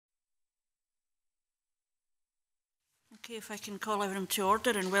Okay, if I can call everyone to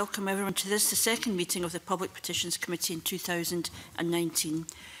order and welcome everyone to this, the second meeting of the Public Petitions Committee in 2019.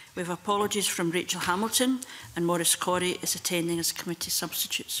 We have apologies from Rachel Hamilton, and Maurice Corrie is attending as committee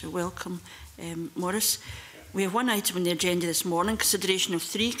substitute, so welcome Maurice. We have one item on the agenda this morning, consideration of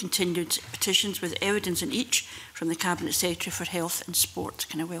 3 continued petitions with evidence in each from the Cabinet Secretary for Health and Sport.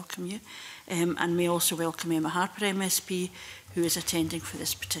 Can I welcome you? And may also welcome Emma Harper MSP, who is attending for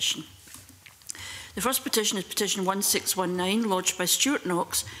this petition. The first petition is Petition 1619, lodged by Stuart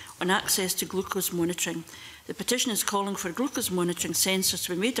Knox on access to glucose monitoring. The petition is calling for glucose monitoring sensors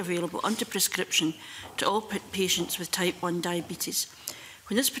to be made available under prescription to all patients with type 1 diabetes.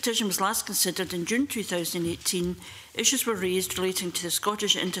 When this petition was last considered in June 2018, issues were raised relating to the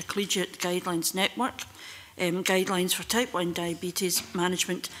Scottish Intercollegiate Guidelines Network, guidelines for type 1 diabetes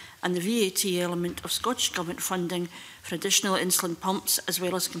management, and the VAT element of Scottish Government funding for additional insulin pumps as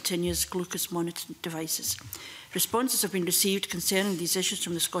well as continuous glucose monitoring devices. Responses have been received concerning these issues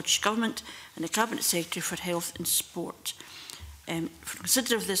from the Scottish Government and the Cabinet Secretary for Health and Sport. For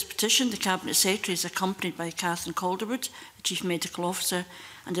consideration of this petition, the Cabinet Secretary is accompanied by Catherine Calderwood, the Chief Medical Officer,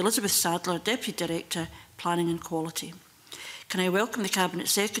 and Elizabeth Sadler, Deputy Director, Planning and Quality. Can I welcome the Cabinet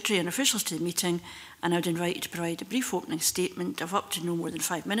Secretary and officials to the meeting, and I would invite you to provide a brief opening statement of up to no more than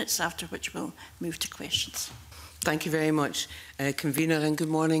 5 minutes, after which we'll move to questions. Thank you very much, Convener, and good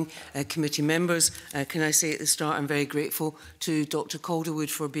morning, committee members. Can I say at the start I'm very grateful to Dr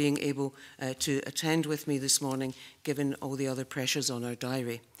Calderwood for being able to attend with me this morning, given all the other pressures on our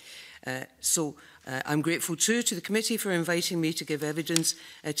diary. I'm grateful too to the committee for inviting me to give evidence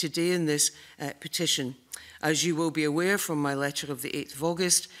today in this petition. As you will be aware from my letter of the 8th of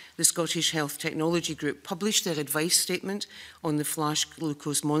August, the Scottish Health Technology Group published their advice statement on the flash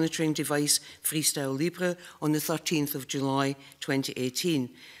glucose monitoring device Freestyle Libre on the 13th of July 2018.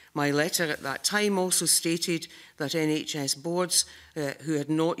 My letter at that time also stated that NHS boards who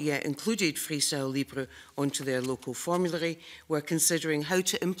had not yet included Freestyle Libre onto their local formulary were considering how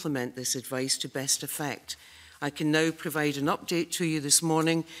to implement this advice to best effect. I can now provide an update to you this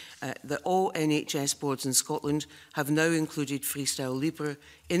morning that all NHS boards in Scotland have now included Freestyle Libre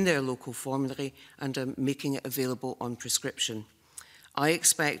in their local formulary and are making it available on prescription. I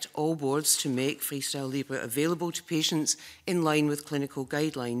expect all boards to make Freestyle Libre available to patients in line with clinical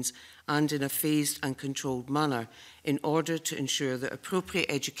guidelines and in a phased and controlled manner in order to ensure that appropriate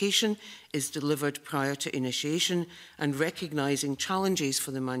education is delivered prior to initiation and recognising challenges for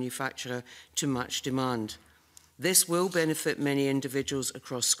the manufacturer to match demand. This will benefit many individuals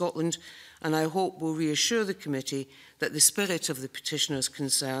across Scotland, and I hope will reassure the committee that the spirit of the petitioners'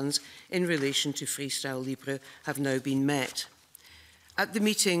 concerns in relation to Freestyle Libre have now been met. At the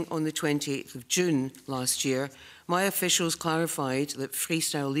meeting on the 28th of June last year, my officials clarified that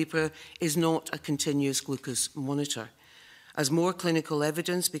Freestyle Libre is not a continuous glucose monitor. As more clinical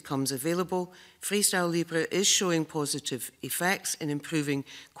evidence becomes available, Freestyle Libre is showing positive effects in improving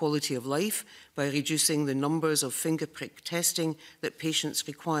quality of life by reducing the numbers of finger prick testing that patients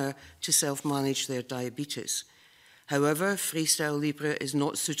require to self-manage their diabetes. However, Freestyle Libre is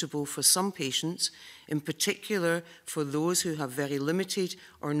not suitable for some patients, in particular for those who have very limited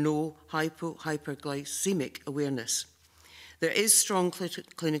or no hyperglycemic awareness. There is strong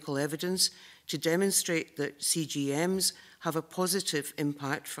clinical evidence to demonstrate that CGMs have a positive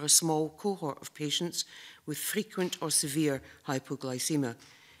impact for a small cohort of patients with frequent or severe hypoglycemia,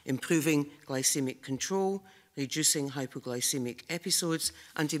 improving glycemic control, reducing hypoglycemic episodes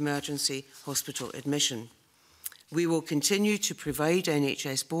and emergency hospital admission. We will continue to provide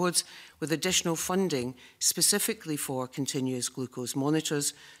NHS boards with additional funding specifically for continuous glucose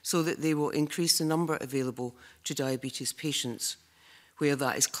monitors so that they will increase the number available to diabetes patients where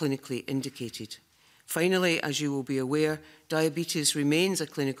that is clinically indicated. Finally, as you will be aware, diabetes remains a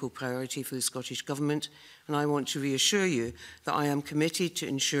clinical priority for the Scottish Government, and I want to reassure you that I am committed to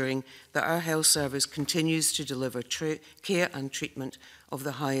ensuring that our health service continues to deliver care and treatment of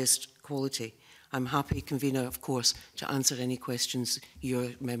the highest quality. I'm happy, Convener, of course, to answer any questions your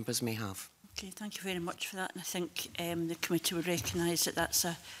members may have. Okay, thank you very much for that. And I think the committee would recognise that that's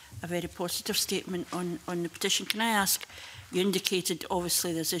a very positive statement on the petition. Can I ask, you indicated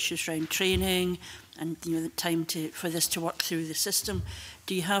obviously there's issues around training and the time for this to work through the system.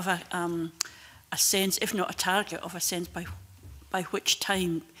 Do you have a sense, if not a target, of a sense by which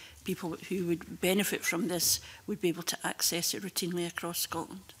time people who would benefit from this would be able to access it routinely across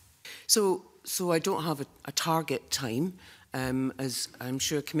Scotland? So I don't have a target time. As I'm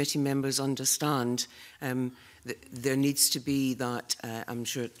sure committee members understand, there needs to be that, I'm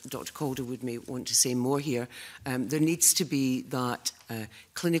sure Dr. Calderwood may want to say more here, there needs to be that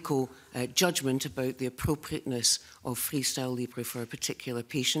clinical judgment about the appropriateness of Freestyle Libre for a particular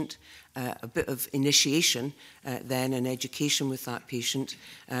patient, a bit of initiation then and education with that patient,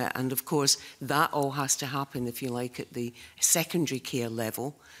 and of course that all has to happen, if you like, at the secondary care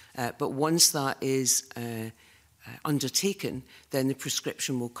level, but once that is undertaken, then the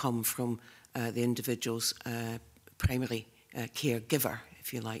prescription will come from the individual's primary caregiver,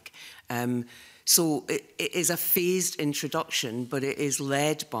 if you like. So it is a phased introduction, but it is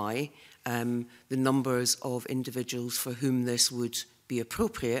led by the numbers of individuals for whom this would be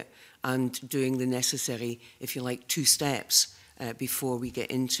appropriate and doing the necessary, if you like, 2 steps before we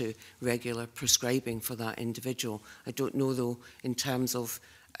get into regular prescribing for that individual. I don't know, though, in terms of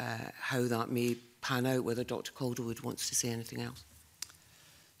how that may pan out, whether Dr. Calderwood wants to say anything else.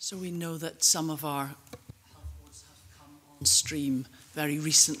 So we know that some of our health boards have come on stream very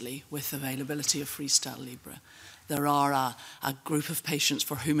recently with availability of Freestyle Libre. There are a group of patients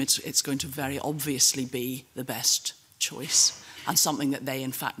for whom it's going to very obviously be the best choice and something that they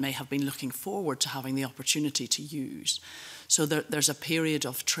in fact may have been looking forward to having the opportunity to use. So there's a period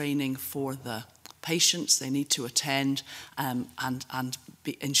of training for the patients. They need to attend and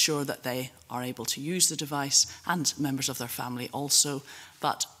ensure that they are able to use the device, and members of their family also.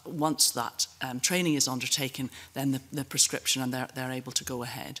 But once that training is undertaken, then the prescription, and they're able to go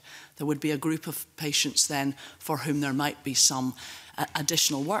ahead. There would be a group of patients then for whom there might be some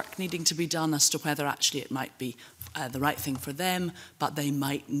additional work needing to be done as to whether actually it might be the right thing for them, but they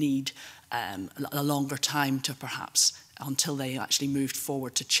might need a longer time to perhaps until they actually moved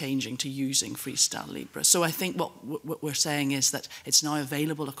forward to changing to using Freestyle Libre. So I think what we're saying is that it's now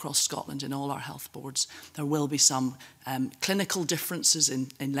available across Scotland in all our health boards. There will be some clinical differences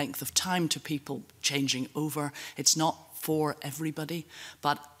in length of time to people changing over. It's not for everybody,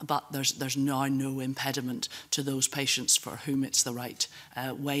 but there's now no impediment to those patients for whom it's the right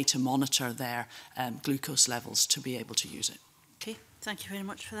way to monitor their glucose levels to be able to use it. Okay, thank you very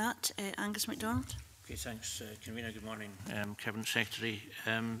much for that. Angus MacDonald. Okay, thanks, Convener. Good morning, Cabinet Secretary.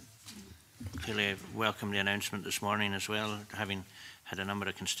 Clearly, I welcome the announcement this morning as well, having had a number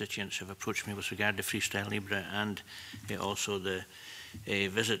of constituents who have approached me with regard to Freestyle Libre, and also the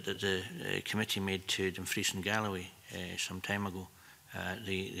visit that the committee made to Dumfries and Galloway some time ago.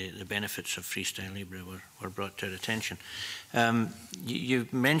 The benefits of Freestyle Libre were brought to our attention. You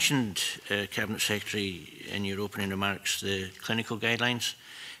mentioned, Cabinet Secretary, in your opening remarks, the clinical guidelines.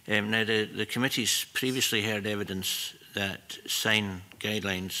 Now, the committee's previously heard evidence that SIGN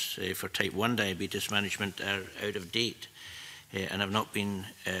guidelines for type 1 diabetes management are out of date and have not been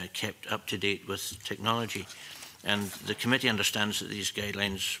kept up to date with technology. And the committee understands that these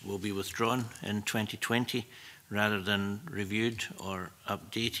guidelines will be withdrawn in 2020 rather than reviewed or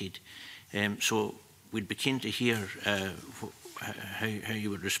updated. So we'd be keen to hear how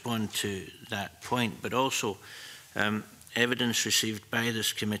you would respond to that point, but also evidence received by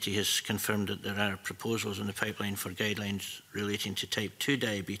this committee has confirmed that there are proposals in the pipeline for guidelines relating to type 2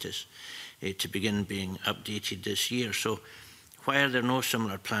 diabetes to begin being updated this year. So why are there no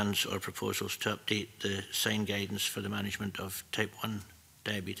similar plans or proposals to update the SIGN guidance for the management of type 1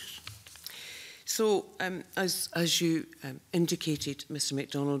 diabetes? So, as you indicated, Mr.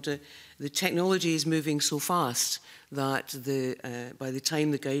 MacDonald, the technology is moving so fast that by the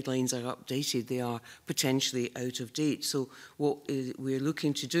time the guidelines are updated, they are potentially out of date. So what we're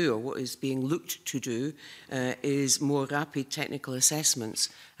looking to do, or what is being looked to do, is more rapid technical assessments,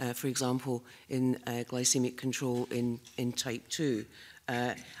 for example, in glycemic control in type 2.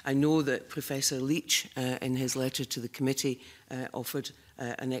 I know that Professor Leach, in his letter to the committee, offered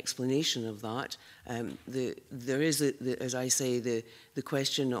an explanation of that. There is, as I say, the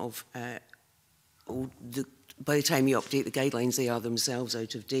question of by the time you update the guidelines, they are themselves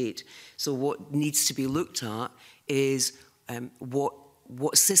out of date. So what needs to be looked at is what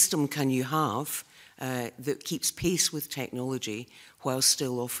system can you have that keeps pace with technology while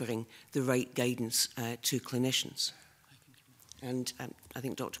still offering the right guidance to clinicians. And I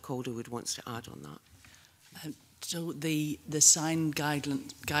think Dr. Calderwood wants to add on that. So the SIGN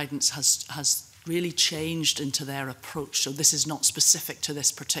guidance has really changed into their approach. So this is not specific to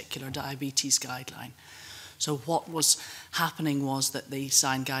this particular diabetes guideline. So what was happening was that the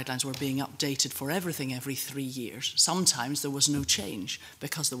SIGN guidelines were being updated for everything every 3 years. Sometimes there was no change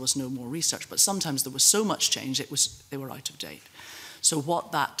because there was no more research, but sometimes there was so much change they were out of date. So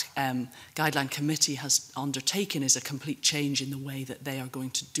what that guideline committee has undertaken is a complete change in the way that they are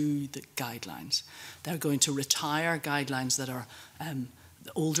going to do the guidelines. They're going to retire guidelines that are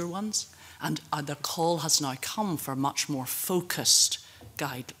the older ones, And the call has now come for much more focused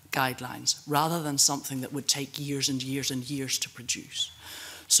guidelines, rather than something that would take years and years and years to produce.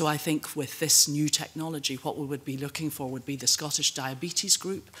 So I think with this new technology, what we would be looking for would be the Scottish Diabetes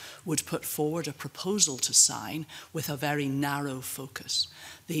Group would put forward a proposal to sign with a very narrow focus.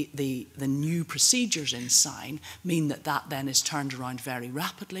 The new procedures in sign mean that that then is turned around very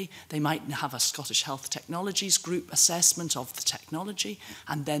rapidly. They might have a Scottish Health Technologies Group assessment of the technology,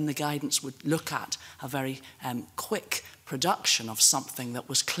 and then the guidance would look at a very quick production of something that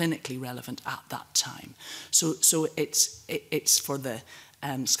was clinically relevant at that time. So it's for the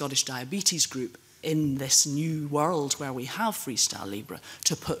Scottish Diabetes Group in this new world where we have Freestyle Libre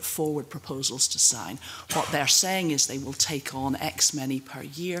to put forward proposals to sign. What they're saying is they will take on X many per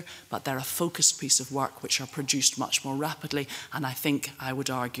year, but they're a focused piece of work which are produced much more rapidly, and I think, I would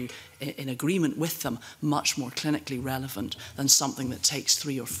argue, in agreement with them, much more clinically relevant than something that takes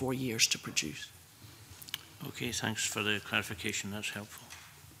 3 or 4 years to produce. Okay, thanks for the clarification. That's helpful.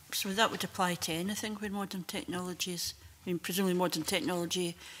 So that would apply to anything when modern technologies, I mean, presumably modern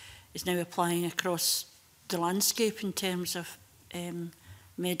technology is now applying across the landscape in terms of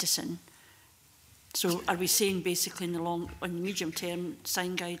medicine. So are we saying basically in the medium term,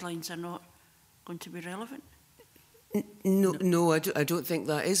 sign guidelines are not going to be relevant? No, I don't think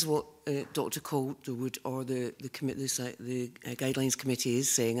that is what Dr. Calderwood or the Guidelines Committee is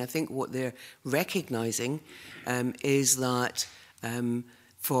saying. I think what they're recognising is that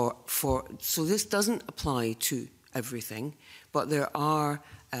so this doesn't apply to everything, but there are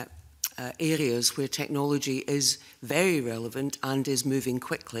areas where technology is very relevant and is moving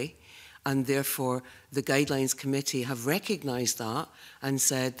quickly, and therefore the Guidelines Committee have recognised that and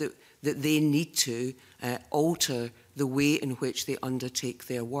said that they need to alter the way in which they undertake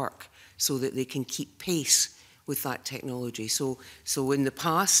their work so that they can keep pace with that technology. So in the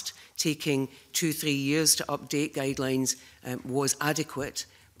past, taking 2-3 years to update guidelines was adequate,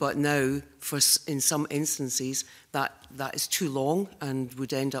 but now, in some instances, that is too long and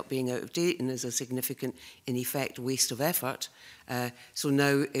would end up being out of date and is a significant, in effect, waste of effort. So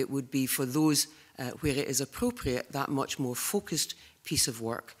now it would be for those where it is appropriate, that much more focused piece of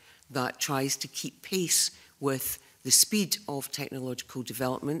work that tries to keep pace with the speed of technological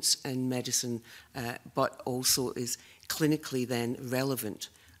developments in medicine, but also is clinically then relevant,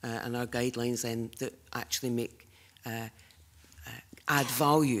 and our guidelines then that actually make add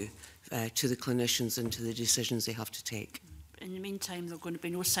value to the clinicians and to the decisions they have to take. In the meantime, there are going to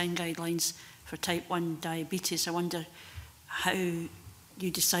be no sign guidelines for type 1 diabetes. I wonder how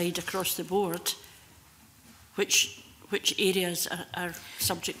you decide across the board which areas are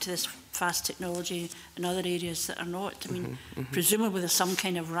subject to this fast technology and other areas that are not. I mean, presumably there's some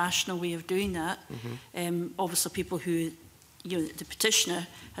kind of rational way of doing that. Obviously people who, the petitioner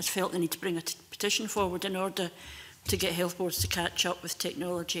has felt they need to bring a petition forward in order to get health boards to catch up with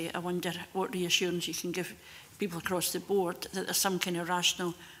technology. I wonder what reassurance you can give people across the board that there's some kind of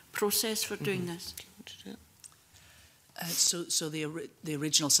rational process for doing this. So the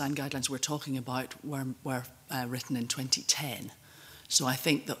original sign guidelines we're talking about were written in 2010. So I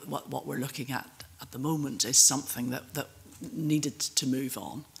think that what we're looking at the moment is something that needed to move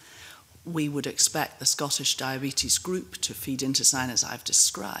on. We would expect the Scottish Diabetes Group to feed into sign as I've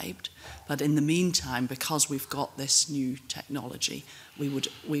described, but in the meantime, because we've got this new technology, we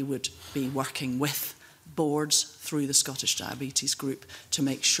would be working with boards through the Scottish Diabetes Group to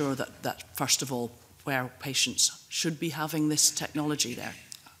make sure that first of all, where patients should be having this technology, they're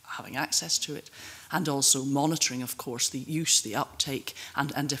having access to it, and also monitoring, of course, the use, the uptake,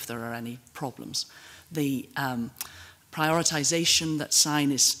 and if there are any problems. The prioritisation that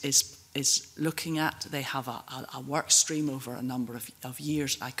sign is looking at, they have a work stream over a number of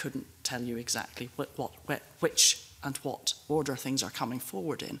years. I couldn't tell you exactly which and what order things are coming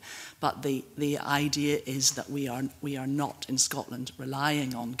forward in, but the idea is that we are not in Scotland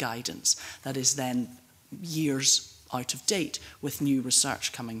relying on guidance that is then years out of date with new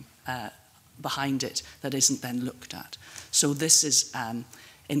research coming behind it that isn't then looked at. So this is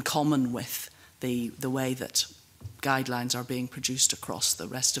in common with the way that guidelines are being produced across the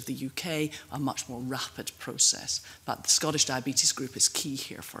rest of the UK, a much more rapid process. But the Scottish Diabetes Group is key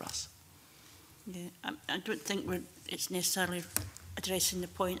here for us. Yeah, I don't think it's necessarily addressing the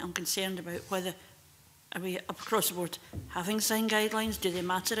point. I'm concerned about whether are we across the board having sign guidelines, do they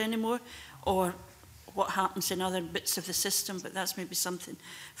matter anymore, or what happens in other bits of the system. But that's maybe something,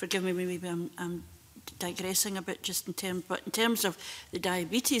 forgive me, maybe I'm digressing a bit just in terms of the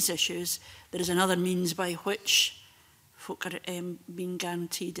diabetes issues, there is another means by which folk are being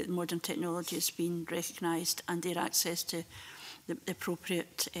guaranteed that modern technology has been recognised and their access to the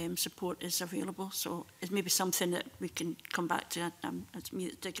appropriate support is available. So it's maybe something that we can come back to. It's me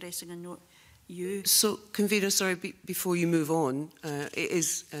that's digressing and not you. So, Convener, sorry, before you move on, it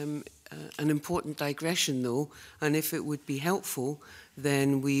is an important digression though, and if it would be helpful,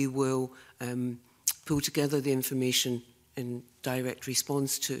 then we will pull together the information in direct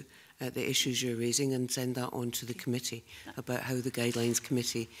response to the issues you're raising and send that on to the committee about how the Guidelines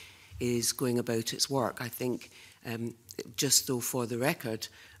Committee is going about its work. I think, just though for the record,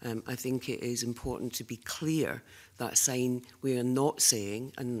 I think it is important to be clear that we are not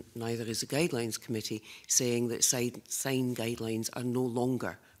saying, and neither is the Guidelines Committee, saying that sign guidelines are no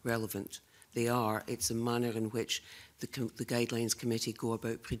longer relevant. They are. It's a manner in which the Guidelines Committee go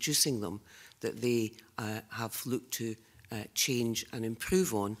about producing them that they have looked to change and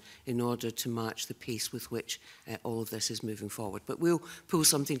improve on in order to match the pace with which all of this is moving forward. But we'll pull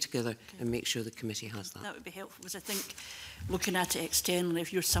something together and make sure the committee has that. That would be helpful, because I think looking at it externally,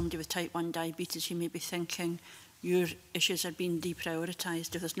 if you're somebody with type 1 diabetes, you may be thinking your issues are being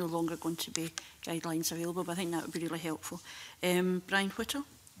deprioritised if there's no longer going to be guidelines available. But I think that would be really helpful. Brian Whittle.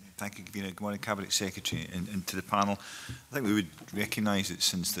 Thank you, Convener. Good morning, Cabinet Secretary, and to the panel. I think we would recognise that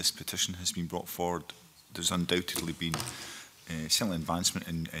since this petition has been brought forward, there's undoubtedly been certainly advancement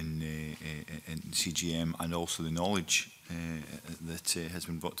in CGM, and also the knowledge that has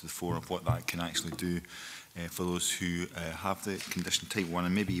been brought to the fore of what that can actually do for those who have the condition type 1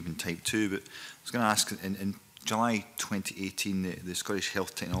 and maybe even type 2. But I was going to ask, in July 2018, the Scottish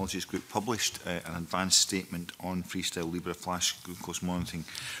Health Technologies Group published an advanced statement on Freestyle Libre flash glucose monitoring,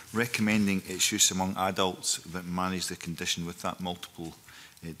 recommending its use among adults that manage the condition with that multiple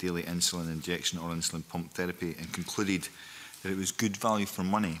daily insulin injection or insulin pump therapy, and concluded that it was good value for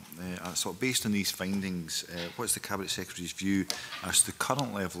money. So based on these findings, what's the Cabinet Secretary's view as to the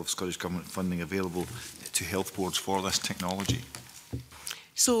current level of Scottish Government funding available to health boards for this technology?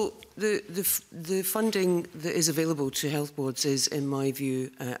 So the funding that is available to health boards is, in my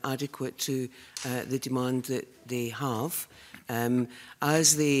view, adequate to the demand that they have.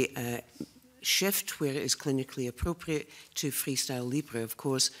 As they shift where it is clinically appropriate to Freestyle Libre, of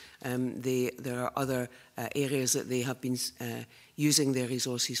course, there are other areas that they have been using their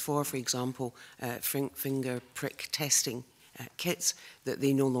resources for example, finger prick testing kits that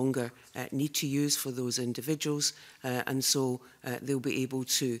they no longer need to use for those individuals, and so they'll be able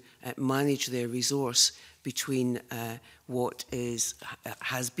to manage their resource between what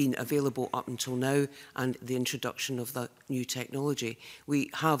has been available up until now and the introduction of that new technology. We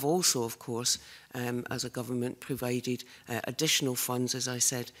have also, of course, as a government, provided additional funds, as I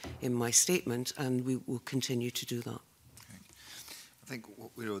said in my statement, and we will continue to do that. I think,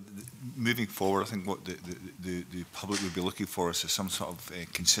 moving forward, I think what the public would be looking for is some sort of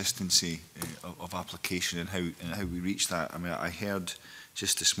consistency of application and how we reach that. I mean, I heard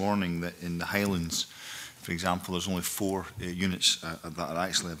just this morning that in the Highlands, for example, there's only 4 units that are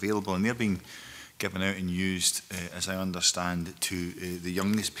actually available, and they're being given out and used, as I understand, to the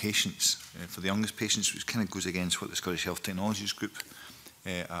youngest patients. For the youngest patients, which kind of goes against what the Scottish Health Technologies Group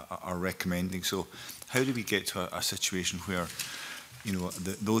are recommending. So, how do we get to a situation where,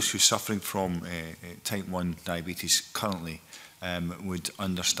 those who are suffering from type 1 diabetes currently would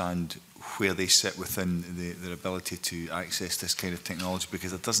understand where they sit within their ability to access this kind of technology, because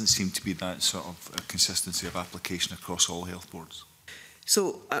there doesn't seem to be that sort of consistency of application across all health boards?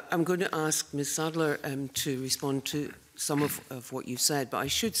 So I'm going to ask Ms Sadler to respond to some of what you've said, but I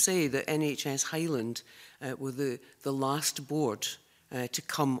should say that NHS Highland were the last board to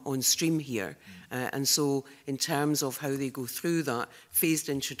come on stream here. And so in terms of how they go through that phased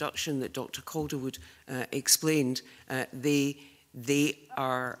introduction that Dr Calderwood explained, they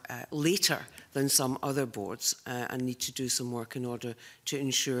are later than some other boards and need to do some work in order to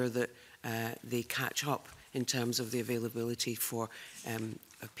ensure that they catch up in terms of the availability for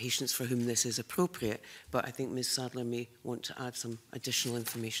patients for whom this is appropriate. But I think Ms Sadler may want to add some additional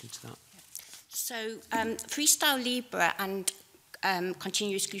information to that. So Freestyle Libre and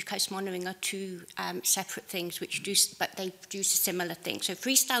continuous glucose monitoring are 2 separate things, but they produce a similar thing. So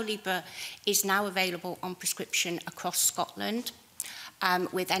Freestyle Libre is now available on prescription across Scotland,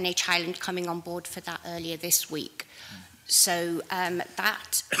 with NH Highland coming on board for that earlier this week. So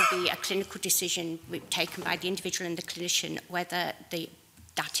that will be a clinical decision taken by the individual and the clinician whether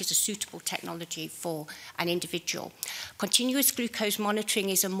that is a suitable technology for an individual. Continuous glucose monitoring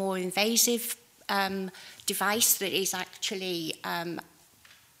is a more invasive device that is actually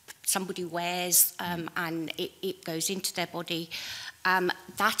somebody wears and it goes into their body.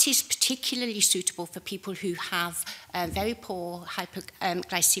 That is particularly suitable for people who have very poor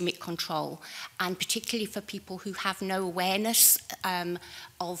hypoglycemic control, and particularly for people who have no awareness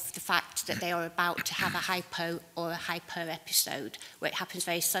of the fact that they are about to have a hypo or a hyper episode, where it happens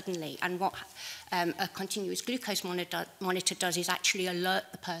very suddenly. And what a continuous glucose monitor does is actually alert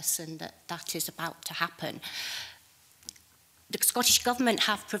the person that that is about to happen. The Scottish Government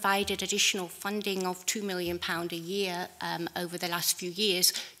have provided additional funding of £2 million a year over the last few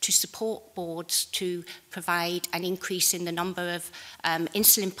years to support boards to provide an increase in the number of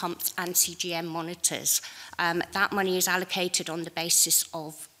insulin pumps and CGM monitors. That money is allocated on the basis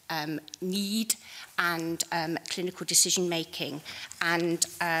of need and clinical decision making. And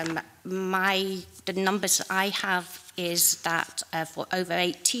the numbers I have is that for over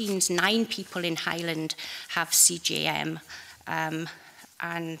 18s, 9 people in Highland have CGM. And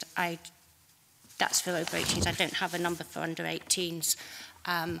that's for over 18s. I don't have a number for under 18s.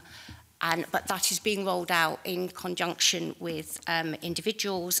 But that is being rolled out in conjunction with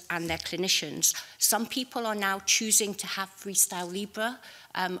individuals and their clinicians. Some people are now choosing to have Freestyle Libre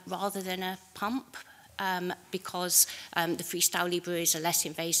rather than a pump because the Freestyle Libre is a less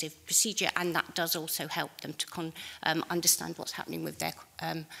invasive procedure, and that does also help them to understand what's happening with their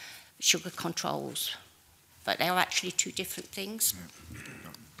sugar controls. But they are actually 2 different things.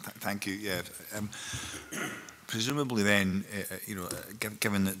 Yeah. Thank you. Yeah. Presumably then,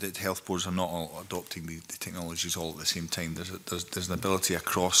 given that health boards are not all adopting the technologies all at the same time, there's an ability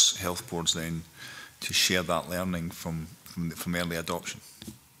across health boards then to share that learning from early adoption.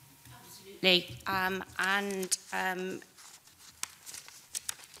 Absolutely.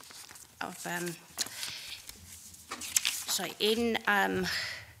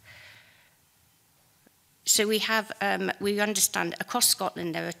 So we have, we understand across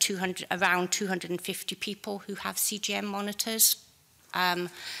Scotland there are around 250 people who have CGM monitors,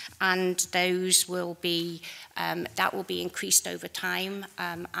 and those will be, that will be increased over time,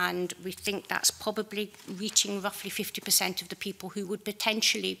 and we think that's probably reaching roughly 50% of the people who would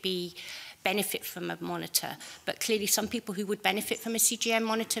potentially benefit from a monitor. But clearly some people who would benefit from a CGM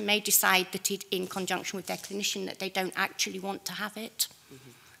monitor may decide that in conjunction with their clinician that they don't actually want to have it.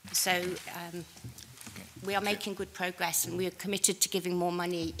 Mm-hmm. So we are making good progress, and we are committed to giving more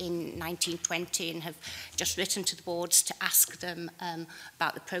money in 1920 and have just written to the boards to ask them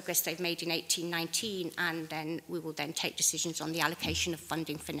about the progress they've made in 1819, and then we will then take decisions on the allocation of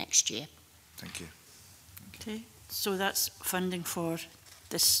funding for next year. Thank you. Okay, so that's funding for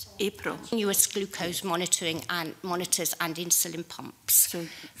this April. Continuous glucose monitoring and monitors and insulin pumps. So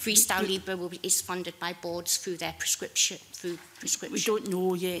Freestyle Libre is funded by boards through their prescription. We don't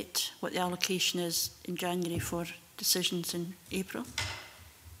know yet what the allocation is in January for decisions in April.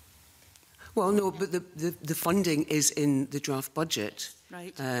 Well, no, but the funding is in the draft budget,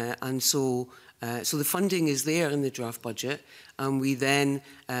 right? And so the funding is there in the draft budget, and we then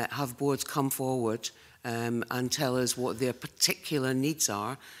have boards come forward and tell us what their particular needs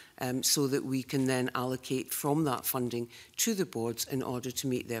are, so that we can then allocate from that funding to the boards in order to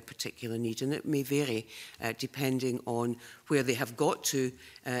meet their particular need. And it may vary depending on where they have got to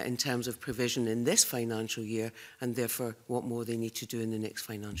in terms of provision in this financial year, and therefore what more they need to do in the next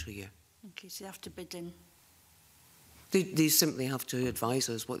financial year. Okay, so they have to bid in. They simply have to advise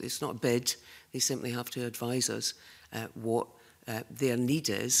us. It's not a bid. They simply have to advise us what their need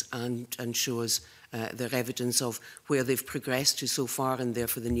is, and show us their evidence of where they've progressed to so far, and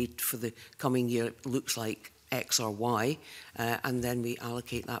therefore the need for the coming year looks like X or Y, and then we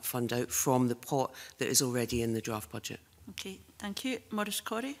allocate that fund out from the pot that is already in the draft budget. Okay, thank you. Maurice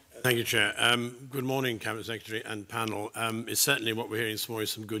Corrie. Thank you, Chair. Good morning, Cabinet Secretary and panel. It's certainly what we're hearing this morning,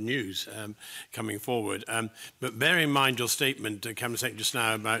 some good news coming forward. But bear in mind your statement, Cabinet Secretary, just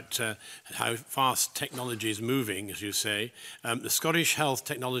now about how fast technology is moving, as you say. The Scottish Health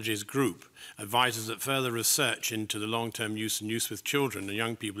Technologies Group advises that further research into the long-term use and use with children and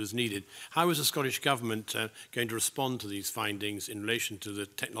young people is needed. How is the Scottish Government going to respond to these findings in relation to the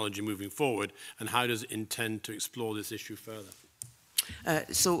technology moving forward, and how does it intend to explore this issue further?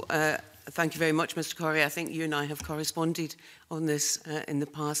 Thank you very much, Mr. Corrie. I think you and I have corresponded on this in the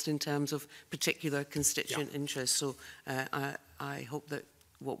past in terms of particular constituent interests. So I hope that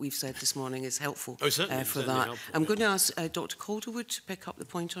what we've said this morning is helpful for that. Helpful, I'm going to ask Dr. Calderwood to pick up the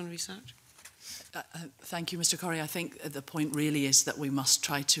point on research. Thank you, Mr. Corrie. I think the point really is that we must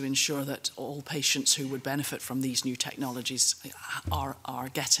try to ensure that all patients who would benefit from these new technologies are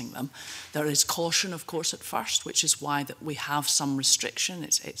getting them. There is caution, of course, at first, which is why that we have some restriction.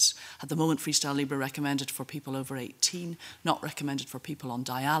 It's at the moment Freestyle Libre recommended for people over 18, not recommended for people on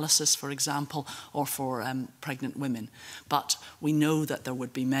dialysis, for example, or for pregnant women. But we know that there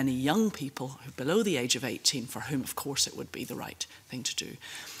would be many young people below the age of 18 for whom, of course, it would be the right thing to do.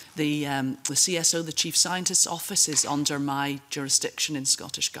 The CSO, the Chief Scientist's Office, is under my jurisdiction in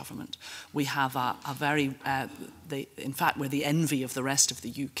Scottish Government. We have a very, in fact, we're the envy of the rest of the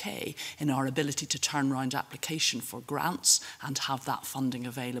UK in our ability to turn around application for grants and have that funding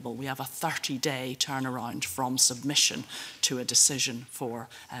available. We have a 30-day turnaround from submission to a decision for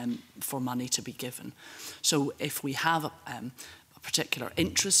money to be given. So if we have a particular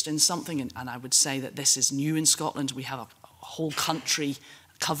interest in something, and I would say that this is new in Scotland, we have a whole country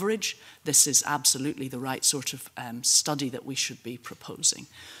coverage, this is absolutely the right sort of study that we should be proposing.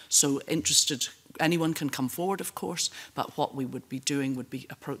 So interested, anyone can come forward, of course, but what we would be doing would be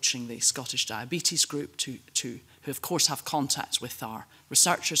approaching the Scottish Diabetes Group who of course have contacts with our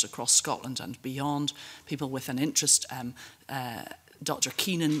researchers across Scotland and beyond, people with an interest. Dr.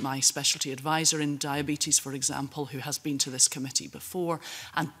 Keenan, my specialty advisor in diabetes, for example, who has been to this committee before,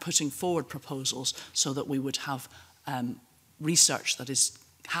 and putting forward proposals so that we would have research that is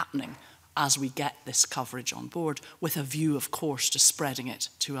happening as we get this coverage on board, with a view, of course, to spreading it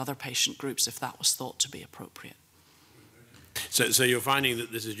to other patient groups if that was thought to be appropriate. So you're finding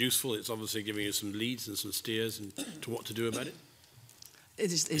that this is useful. It's obviously giving you some leads and some steers to what to do about it?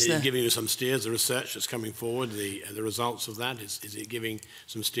 Is it giving you some steers, the research that's coming forward, the results of that? Is it giving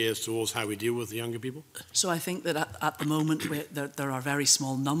some steers towards how we deal with the younger people? So I think that at the moment there are very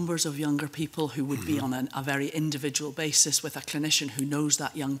small numbers of younger people who would be on a very individual basis with a clinician who knows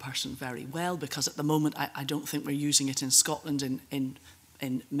that young person very well, because at the moment I don't think we're using it in Scotland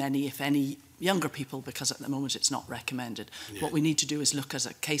in many, if any, younger people, because at the moment it's not recommended. Yeah. What we need to do is look as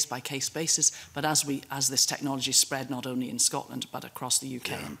a case-by-case basis, but as this technology spread not only in Scotland but across the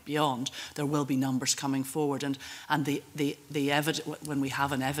UK and beyond, there will be numbers coming forward, and the evidence, when we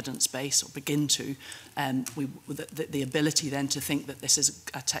have an evidence base, or begin to, the ability then to think that this is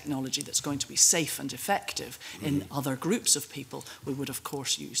a technology that's going to be safe and effective in other groups of people, we would of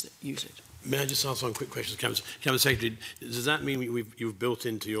course use it. May I just ask one quick question, Cabinet Secretary? Does that mean you've built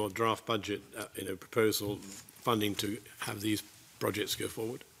into your draft budget proposal funding to have these projects go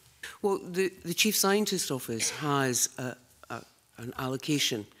forward? Well, the Chief Scientist's Office has an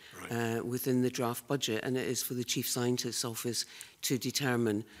allocation within the draft budget, and it is for the Chief Scientist's Office to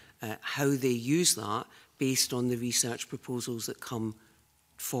determine how they use that based on the research proposals that come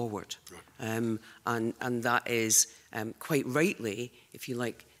forward. Right. And that is quite rightly, if you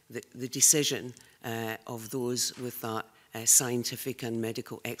like, the decision of those with that scientific and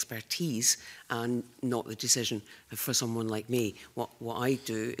medical expertise, and not the decision for someone like me. What I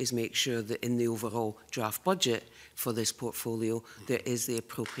do is make sure that in the overall draft budget for this portfolio, there is the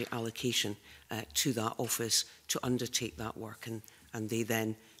appropriate allocation to that office to undertake that work, and they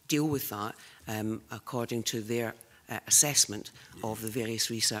then deal with that according to their assessment of the various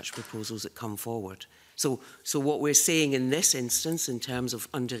research proposals that come forward. So what we're saying in this instance, in terms of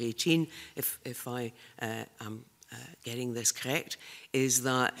under 18, if I am getting this correct, is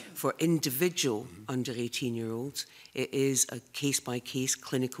that for individual under 18-year-olds, it is a case-by-case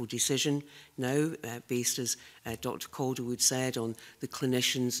clinical decision now, based, as Dr. Calderwood said, on the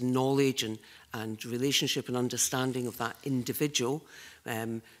clinician's knowledge and relationship and understanding of that individual.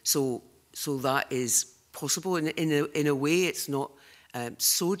 So that is possible. In a way, it's not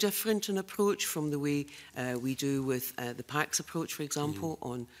so different an approach from the way we do with the PACS approach, for example,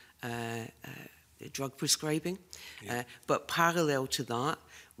 on drug prescribing. Yeah. But parallel to that,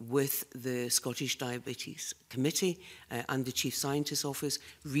 with the Scottish Diabetes Committee and the Chief Scientist's Office,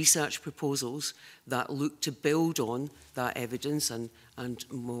 research proposals that look to build on that evidence and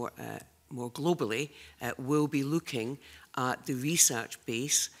more globally will be looking at the research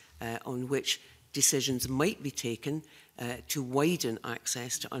base on which decisions might be taken to widen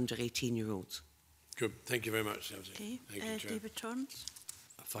access to under 18-year-olds. Good. Thank you very much. Okay. Thank you, Chair. David Torrance.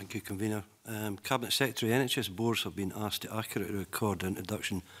 Thank you, Convener. Cabinet Secretary, NHS boards have been asked to accurately record the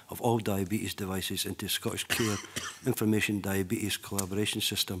introduction of all diabetes devices into Scottish Care Information Diabetes Collaboration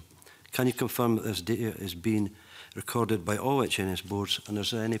System. Can you confirm that this data is being recorded by all HNS boards, and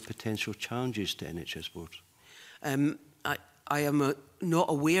is there any potential challenges to NHS boards? I am not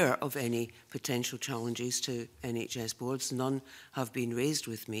aware of any potential challenges to NHS boards. None have been raised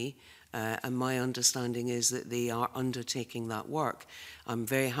with me. and my understanding is that they are undertaking that work. I'm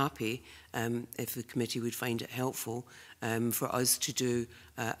very happy if the committee would find it helpful for us to do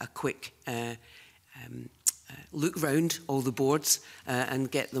a quick look round all the boards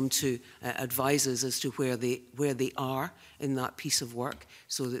and get them to advise us as to where they are in that piece of work,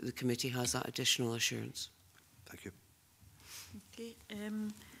 so that the committee has that additional assurance. Thank you. Okay.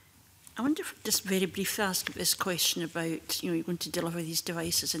 I wonder if just very briefly ask this question about, you're going to deliver these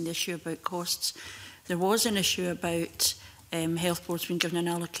devices, and the issue about costs. There was an issue about health boards being given an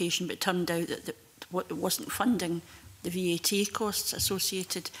allocation, but it turned out that it wasn't funding the VAT costs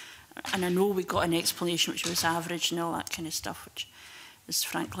associated. And I know we got an explanation which was average and all that kind of stuff, which is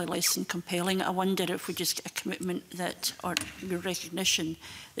frankly less than compelling. I wonder if we just get a commitment that, or your recognition,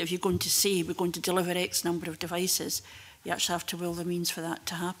 that if you're going to say we're going to deliver X number of devices, you actually have to will the means for that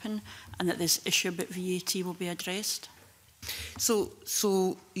to happen, and that this issue about VAT will be addressed.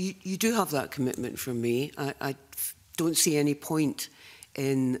 So you do have that commitment from me. I don't see any point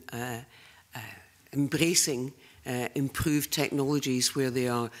in embracing improved technologies where they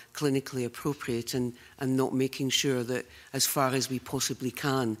are clinically appropriate, and not making sure that as far as we possibly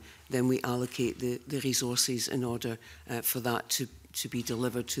can, then we allocate the resources in order for that to be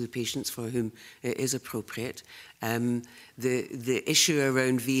delivered to the patients for whom it is appropriate. The issue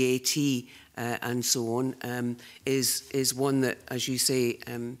around VAT and so on is one that, as you say,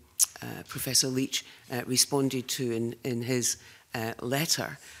 Professor Leach responded to in his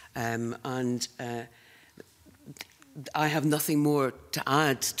letter, and I have nothing more to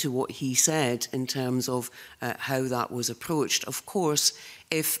add to what he said in terms of how that was approached. Of course,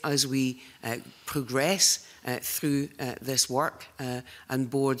 if as we progress through this work, and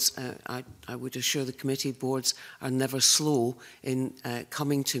boards, I would assure the committee, boards are never slow in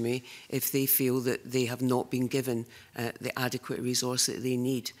coming to me if they feel that they have not been given the adequate resource that they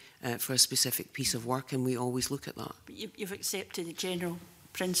need for a specific piece of work, and we always look at that. But you've accepted the general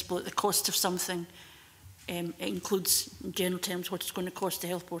principle that the cost of something it includes, in general terms, what it's going to cost the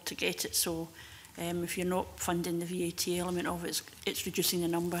health board to get it. So if you're not funding the VAT element of it, it's reducing the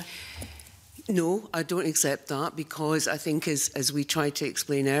number. No, I don't accept that, because I think as we tried to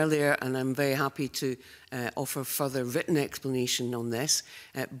explain earlier, and I'm very happy to offer further written explanation on this,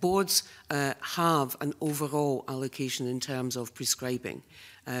 boards have an overall allocation in terms of prescribing.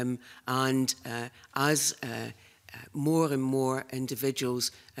 And as more and more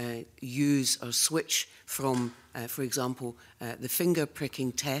individuals use or switch from, for example, the finger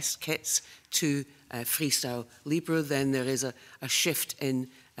pricking test kits to Freestyle Libre, then there is a shift in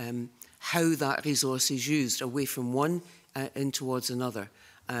how that resource is used away from one in towards another.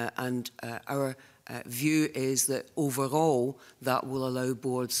 And our view is that overall that will allow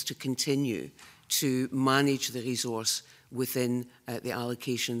boards to continue to manage the resource within the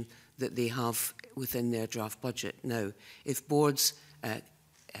allocation that they have within their draft budget. Now, if boards,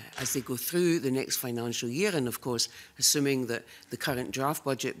 as they go through the next financial year, and of course, assuming that the current draft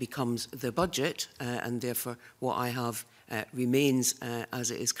budget becomes the budget, and therefore what I have remains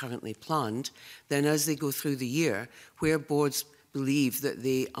as it is currently planned, then as they go through the year, where boards believe that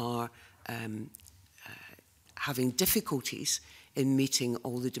they are having difficulties in meeting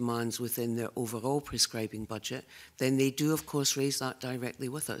all the demands within their overall prescribing budget, then they do, of course, raise that directly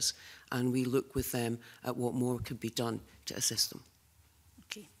with us, and we look with them at what more could be done to assist them.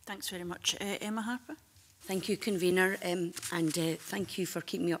 Okay, thanks very much. Emma Harper. Thank you, Convener, and thank you for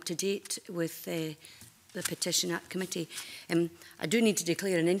keeping me up to date with the Petition Act Committee. I do need to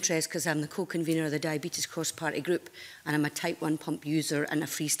declare an interest because I'm the co-convener of the Diabetes Cross-Party Group, and I'm a Type 1 pump user and a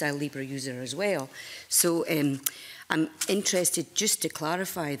Freestyle Libre user as well. So I'm interested just to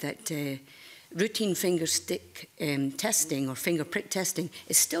clarify that routine finger stick testing or finger prick testing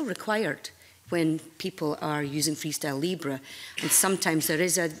is still required when people are using Freestyle Libre, and sometimes there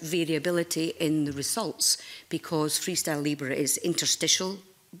is a variability in the results because Freestyle Libre is interstitial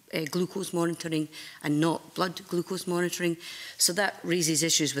glucose monitoring and not blood glucose monitoring. So that raises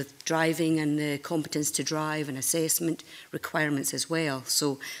issues with driving and the competence to drive and assessment requirements as well.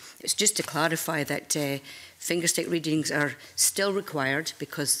 So it's just to clarify that finger stick readings are still required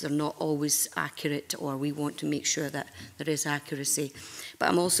because they're not always accurate, or we want to make sure that there is accuracy. But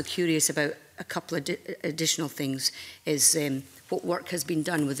I'm also curious about a couple of additional things, is what work has been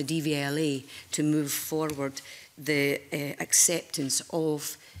done with the DVLA to move forward the acceptance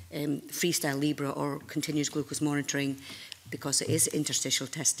of Freestyle Libre or continuous glucose monitoring, because it is interstitial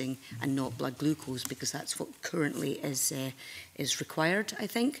testing and not blood glucose, because that's what currently is required, I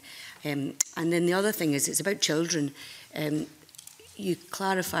think. And then the other thing is it's about children. You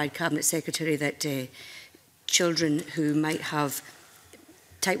clarified, Cabinet Secretary, that children who might have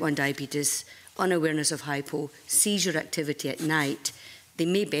type 1 diabetes, unawareness of hypo, seizure activity at night, they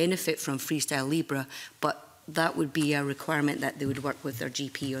may benefit from Freestyle Libre, but that would be a requirement that they would work with their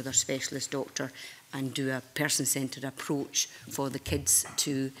GP or their specialist doctor and do a person-centred approach for the kids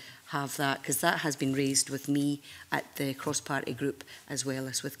to have that, because that has been raised with me at the cross-party group as well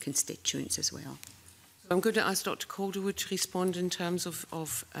as with constituents as well. I'm going to ask Dr. Calderwood to respond in terms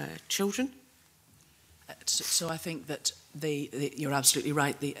of children. So I think that you're absolutely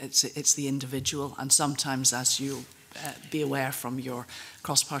right. It's the individual, and sometimes, as you'll be aware from your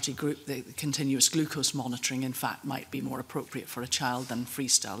cross-party group, the continuous glucose monitoring, in fact, might be more appropriate for a child than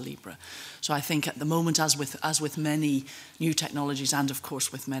Freestyle Libre. So I think at the moment, as with many new technologies and, of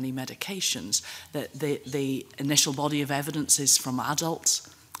course, with many medications, that the initial body of evidence is from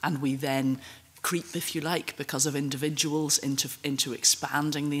adults, and we then creep, if you like, because of individuals into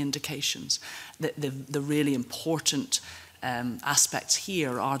expanding the indications. The really important aspects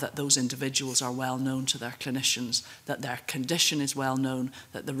here are that those individuals are well known to their clinicians, that their condition is well known,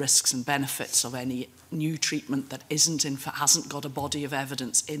 that the risks and benefits of any new treatment that hasn't got a body of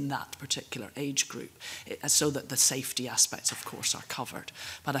evidence in that particular age group, so that the safety aspects, of course, are covered.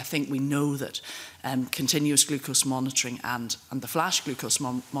 But I think we know that continuous glucose monitoring and the flash glucose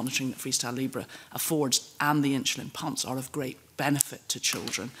monitoring that Freestyle Libre affords and the insulin pumps are of great benefit to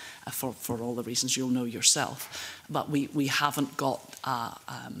children for all the reasons you'll know yourself. But we haven't got, I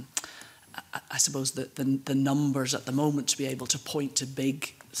suppose, the numbers at the moment to be able to point to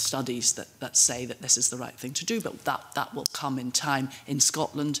big studies that say that this is the right thing to do, but that will come in time in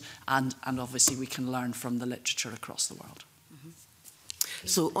Scotland, and obviously we can learn from the literature across the world.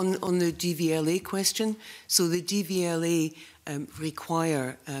 So on the DVLA question, so the DVLA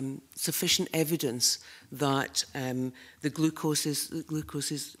require sufficient evidence that the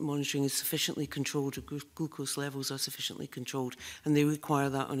glucose monitoring is sufficiently controlled, or glucose levels are sufficiently controlled, and they require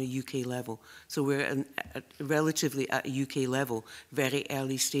that on a UK level. So we're relatively at a UK level, very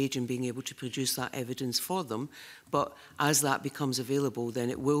early stage in being able to produce that evidence for them. But as that becomes available, then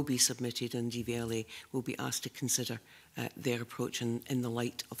it will be submitted, and DVLA will be asked to consider their approach in the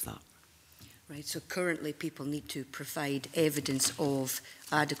light of that. Right, so currently people need to provide evidence of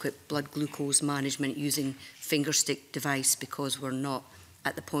adequate blood glucose management using finger stick device, because we're not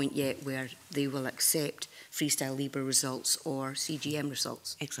at the point yet where they will accept Freestyle Libre results or CGM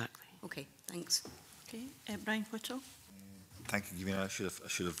results. Exactly. Okay, thanks. Okay, Brian Whittle. Thank you, Gavina. I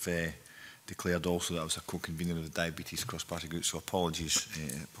should have declared also that I was a co-convener of the Diabetes Cross-Party Group, so apologies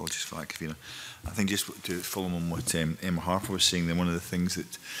for that, Gavina. I think just to follow on what Emma Harper was saying, then one of the things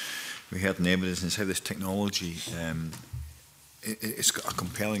that we heard in evidence is how this technology, it's got a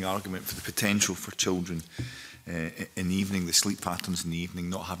compelling argument for the potential for children in the evening, the sleep patterns in the evening,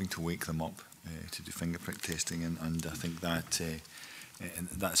 not having to wake them up to do finger prick testing, and I think that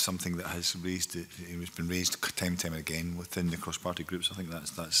that's something that has been raised time and time again within the cross-party groups. I think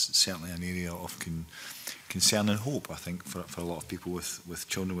that's certainly an area of concern and hope, I think, for a lot of people with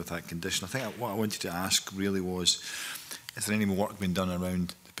children with that condition. I think what I wanted to ask really was, is there any more work being done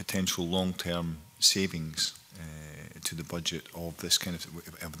around the potential long-term savings to the budget of this kind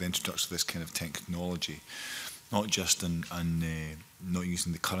of the introduction of this kind of technology, not just in not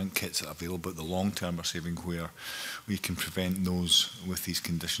using the current kits that are available, but the long-term are saving, where we can prevent those with these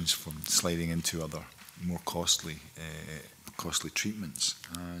conditions from sliding into other more costly treatments.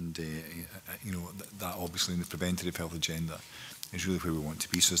 And you know, that obviously in the preventative health agenda is really where we want to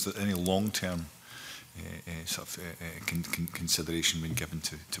be. So is there any long-term consideration being given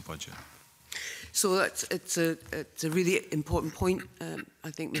to budget? So it's a really important point,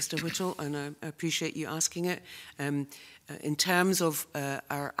 I think, Mr. Whittle, and I appreciate you asking it. In terms of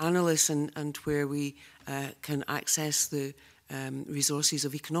our analysts and where we can access the resources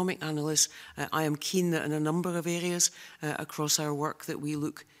of economic analysts, I am keen that in a number of areas across our work that we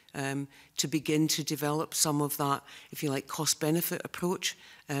look to begin to develop some of that, if you like, cost-benefit approach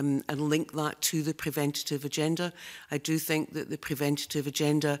and link that to the preventative agenda. I do think that the preventative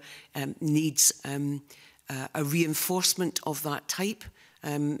agenda needs a reinforcement of that type.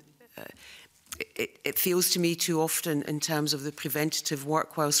 It feels to me too often in terms of the preventative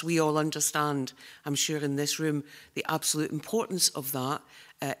work, whilst we all understand, I'm sure in this room, the absolute importance of that,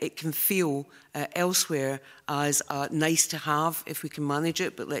 it can feel elsewhere as nice to have if we can manage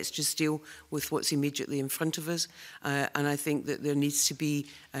it, but let's just deal with what's immediately in front of us. And I think that there needs to be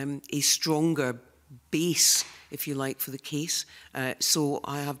a stronger base, if you like, for the case. So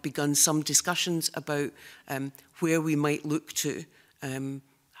I have begun some discussions about where we might look to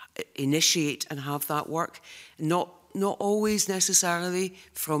initiate and have that work, not not always necessarily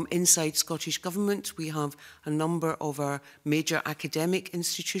from inside Scottish Government. We have a number of our major academic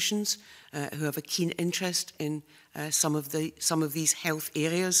institutions who have a keen interest in some of these health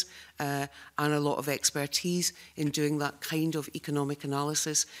areas and a lot of expertise in doing that kind of economic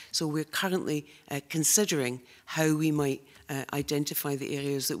analysis. So we're currently considering how we might identify the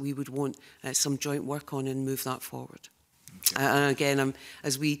areas that we would want some joint work on and move that forward. Okay. And again,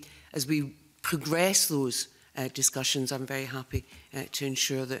 as we progress those discussions, I'm very happy to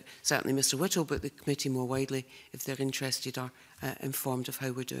ensure that certainly Mr Whittle, but the committee more widely, if they're interested, are informed of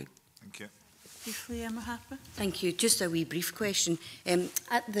how we're doing. Thank you. Briefly, Emma Harper. Thank you. Just a wee brief question.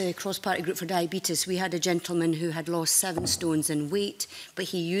 At the cross-party group for diabetes, we had a gentleman who had lost 7 stones in weight, but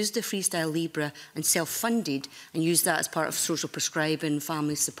he used the Freestyle Libre and self-funded and used that as part of social prescribing,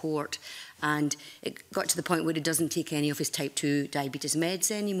 family support. And it got to the point where he doesn't take any of his type 2 diabetes meds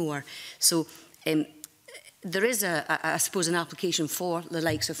anymore. So there is, I suppose, an application for the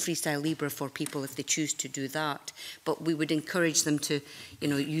likes of Freestyle Libre for people if they choose to do that. But we would encourage them to,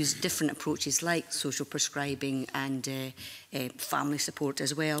 use different approaches like social prescribing and family support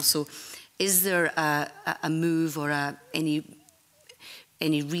as well. So is there a move or any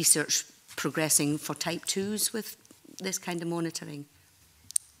research progressing for type 2s with this kind of monitoring?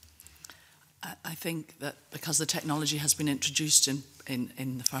 I think that because the technology has been introduced in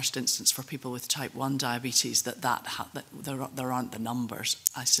the first instance for people with type 1 diabetes, that there aren't the numbers.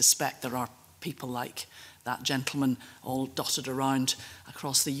 I suspect there are people like that gentleman all dotted around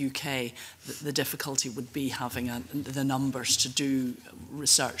across the UK. The difficulty would be having the numbers to do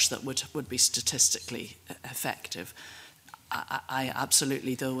research that would be statistically effective. I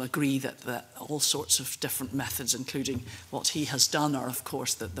absolutely, though, agree that all sorts of different methods, including what he has done, are, of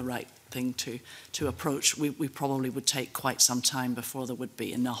course, the right thing to approach. We probably would take quite some time before there would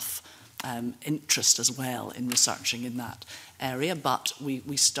be enough interest as well in researching in that area, but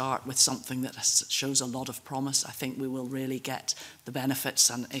we start with something that shows a lot of promise. I think we will really get the benefits,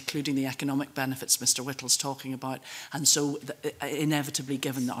 and including the economic benefits Mr Whittle's talking about. And so inevitably,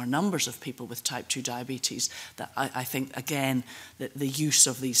 given our numbers of people with type 2 diabetes, that I think again that the use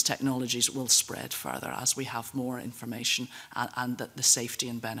of these technologies will spread further as we have more information and the safety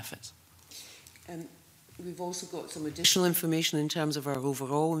and benefits. We've also got some additional information in terms of our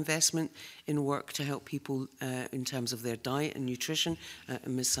overall investment in work to help people in terms of their diet and nutrition.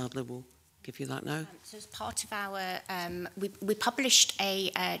 And Ms Sadler will give you that now. So as part of our, we published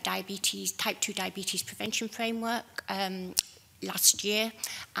a type 2 diabetes prevention framework last year,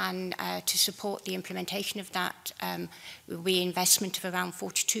 and to support the implementation of that, will be investment of around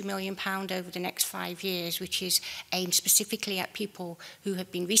 £42 million over the next 5 years, which is aimed specifically at people who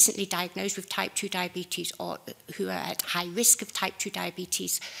have been recently diagnosed with type 2 diabetes or who are at high risk of type 2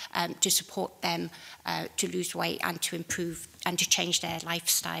 diabetes, to support them to lose weight and to improve and to change their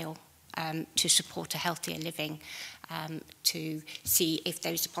lifestyle, to support a healthier living, to see if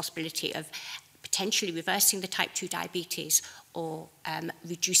there is a possibility of potentially reversing the type 2 diabetes or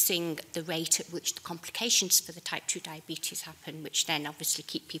reducing the rate at which the complications for the type 2 diabetes happen, which then obviously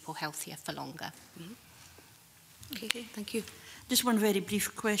keep people healthier for longer. Mm-hmm. Okay, thank you. Just one very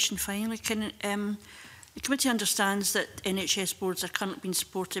brief question finally. The committee understands that NHS boards are currently being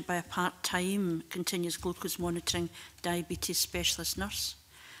supported by a part-time continuous glucose monitoring diabetes specialist nurse.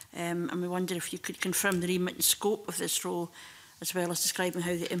 And we wonder if you could confirm the remit and scope of this role, as well as describing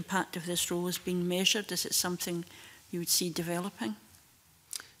how the impact of this role is being measured. Is it something you would see developing?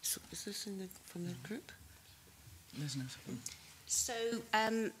 So is this from the group? So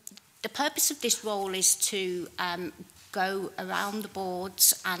the purpose of this role is to go around the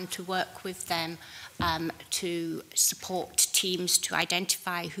boards and to work with them to support teams to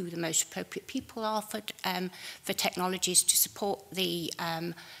identify who the most appropriate people are for technologies to support the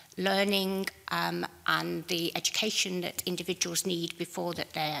learning and the education that individuals need before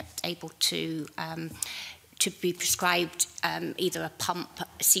that they're able to be prescribed either a pump,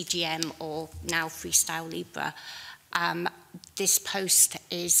 a CGM, or now Freestyle Libre. This post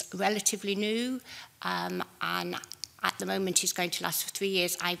is relatively new and at the moment is going to last for 3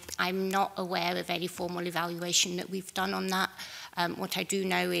 years. I'm not aware of any formal evaluation that we've done on that. What I do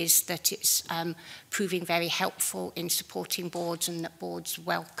know is that it's proving very helpful in supporting boards, and that boards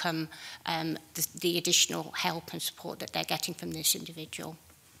welcome the additional help and support that they're getting from this individual.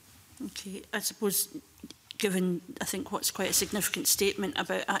 Okay, I suppose, given, I think, what's quite a significant statement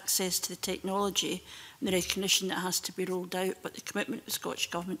about access to the technology and the recognition that has to be rolled out, but the commitment of the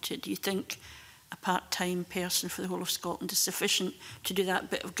Scottish Government to it, do you think a part-time person for the whole of Scotland is sufficient to do that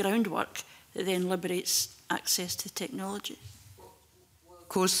bit of groundwork that then liberates access to technology? Of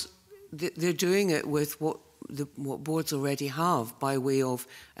course, they're doing it with what what boards already have by way of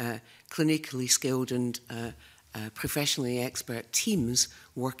clinically skilled and professionally expert teams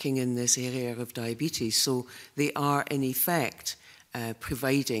working in this area of diabetes. So they are in effect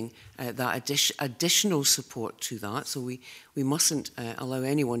providing that additional support to that. So we mustn't allow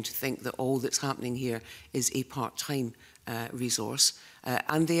anyone to think that all that's happening here is a part-time resource.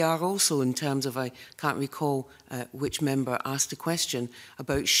 And they are also, in terms of, I can't recall which member asked a question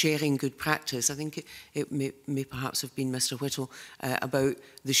about sharing good practice. I think it may perhaps have been Mr. Whittle, about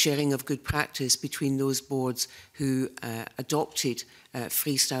the sharing of good practice between those boards who adopted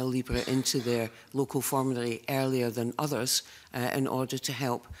Freestyle Libre into their local formulary earlier than others in order to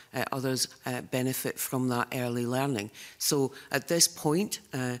help others benefit from that early learning. So at this point,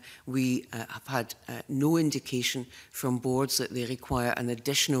 we have had no indication from boards that they require an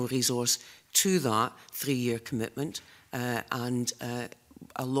additional resource to that 3-year commitment, and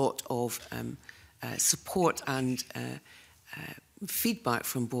a lot of support and feedback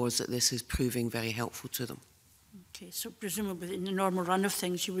from boards that this is proving very helpful to them. Okay, so presumably in the normal run of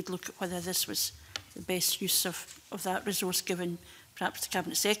things, you would look at whether this was the best use of that resource, given perhaps the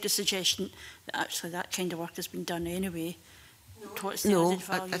Cabinet Secretary's suggestion that actually that kind of work has been done anyway. What's the added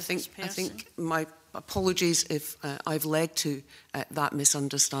value of this person? I think my apologies if I've led to that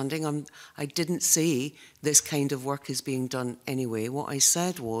misunderstanding. I didn't say this kind of work is being done anyway. What I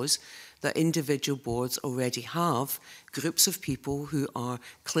said was that individual boards already have groups of people who are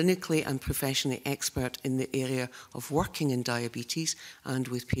clinically and professionally expert in the area of working in diabetes and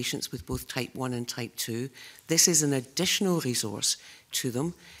with patients with both type 1 and type 2. This is an additional resource to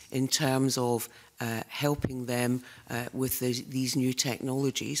them in terms of helping them with these new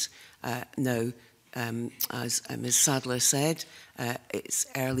technologies. Now, as Ms Sadler said, it's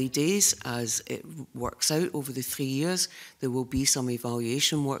early days as it works out over the 3 years. There will be some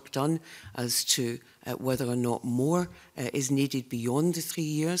evaluation work done as to whether or not more is needed beyond the 3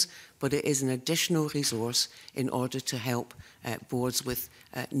 years, but it is an additional resource in order to help boards with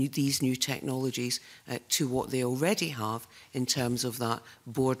these new technologies to what they already have in terms of that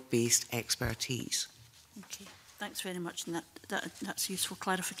board-based expertise. Okay, thanks very much, and that's useful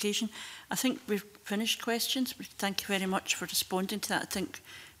clarification. I think we've finished questions. Thank you very much for responding to that. I think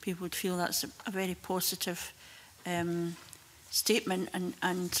people would feel that's a very positive statement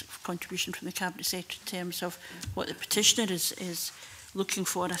and contribution from the Cabinet Secretary in terms of what the petitioner is looking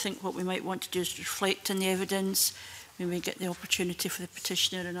for. And I think what we might want to do is reflect on the evidence. We may get the opportunity for the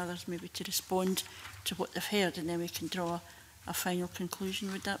petitioner and others maybe to respond to what they've heard, and then we can draw a final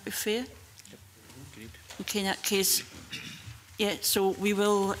conclusion. Would that be fair? Okay, in that case, yeah, so we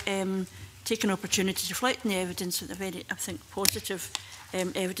will take an opportunity to reflect on the evidence with the very, I think, positive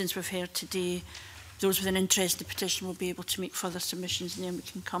evidence we've heard today. Those with an interest in the petition will be able to make further submissions, and then we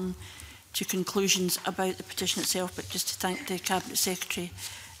can come to conclusions about the petition itself. But just to thank the Cabinet Secretary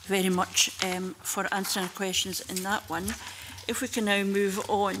very much for answering our questions in that one. If we can now move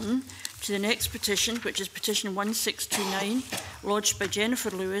on to the next petition, which is petition 1629, lodged by Jennifer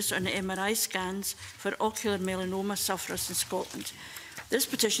Lewis on the MRI scans for ocular melanoma sufferers in Scotland. This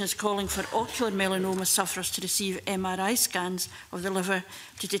petition is calling for ocular melanoma sufferers to receive MRI scans of the liver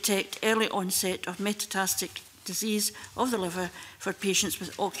to detect early onset of metastatic disease of the liver for patients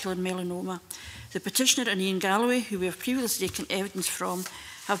with ocular melanoma. The petitioner and Ian Galloway, who we have previously taken evidence from,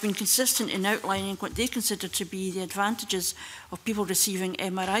 have been consistent in outlining what they consider to be the advantages of people receiving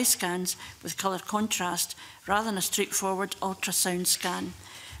MRI scans with colour contrast rather than a straightforward ultrasound scan.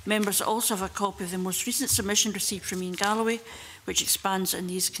 Members also have a copy of the most recent submission received from Ian Galloway, which expands on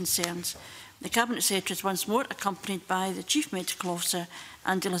these concerns. The Cabinet Secretary is once more accompanied by the Chief Medical Officer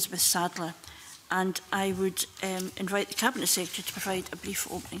and Elizabeth Sadler. And I would invite the Cabinet Secretary to provide a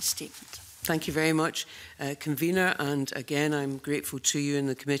brief opening statement. Thank you very much, Convener, and again I'm grateful to you and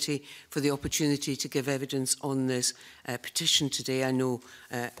the committee for the opportunity to give evidence on this petition today. I know,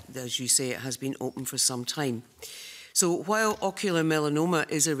 as you say, it has been open for some time. So while ocular melanoma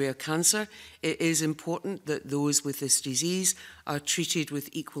is a rare cancer, it is important that those with this disease are treated with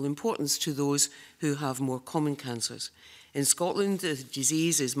equal importance to those who have more common cancers. In Scotland, the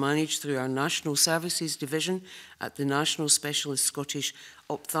disease is managed through our National Services Division at the National Specialist Scottish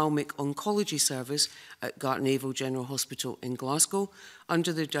Ophthalmic Oncology Service at Gartnavel General Hospital in Glasgow,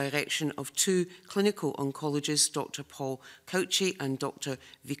 under the direction of 2 clinical oncologists, Dr Paul Couchy and Dr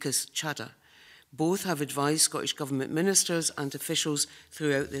Vikas Chadha. Both have advised Scottish Government ministers and officials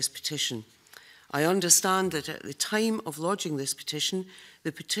throughout this petition. I understand that at the time of lodging this petition,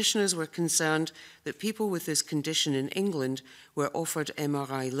 the petitioners were concerned that people with this condition in England were offered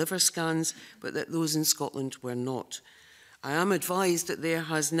MRI liver scans, but that those in Scotland were not. I am advised that there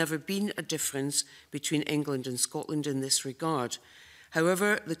has never been a difference between England and Scotland in this regard.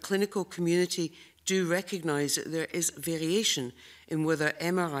 However, the clinical community do recognise that there is variation in whether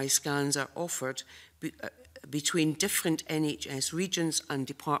MRI scans are offered between different NHS regions and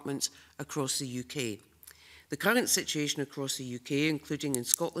departments across the UK. The current situation across the UK, including in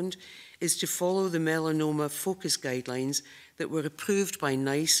Scotland, is to follow the melanoma focus guidelines that were approved by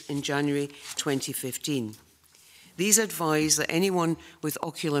NICE in January 2015. These advise that anyone with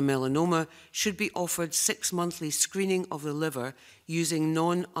ocular melanoma should be offered 6-monthly screening of the liver using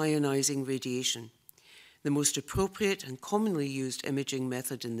non-ionising radiation. The most appropriate and commonly used imaging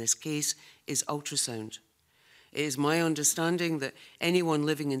method in this case is ultrasound. It is my understanding that anyone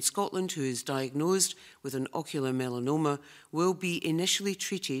living in Scotland who is diagnosed with an ocular melanoma will be initially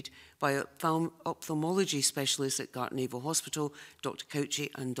treated by ophthalmology specialists at Gartnavel Hospital, Dr. Couchy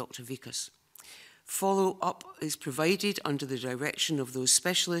and Dr. Vikas. Follow-up is provided under the direction of those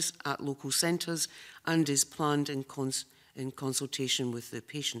specialists at local centres and is planned in consultation with the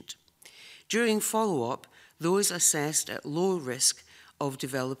patient. During follow-up, those assessed at low risk of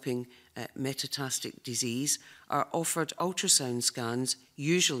developing metastatic disease are offered ultrasound scans,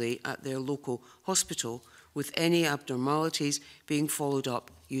 usually at their local hospital, with any abnormalities being followed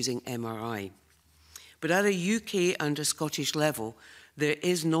up using MRI. But at a UK and a Scottish level, there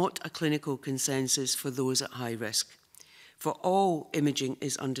is not a clinical consensus for those at high risk. For all imaging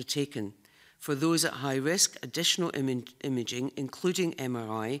is undertaken. For those at high risk, additional imaging, including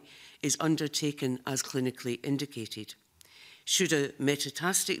MRI, is undertaken as clinically indicated. Should a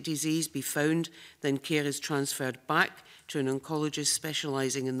metastatic disease be found, then care is transferred back to an oncologist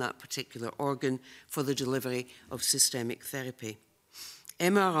specialising in that particular organ for the delivery of systemic therapy.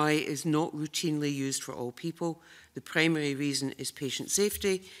 MRI is not routinely used for all people. The primary reason is patient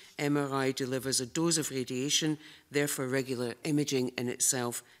safety. MRI delivers a dose of radiation, therefore regular imaging in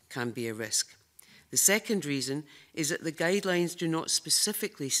itself can be a risk. The second reason is that the guidelines do not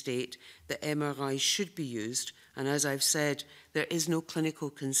specifically state that MRI should be used, and as I've said, there is no clinical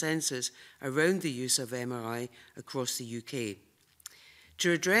consensus around the use of MRI across the UK.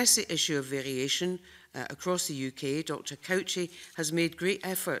 To address the issue of variation across the UK, Dr. Couchy has made great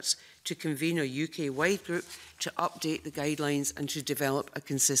efforts to convene a UK-wide group to update the guidelines and to develop a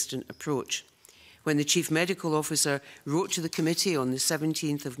consistent approach. When the Chief Medical Officer wrote to the committee on the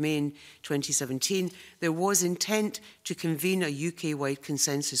 17th of May 2017, there was intent to convene a UK-wide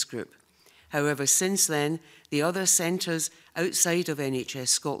consensus group. However, since then, the other centres outside of NHS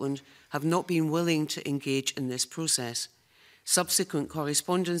Scotland have not been willing to engage in this process. Subsequent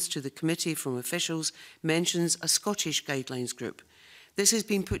correspondence to the committee from officials mentions a Scottish guidelines group. This has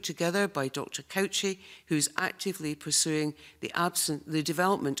been put together by Dr. Couchy, who is actively pursuing the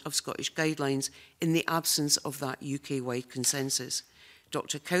development of Scottish guidelines in the absence of that UK-wide consensus.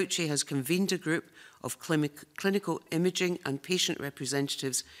 Dr. Couchy has convened a group of clinical imaging and patient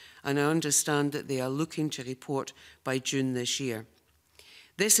representatives, and I understand that they are looking to report by June this year.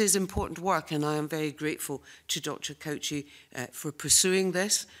 This is important work, and I am very grateful to Dr. Couchy for pursuing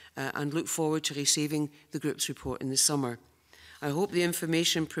this and look forward to receiving the group's report in the summer. I hope the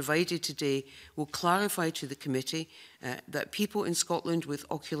information provided today will clarify to the committee that people in Scotland with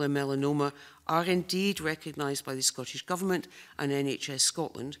ocular melanoma are indeed recognised by the Scottish Government and NHS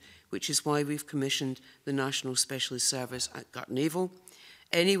Scotland, which is why we've commissioned the National Specialist Service at Gartnavel.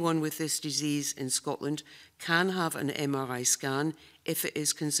 Anyone with this disease in Scotland can have an MRI scan if it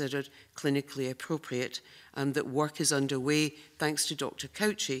is considered clinically appropriate, and that work is underway, thanks to Dr.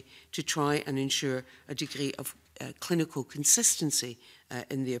 Couchy, to try and ensure a degree of clinical consistency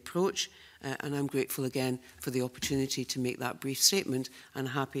in the approach, and I'm grateful again for the opportunity to make that brief statement and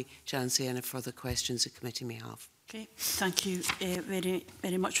happy to answer any further questions the committee may have. Okay, thank you very,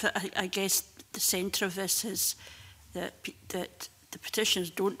 very much for that. I guess the centre of this is that the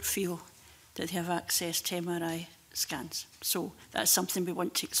petitioners don't feel that they have access to MRI scans. So that's something we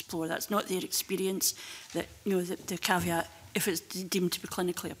want to explore. That's not their experience. That, you know, the caveat, if it's deemed to be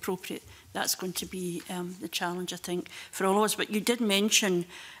clinically appropriate, that's going to be the challenge, I think, for all of us. But you did mention,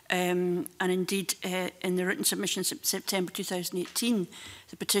 and indeed in the written submission in September 2018,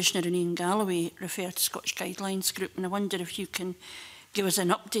 the petitioner in Ian Galloway referred to Scottish Guidelines Group, and I wonder if you can give us an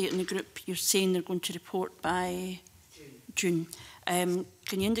update on the group. You're saying they're going to report by June. Can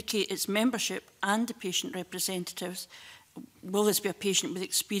you indicate its membership and the patient representatives? Will this be a patient with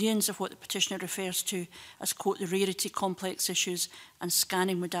experience of what the petitioner refers to as, quote, the rarity, complex issues and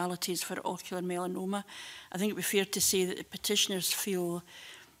scanning modalities for ocular melanoma? I think it would be fair to say that the petitioners feel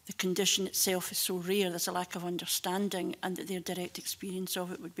the condition itself is so rare, there's a lack of understanding, and that their direct experience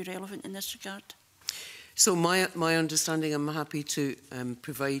of it would be relevant in this regard. So my understanding, I'm happy to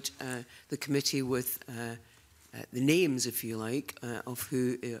provide the committee with the names, if you like, of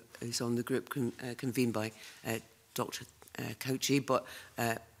who is on the group convened by Dr. Couchy, but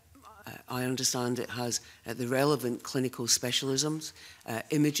I understand it has the relevant clinical specialisms,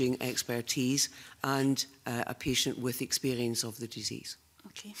 imaging expertise, and a patient with experience of the disease.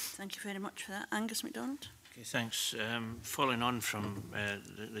 Okay, thank you very much for that. Angus MacDonald. Okay, thanks. Following on from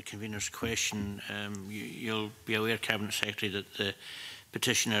the convener's question, you'll be aware, Cabinet Secretary, that the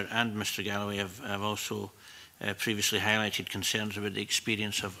petitioner and Mr Galloway have also previously highlighted concerns about the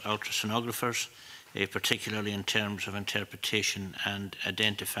experience of ultrasonographers, particularly in terms of interpretation and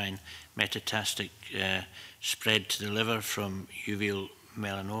identifying metastatic spread to the liver from uveal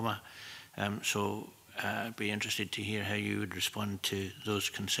melanoma. So I'd be interested to hear how you would respond to those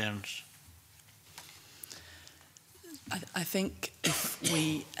concerns. I think if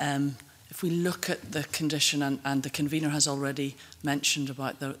we look at the condition, and the convener has already mentioned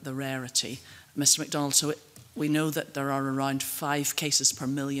about the rarity, Mr MacDonald, so we know that there are around 5 cases per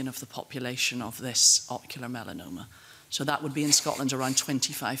million of the population of this ocular melanoma. So that would be in Scotland around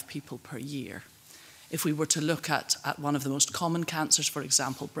 25 people per year. If we were to look at one of the most common cancers, for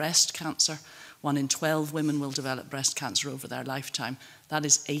example, breast cancer, 1 in 12 women will develop breast cancer over their lifetime. That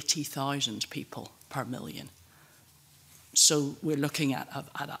is 80,000 people per million. So we're looking at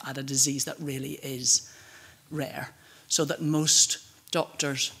a disease that really is rare, so that most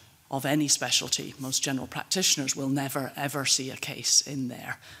doctors of any specialty, most general practitioners, will never ever see a case in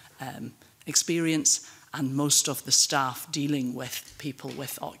their experience, and most of the staff dealing with people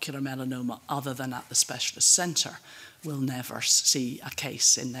with ocular melanoma other than at the specialist centre will never see a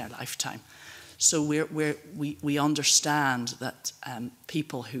case in their lifetime. So we understand that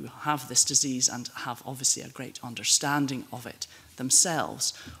people who have this disease and have obviously a great understanding of it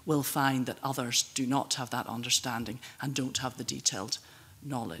themselves will find that others do not have that understanding and don't have the detailed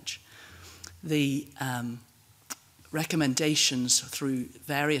knowledge. The recommendations through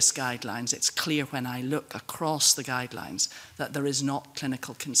various guidelines, it's clear when I look across the guidelines that there is not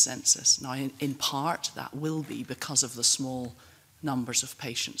clinical consensus. Now, in part, that will be because of the small numbers of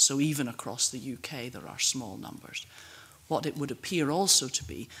patients. So even across the UK, there are small numbers. What it would appear also to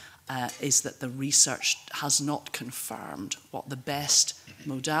be is that the research has not confirmed what the best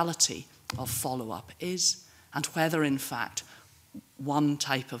modality of follow-up is, and whether, in fact, one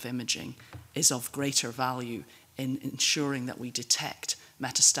type of imaging is of greater value in ensuring that we detect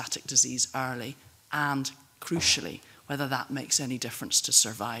metastatic disease early, and, crucially, whether that makes any difference to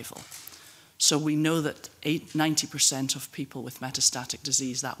survival. So we know that 90% of people with metastatic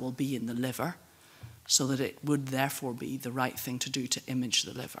disease, that will be in the liver, so that it would therefore be the right thing to do to image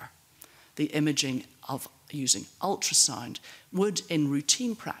the liver. The imaging of using ultrasound would, in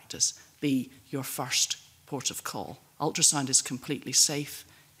routine practice, be your first port of call. Ultrasound is completely safe.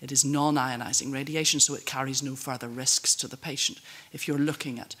 It is non-ionizing radiation, so it carries no further risks to the patient. If you're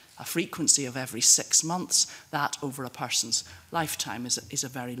looking at a frequency of every 6 months, that over a person's lifetime is a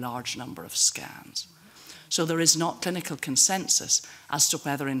very large number of scans. So there is not clinical consensus as to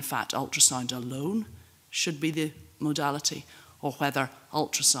whether, in fact, ultrasound alone should be the modality, or whether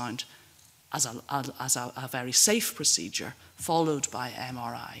ultrasound as a very safe procedure followed by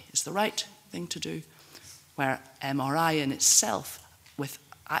MRI is the right thing to do, where MRI in itself, with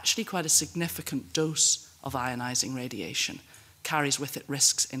actually quite a significant dose of ionizing radiation, carries with it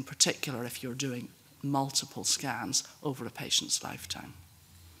risks, in particular if you're doing multiple scans over a patient's lifetime.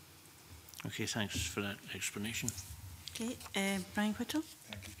 Okay, thanks for that explanation. Okay, Brian Whittle.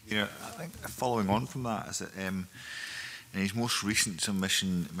 Thank you. Yeah, I think following on from that is that in his most recent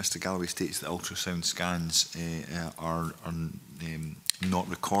submission, Mr Galloway states that ultrasound scans are not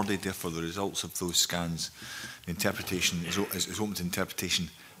recorded. Therefore, the results of those scans, interpretation is open to interpretation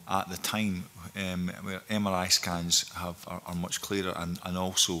at the time, where MRI scans are much clearer and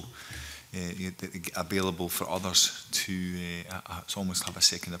also available for others to almost have a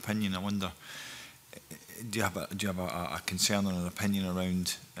second opinion. I wonder, do you have a concern and an opinion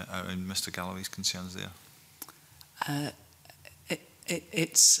around Mr Galloway's concerns there?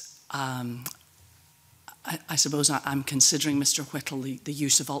 I suppose I'm considering, Mr Whittle, the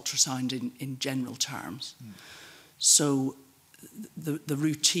use of ultrasound in general terms. So the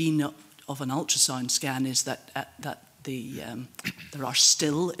routine of an ultrasound scan is that there are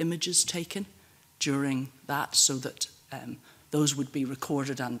still images taken during that, so that those would be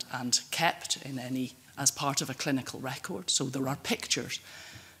recorded and kept as part of a clinical record. So there are pictures.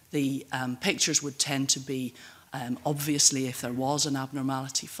 The pictures would tend to be obviously if there was an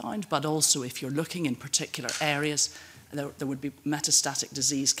abnormality found, but also if you're looking in particular areas, there would be metastatic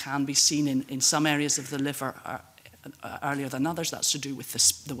disease can be seen in some areas of the liver earlier than others. That's to do with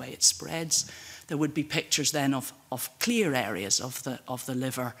the way it spreads. There would be pictures then of clear areas of the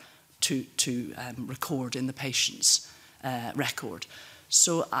liver to record in the patient's record.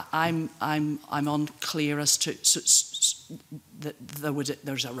 So I'm unclear as to that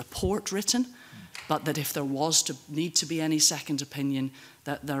there's a report written, but that if there was to need to be any second opinion,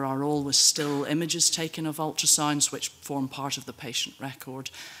 that there are always still images taken of ultrasounds which form part of the patient record.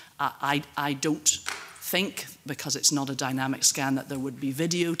 I don't think, because it's not a dynamic scan, that there would be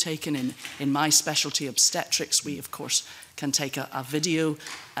video taken. In my specialty, obstetrics, we of course can take a video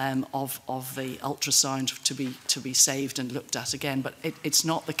of the ultrasound to be saved and looked at again, but it's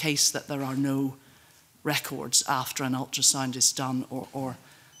not the case that there are no records after an ultrasound is done, or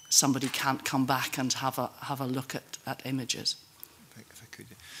somebody can't come back and have a look at images. If I could,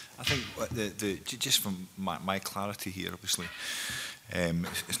 I think just from my clarity here, obviously,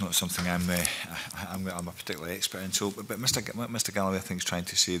 it's not something I'm a particular expert in. So, but Mr. Galloway, I think, is trying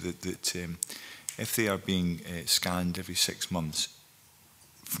to say that if they are being scanned every 6 months,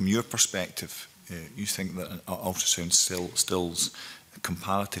 from your perspective, you think that an ultrasound stills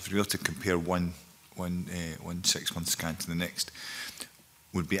comparative, if you were to compare one 6-month scan to the next,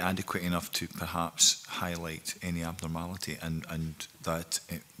 would be adequate enough to perhaps highlight any abnormality, and that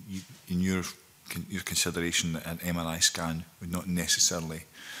in your consideration that an MRI scan would not necessarily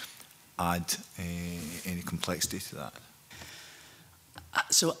add any complexity to that?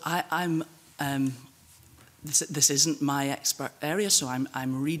 So I'm this isn't my expert area, so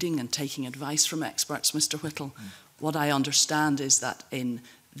I'm reading and taking advice from experts, Mr. Whittle. What I understand is that in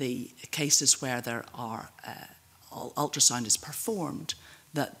the cases where there are ultrasound is performed,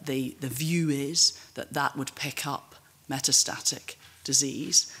 that the view is that would pick up metastatic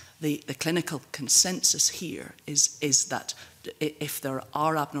disease. The clinical consensus here is that if there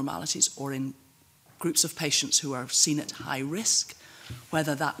are abnormalities, or in groups of patients who are seen at high risk,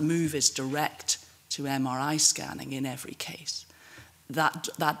 whether that move is direct to MRI scanning in every case, that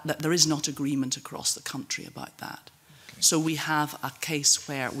there is not agreement across the country about that. Okay. So we have a case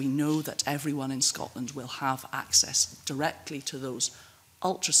where we know that everyone in Scotland will have access directly to those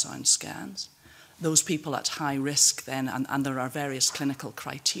ultrasound scans. Those people at high risk then, and there are various clinical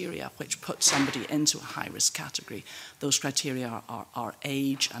criteria which put somebody into a high risk category. Those criteria are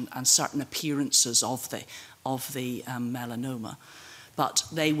age and certain appearances of the melanoma. But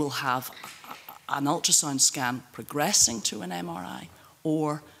they will have an ultrasound scan progressing to an MRI,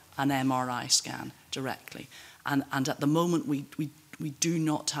 or an MRI scan directly. And at the moment we do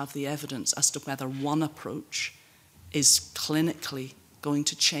not have the evidence as to whether one approach is clinically going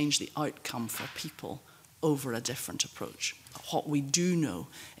to change the outcome for people over a different approach. What we do know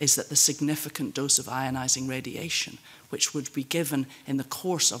is that the significant dose of ionising radiation, which would be given in the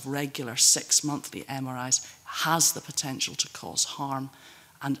course of regular 6-monthly MRIs, has the potential to cause harm.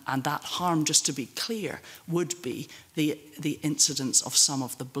 And that harm, just to be clear, would be the incidence of some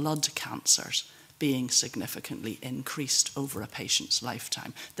of the blood cancers being significantly increased over a patient's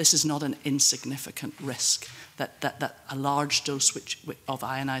lifetime. This is not an insignificant risk, that a large dose of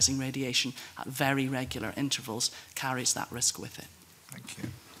ionising radiation at very regular intervals carries that risk with it. Thank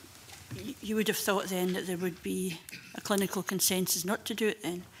you. You would have thought then that there would be a clinical consensus not to do it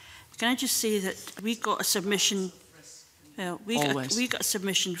then. Can I just say that we got a submission, we got a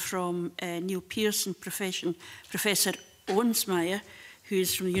submission from Neil Pearson, Professor Onsmeyer, who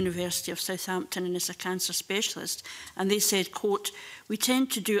is from the University of Southampton and is a cancer specialist, and they said, quote, "We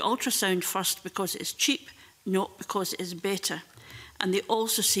tend to do ultrasound first because it is cheap, not because it is better." And they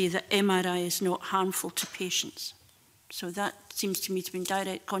also say that MRI is not harmful to patients. So that seems to me to be in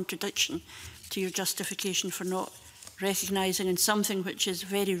direct contradiction to your justification for not recognising in something which is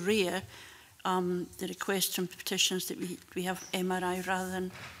very rare, the request from petitions that we have MRI rather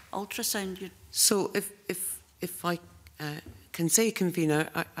than ultrasound. So if I can say, convener,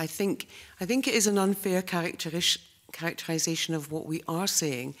 I think it is an unfair characterisation of what we are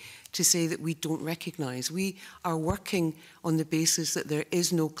saying to say that we don't recognise. We are working on the basis that there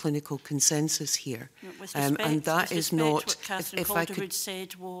is no clinical consensus here, and that is not. What Catherine Calderwood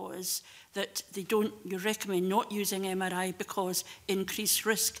said was that you recommend not using MRI because increased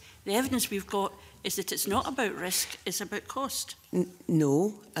risk. The evidence we've got is that it's not about risk, it's about cost.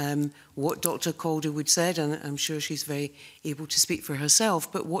 No. What Dr. Calderwood said, and I'm sure she's very able to speak for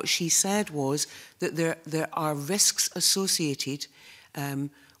herself, but what she said was that there are risks associated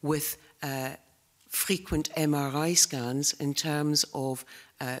with frequent MRI scans in terms of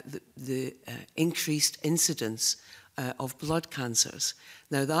the increased incidence of blood cancers.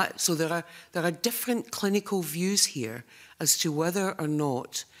 Now so there are different clinical views here as to whether or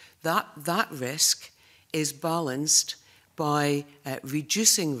not that risk is balanced by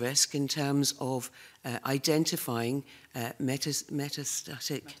reducing risk in terms of identifying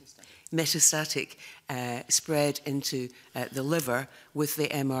metastatic spread into the liver with the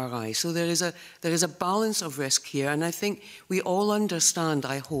MRI. So there is a balance of risk here, and I think we all understand,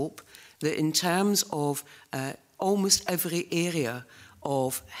 I hope, that in terms of almost every area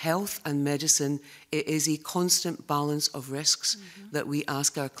of health and medicine, it is a constant balance of risks that we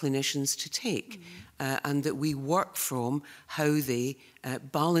ask our clinicians to take, and that we work from how they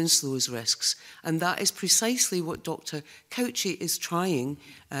balance those risks. And that is precisely what Dr. Cauchi is trying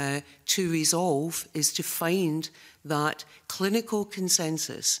to resolve, is to find that clinical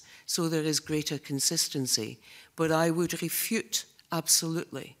consensus so there is greater consistency. But I would refute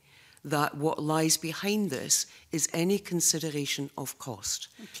absolutely that what lies behind this is any consideration of cost.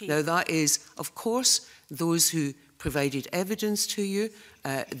 Okay. Now that is, of course, those who provided evidence to you,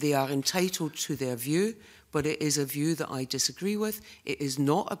 they are entitled to their view, but it is a view that I disagree with. It is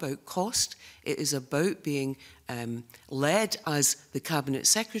not about cost. It is about being led as the Cabinet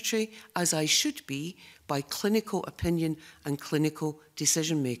Secretary, as I should be, by clinical opinion and clinical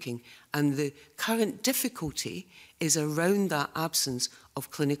decision-making. And the current difficulty is around that absence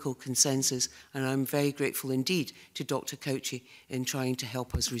of clinical consensus, and I'm very grateful indeed to Dr. Cauchi in trying to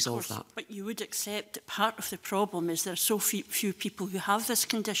help us resolve that. But you would accept that part of the problem is there are so few people who have this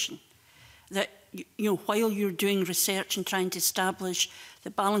condition that, while you're doing research and trying to establish the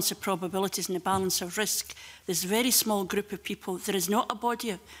balance of probabilities and the balance of risk, there's a very small group of people, there is not a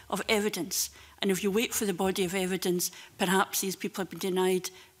body of evidence. And if you wait for the body of evidence, perhaps these people have been denied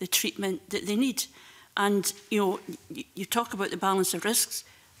the treatment that they need. And, you talk about the balance of risks.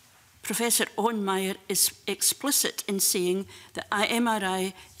 Professor Owenmeyer is explicit in saying that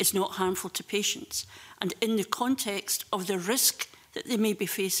MRI is not harmful to patients. And in the context of the risk that they may be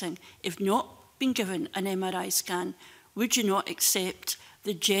facing, if not being given an MRI scan, would you not accept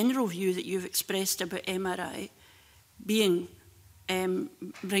the general view that you've expressed about MRI being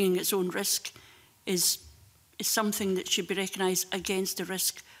bringing its own risk is something that should be recognised against the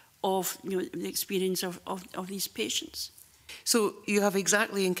risk of the experience of these patients? So you have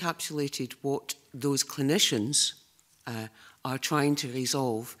exactly encapsulated what those clinicians are trying to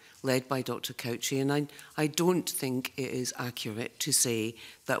resolve, led by Dr. Cauchi, and I don't think it is accurate to say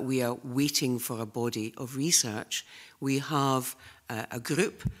that we are waiting for a body of research. We have a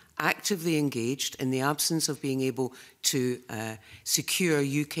group actively engaged in the absence of being able to secure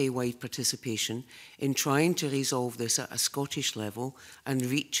UK-wide participation in trying to resolve this at a Scottish level and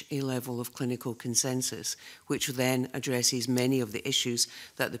reach a level of clinical consensus, which then addresses many of the issues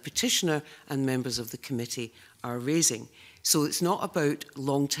that the petitioner and members of the committee are raising. So it's not about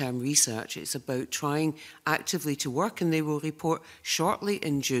long-term research, it's about trying actively to work, and they will report shortly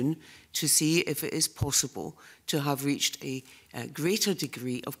in June to see if it is possible to have reached a greater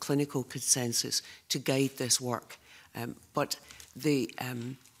degree of clinical consensus to guide this work. But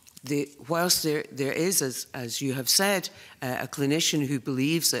whilst there is, as you have said, a clinician who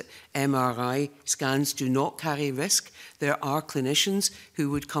believes that MRI scans do not carry risk, there are clinicians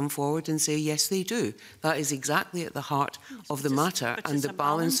who would come forward and say, yes, they do. That is exactly at the heart of the matter, and the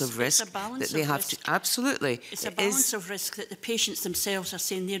balance of risk that they have to... Absolutely. It's a balance of risk that the patients themselves are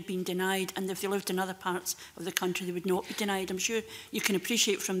saying they're being denied, and if they lived in other parts of the country, they would not be denied. I'm sure you can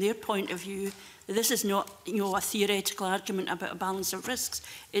appreciate from their point of view that this is not a theoretical argument about a balance of risks.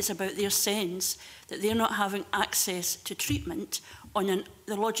 It's about their sense that they're not having access to treatment on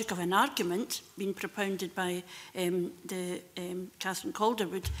the logic of an argument being propounded by Catherine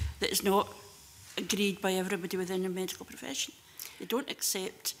Calderwood that is not agreed by everybody within the medical profession. They don't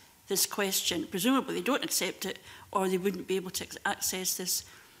accept this question. Presumably they don't accept it, or they wouldn't be able to access this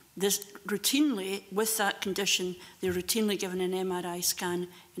routinely. With that condition, they're routinely given an MRI scan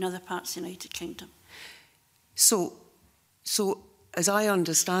in other parts of the United Kingdom. So as I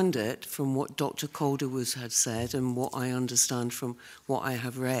understand it, from what Dr. Calderwood had said and what I understand from what I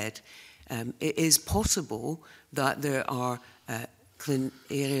have read, it is possible that there are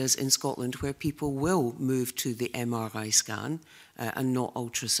areas in Scotland where people will move to the MRI scan and not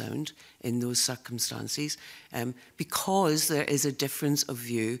ultrasound in those circumstances, because there is a difference of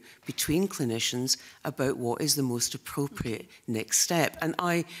view between clinicians about what is the most appropriate next step. And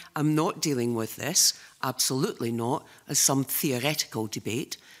I am not dealing with this, absolutely not, as some theoretical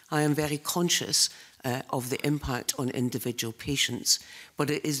debate. I am very conscious of the impact on individual patients,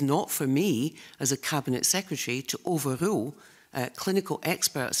 but it is not for me as a Cabinet Secretary to overrule clinical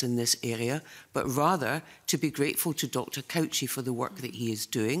experts in this area, but rather to be grateful to Dr. Cauchi for the work that he is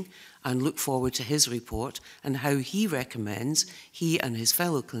doing and look forward to his report and how he recommends he and his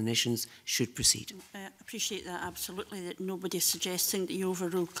fellow clinicians should proceed. I appreciate that absolutely, that nobody's suggesting that you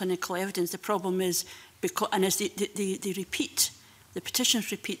overrule clinical evidence. The problem is, because, and as they repeat, the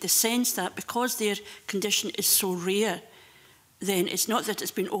petitions repeat the sense that because their condition is so rare, then it's not that it's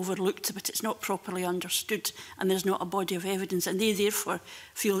been overlooked, but it's not properly understood and there's not a body of evidence, and they therefore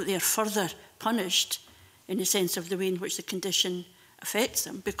feel that they are further punished in the sense of the way in which the condition affects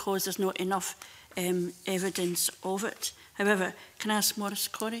them because there's not enough evidence of it. However, can I ask Maurice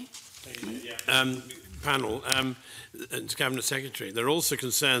Corrie? Panel, and Cabinet Secretary, there are also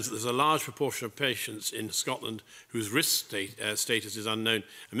concerns that there's a large proportion of patients in Scotland whose risk status is unknown.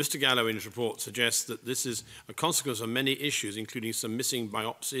 And Mr Galloway in his report suggests that this is a consequence of many issues, including some missing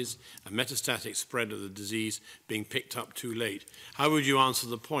biopsies and metastatic spread of the disease being picked up too late. How would you answer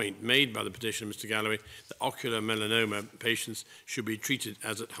the point made by the petitioner, Mr Galloway, that ocular melanoma patients should be treated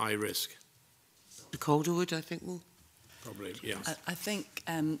as at high risk? Dr. Calderwood, I think, will. Probably, yes. I think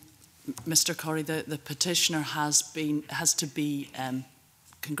Mr Corrie, the petitioner has to be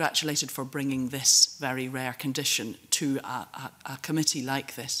congratulated for bringing this very rare condition to a committee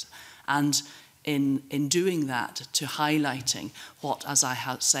like this, and in doing that, to highlighting what, as I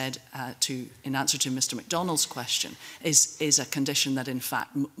have said in answer to Mr MacDonald's question, is a condition that in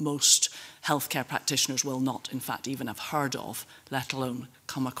fact most healthcare practitioners will not in fact even have heard of, let alone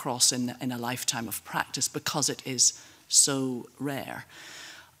come across in a lifetime of practice, because it is so rare.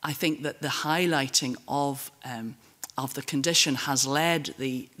 I think that the highlighting of the condition has led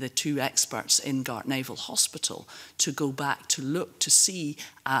the two experts in Gartnavel Hospital to go back to look to see,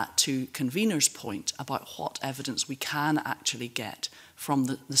 to convener's point, about what evidence we can actually get from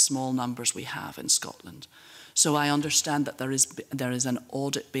the small numbers we have in Scotland. So I understand that there is an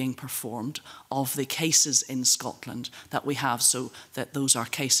audit being performed of the cases in Scotland that we have, so that those are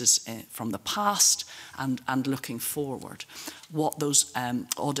cases from the past and looking forward. What those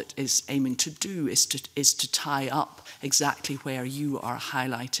audit is aiming to do is to tie up exactly where you are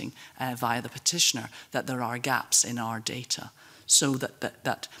highlighting via the petitioner that there are gaps in our data, so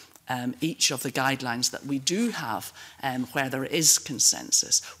that each of the guidelines that we do have where there is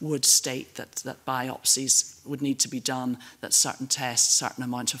consensus would state that biopsies would need to be done, that certain tests, certain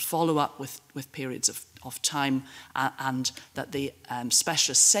amount of follow-up with periods of time, and that the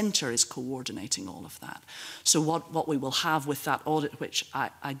specialist centre is coordinating all of that. So what we will have with that audit, which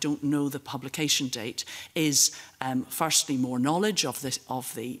I don't know the publication date, is firstly more knowledge of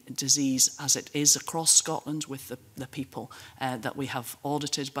the disease as it is across Scotland with the people that we have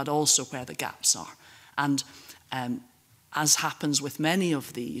audited, but also where the gaps are. And as happens with many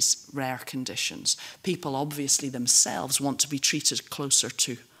of these rare conditions, people obviously themselves want to be treated closer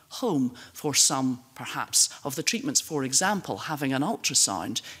to home for some, perhaps, of the treatments. For example, having an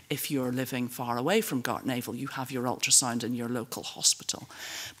ultrasound. If you're living far away from Gartnavel, you have your ultrasound in your local hospital.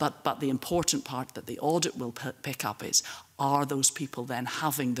 But the important part that the audit will pick up is, are those people then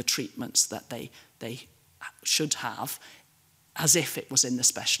having the treatments that they should have as if it was in the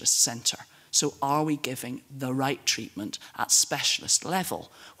specialist centre? So are we giving the right treatment at specialist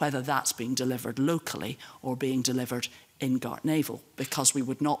level, whether that's being delivered locally or being delivered in Gartnavel? Because we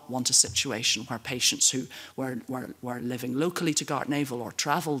would not want a situation where patients who were living locally to Gartnavel or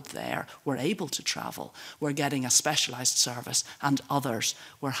travelled there, were able to travel, were getting a specialised service, and others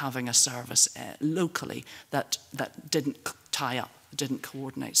were having a service locally that didn't tie up, didn't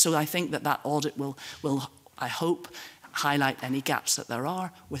coordinate. So I think that audit will, I hope, highlight any gaps that there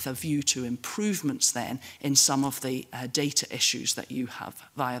are, with a view to improvements then in some of the data issues that you have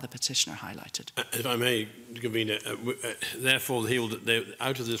via the petitioner highlighted. If I may, Convener, therefore,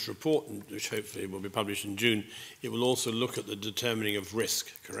 out of this report, which hopefully will be published in June, it will also look at the determining of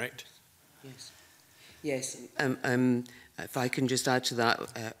risk, correct? Yes. Yes. If I can just add to that,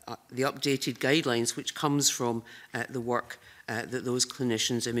 the updated guidelines, which comes from the work that those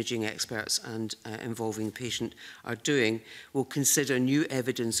clinicians, imaging experts and involving the patient are doing, will consider new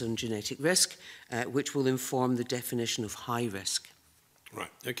evidence on genetic risk, which will inform the definition of high risk.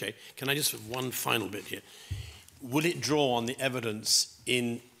 Right, okay. Can I just have one final bit here? Will it draw on the evidence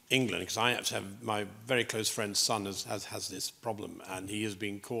in England? Because I have my very close friend's son has this problem, and he has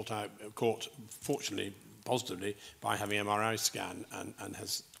been caught, fortunately, positively, by having an MRI scan and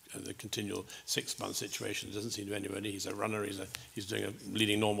has the continual 6-month situation. Doesn't seem to anybody. He's a runner. He's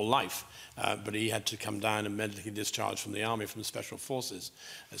leading a normal life, but he had to come down and medically discharged from the army, from the special forces.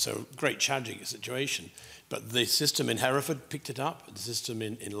 And so great tragic situation. But the system in Hereford picked it up. The system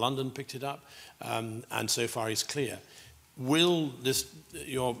in London picked it up, and so far he's clear. will this,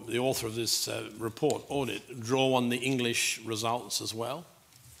 the author of this report, audit, draw on the English results as well?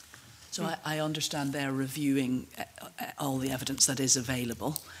 So I understand they're reviewing all the evidence that is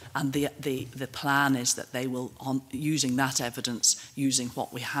available, and the plan is that they will, using that evidence, using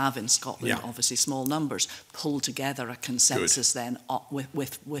what we have in Scotland, obviously small numbers, pull together a consensus then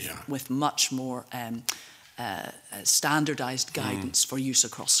with much more standardised guidance for use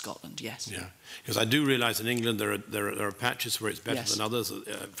across Scotland. Yes. Yeah, because I do realise in England there are patches where it's better than others.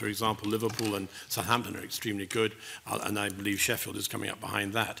 For example, Liverpool and Southampton are extremely good, and I believe Sheffield is coming up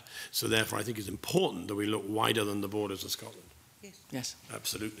behind that. So therefore, I think it's important that we look wider than the borders of Scotland. Yes. Yes.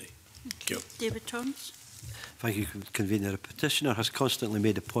 Absolutely. Okay. David Torrance. Thank you, Convener. A petitioner has constantly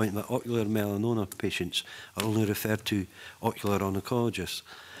made a point that ocular melanoma patients are only referred to ocular oncologists,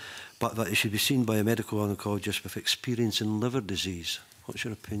 but that it should be seen by a medical oncologist with experience in liver disease. What's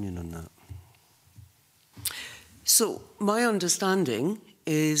your opinion on that? So my understanding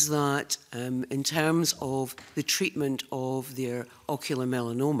is that in terms of the treatment of their ocular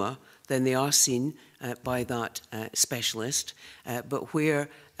melanoma, then they are seen by that specialist, but where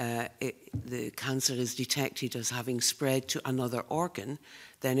the cancer is detected as having spread to another organ,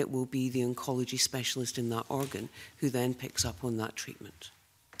 then it will be the oncology specialist in that organ who then picks up on that treatment.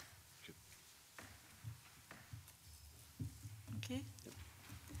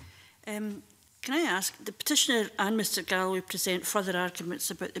 Can I ask, the petitioner and Mr Galloway present further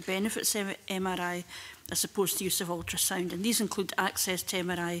arguments about the benefits of MRI as opposed to use of ultrasound, and these include access to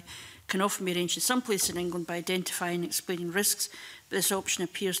MRI can often be arranged in some places in England by identifying and explaining risks, but this option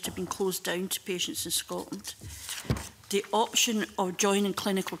appears to have been closed down to patients in Scotland. The option of joining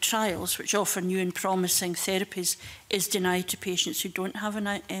clinical trials, which offer new and promising therapies, is denied to patients who don't have an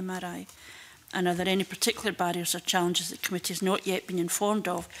MRI. And are there any particular barriers or challenges that the committee has not yet been informed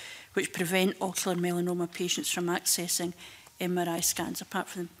of which prevent ocular melanoma patients from accessing MRI scans, apart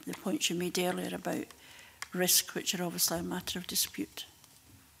from the points you made earlier about risk, which are obviously a matter of dispute?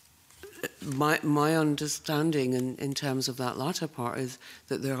 My understanding in terms of that latter part is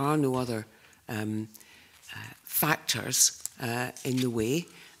that there are no other factors in the way.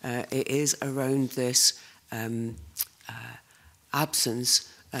 It is around this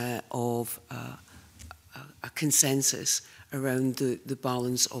absence of a consensus around the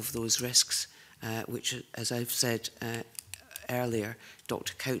balance of those risks, which, as I've said earlier,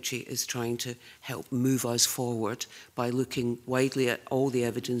 Dr. Cauchi is trying to help move us forward by looking widely at all the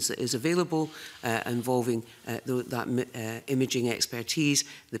evidence that is available involving that imaging expertise,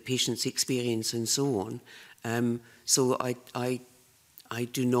 the patient's experience and so on. So I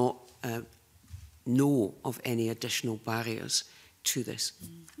do not know of any additional barriers to this.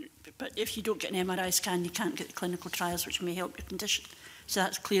 But if you don't get an MRI scan, you can't get the clinical trials which may help your condition. So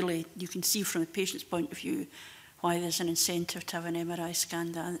that's clearly, you can see from the patient's point of view, why there's an incentive to have an MRI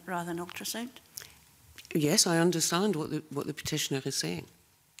scan rather than ultrasound. Yes, I understand what the petitioner is saying.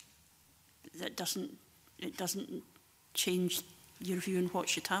 It doesn't change your view on what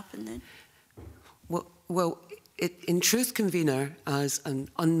should happen then? Well, in truth, Convener, as an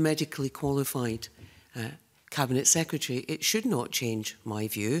unmedically qualified Cabinet Secretary, it should not change my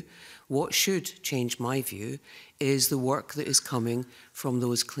view. What should change my view is the work that is coming from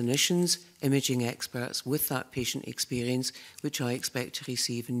those clinicians, imaging experts with that patient experience, which I expect to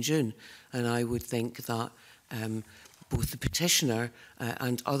receive in June. And I would think that both the petitioner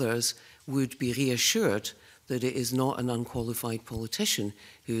and others would be reassured that it is not an unqualified politician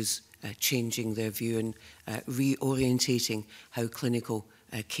who's changing their view and reorientating how clinical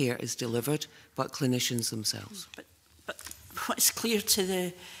care is delivered, but clinicians themselves. But what's clear to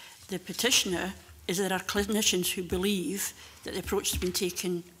the petitioner is there are clinicians who believe that the approach that's been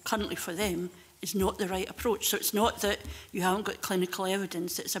taken currently for them is not the right approach. So it's not that you haven't got clinical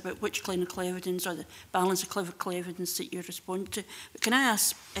evidence, it's about which clinical evidence or the balance of clinical evidence that you respond to. But can I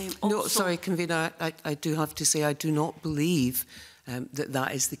ask also... No, sorry, Convener, I do have to say I do not believe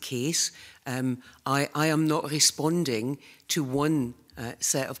that is the case. I am not responding to one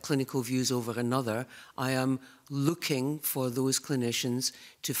set of clinical views over another. I am looking for those clinicians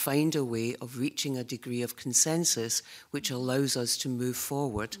to find a way of reaching a degree of consensus which allows us to move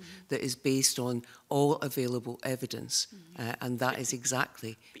forward that is based on all available evidence. And that is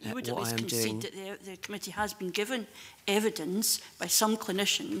exactly what I am doing. But you would at least concede that the committee has been given evidence by some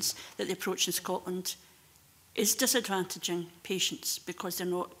clinicians that the approach in Scotland is disadvantaging patients because they're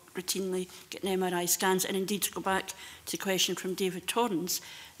not routinely getting MRI scans. And indeed, to go back to the question from David Torrance,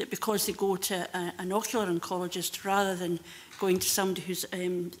 that because they go to an ocular oncologist rather than going to somebody who's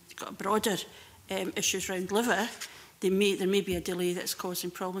got broader issues around liver, there may be a delay that's causing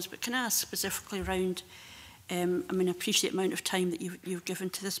problems. But can I ask specifically around I mean, I appreciate the amount of time that you've given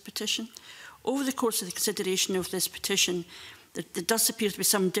to this petition. Over the course of the consideration of this petition, there does appear to be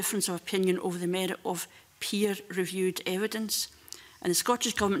some difference of opinion over the merit of peer-reviewed evidence. And the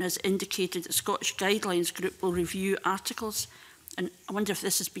Scottish Government has indicated that the Scottish Guidelines Group will review articles. And I wonder if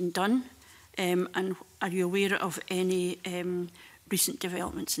this has been done. And are you aware of any recent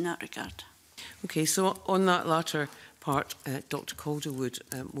developments in that regard? Okay, so on that latter part, Dr. Calderwood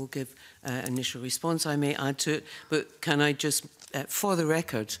will give initial response. I may add to it, but can I just, for the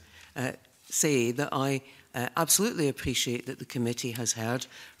record, say that I absolutely appreciate that the committee has heard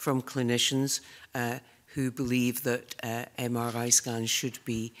from clinicians who believe that MRI scans should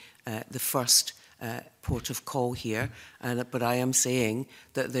be the first port of call here, but I am saying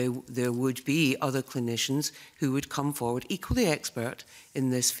that there would be other clinicians who would come forward, equally expert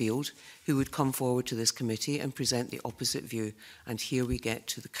in this field, who would come forward to this committee and present the opposite view. And here we get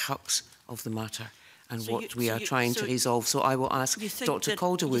to the crux of the matter and so what we are trying to resolve. So I will ask Dr.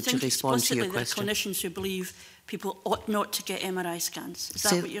 Calderwood to respond to your question. There are clinicians who believe people ought not to get MRI scans. Is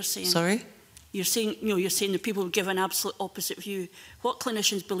that what you're saying? Sorry? You're saying, you're saying that people would give an absolute opposite view. What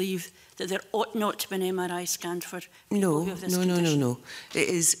clinicians believe that there ought not to be an MRI scan for people who have this condition? No. It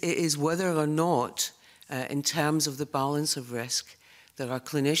is whether or not, in terms of the balance of risk, there are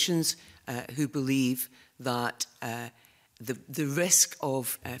clinicians who believe that the risk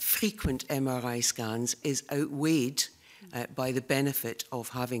of frequent MRI scans is outweighed by the benefit of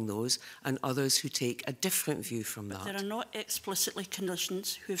having those, and others who take a different view from that. There are not explicitly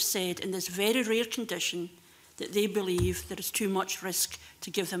clinicians who have said in this very rare condition that they believe there is too much risk to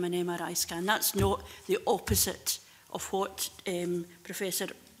give them an MRI scan. That's not the opposite of what Professor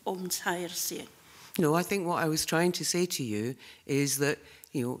Omshire is saying. No, I think what I was trying to say to you is that,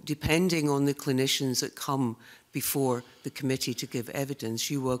 depending on the clinicians that come before the committee to give evidence,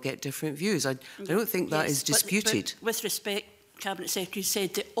 you will get different views. I don't think that is disputed. But with respect, Cabinet Secretary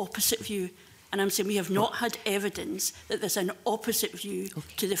said the opposite view, and I'm saying we have not had evidence that there's an opposite view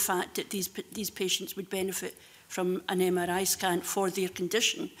to the fact that these patients would benefit from an MRI scan for their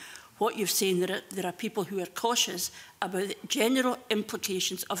condition. What you're saying, there are people who are cautious about the general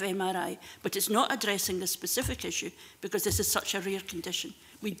implications of MRI, but it's not addressing the specific issue because this is such a rare condition.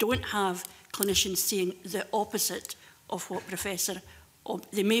 We don't have clinicians saying the opposite of what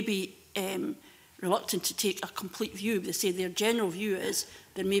they may be reluctant to take a complete view, but they say their general view is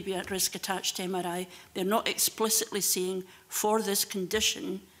there may be a risk attached to MRI. They're not explicitly saying for this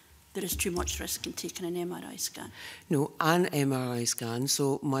condition there is too much risk in taking an MRI scan. No, an MRI scan,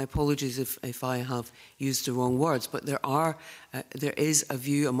 so my apologies if I have used the wrong words, but there is a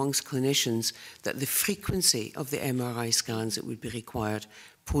view amongst clinicians that the frequency of the MRI scans that would be required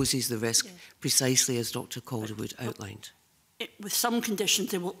poses the risk, precisely as Dr. Calderwood outlined. With some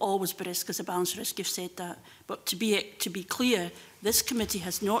conditions, there will always be risk as a balance of risk, you've said that. But to be clear, this committee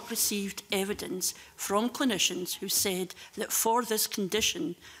has not received evidence from clinicians who said that for this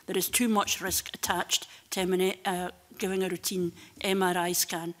condition, there is too much risk attached to giving a routine MRI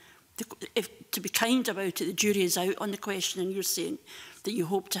scan. To be kind about it, the jury is out on the question, and you're saying that you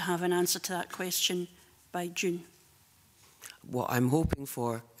hope to have an answer to that question by June. What I'm hoping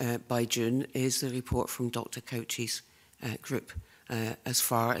for by June is the report from Dr. Couchy's group, as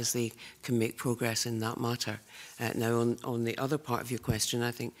far as they can make progress in that matter. Now, on the other part of your question,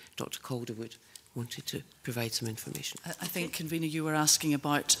 I think Dr. Calderwood wanted to provide some information. I think, Convener, you were asking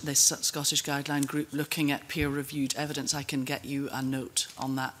about this Scottish Guideline Group looking at peer-reviewed evidence. I can get you a note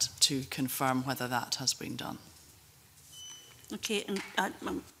on that to confirm whether that has been done. Okay, and I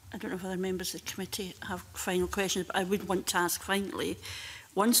don't know if other members of the committee have final questions, but I would want to ask finally,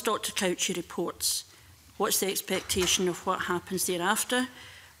 once Dr. Couchy reports, what's the expectation of what happens thereafter?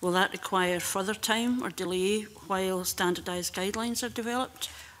 Will that require further time or delay while standardised guidelines are developed?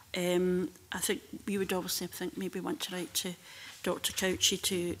 I think we would obviously maybe want to write to Dr.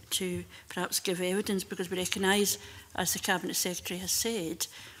 Couchy to perhaps give evidence, because we recognise, as the Cabinet Secretary has said,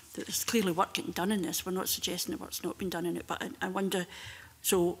 that there's clearly work getting done in this. We're not suggesting that work's not been done in it, but I wonder,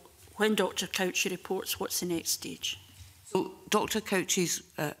 so when Dr. Couchy reports, what's the next stage? So Dr. Couchy's,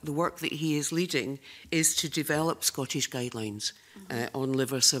 the work that he is leading is to develop Scottish guidelines on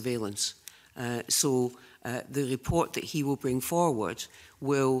liver surveillance. So the report that he will bring forward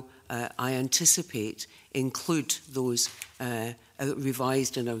will, I anticipate, include those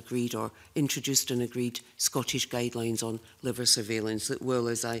revised and agreed or introduced and agreed Scottish guidelines on liver surveillance that will,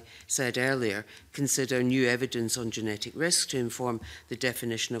 as I said earlier, consider new evidence on genetic risk to inform the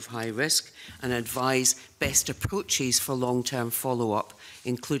definition of high risk and advise best approaches for long-term follow-up,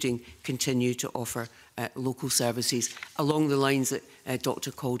 including continue to offer local services, along the lines that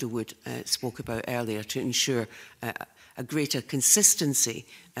Dr Calderwood spoke about earlier, to ensure a greater consistency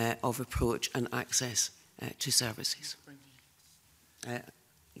of approach and access to services.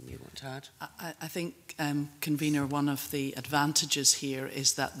 You may want to add. I think, Convener, one of the advantages here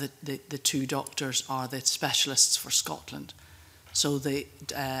is that the two doctors are the specialists for Scotland. So the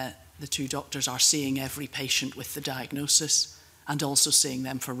two doctors are seeing every patient with the diagnosis and also seeing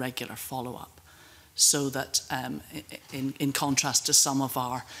them for regular follow-up. So that in contrast to some of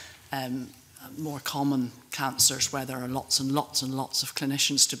our more common cancers where there are lots and lots and lots of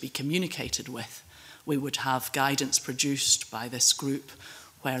clinicians to be communicated with, we would have guidance produced by this group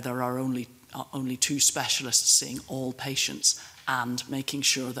where there are only two specialists seeing all patients and making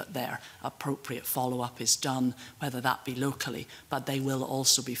sure that their appropriate follow-up is done, whether that be locally, but they will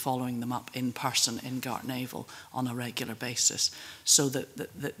also be following them up in person in Gartnavel on a regular basis. So that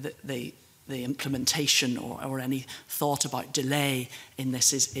the implementation or any thought about delay in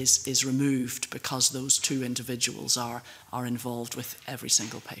this is removed because those two individuals are involved with every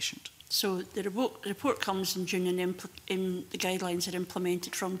single patient. So the report comes in June and the guidelines are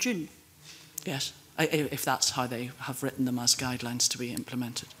implemented from June? Yes, if that's how they have written them as guidelines to be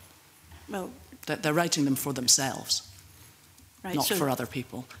implemented. Well, they're writing them for themselves, right, not for other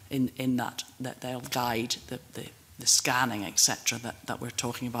people, in that they'll guide the scanning, etc., that we're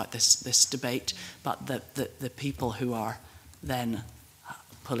talking about this debate, but the people who are then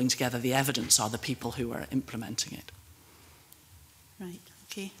pulling together the evidence are the people who are implementing it. Right.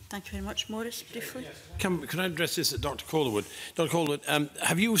 Okay, thank you very much. Maurice, briefly. Can I address this at Dr Calderwood? Dr Calderwood,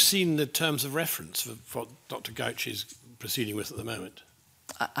 have you seen the terms of reference for what Dr Gouch is proceeding with at the moment?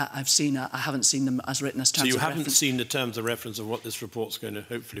 I haven't seen them as written as terms of reference. So you haven't seen the terms of reference of what this report's going to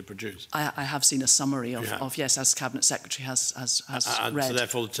hopefully produce? I have seen a summary of yes, as Cabinet Secretary has read. So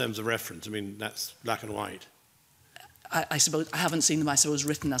therefore the terms of reference, I mean, that's black and white. I suppose I haven't seen them, I suppose,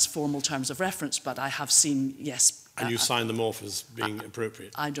 written as formal terms of reference, but I have seen, yes. And you sign them off as being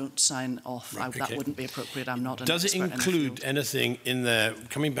appropriate? I don't sign off. Right, that wouldn't be appropriate. I'm not an Does it expert include anything in there,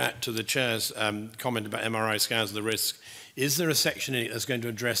 coming back to the Chair's comment about MRI scans and the risk, is there a section in it that's going to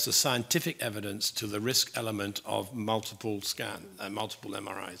address the scientific evidence to the risk element of multiple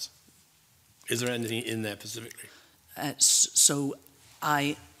MRIs? Is there anything in there specifically?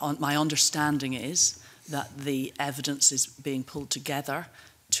 My understanding is that the evidence is being pulled together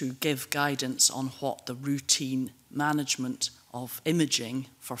to give guidance on what the routine management of imaging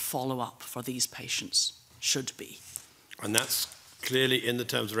for follow-up for these patients should be. And that's clearly in the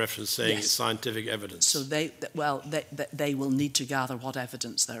terms of reference saying it's scientific evidence. So they will need to gather what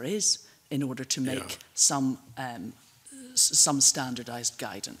evidence there is in order to make some standardised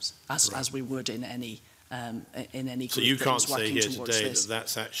guidance, as we would in any group. So you can't say here today that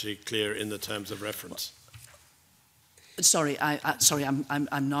that's actually clear in the terms of reference. Sorry,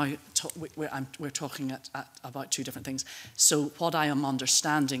 I'm now. We're talking about two different things. So what I am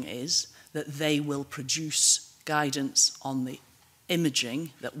understanding is that they will produce guidance on the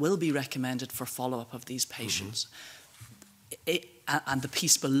imaging that will be recommended for follow-up of these patients. And the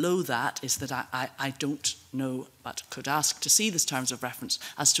piece below that is that I don't know, but could ask to see this terms of reference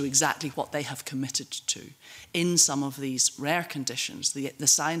as to exactly what they have committed to. In some of these rare conditions, the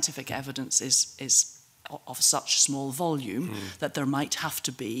scientific evidence is of such small volume that there might have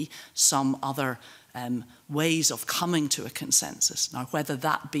to be some other ways of coming to a consensus. Now, whether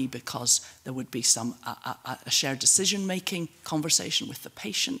that be because there would be a shared decision-making conversation with the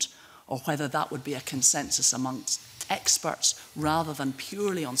patient, or whether that would be a consensus amongst experts rather than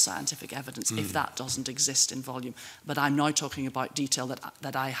purely on scientific evidence, if that doesn't exist in volume. But I'm now talking about detail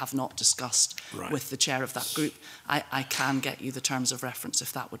that I have not discussed with the chair of that group. I can get you the terms of reference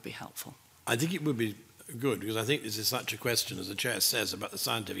if that would be helpful. I think it would be good, because I think this is such a question, as the Chair says, about the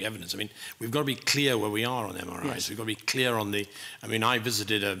scientific evidence. I mean, we've got to be clear where we are on MRIs. Yes. We've got to be clear on the... I mean, I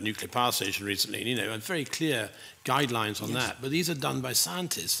visited a nuclear power station recently, and, and very clear guidelines on that. But these are done by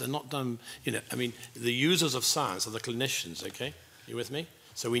scientists. They're not done... I mean, the users of science are the clinicians, okay? You with me?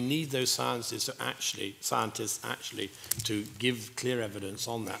 So we need those scientists actually to give clear evidence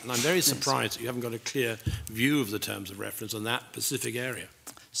on that. And I'm very surprised that you haven't got a clear view of the terms of reference on that specific area.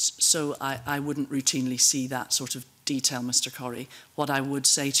 So I wouldn't routinely see that sort of detail, Mr. Corrie. What I would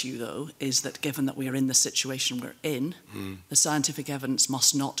say to you, though, is that given that we are in the situation we're in, the scientific evidence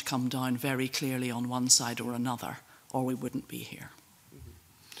must not come down very clearly on one side or another, or we wouldn't be here.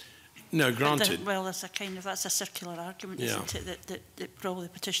 No, granted. That's a circular argument, isn't it? That probably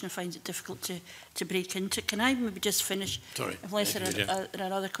the petitioner finds it difficult to break into. Can I maybe just finish? Sorry. Unless there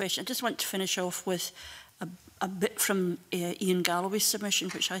are other questions. I just want to finish off with a bit from Ian Galloway's submission,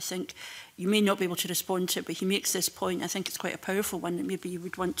 which I think you may not be able to respond to, but he makes this point. I think it's quite a powerful one that maybe you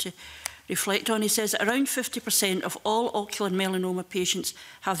would want to reflect on. He says that around 50% of all ocular melanoma patients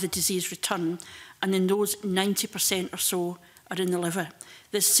have the disease return, and in those 90% or so are in the liver.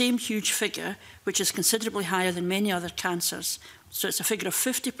 This same huge figure, which is considerably higher than many other cancers, so it's a figure of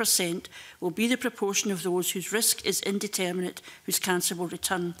 50%, will be the proportion of those whose risk is indeterminate, whose cancer will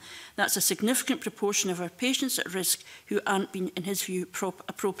return. That's a significant proportion of our patients at risk who aren't been, in his view,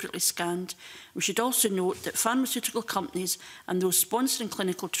 appropriately scanned. We should also note that pharmaceutical companies and those sponsoring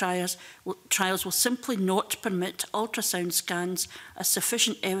clinical trials will simply not permit ultrasound scans as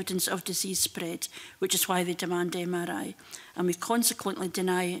sufficient evidence of disease spread, which is why they demand MRI. And we consequently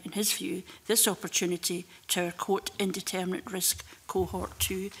deny, in his view, this opportunity to our, quote, indeterminate risk cohort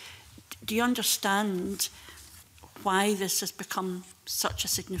 2. Do you understand why this has become such a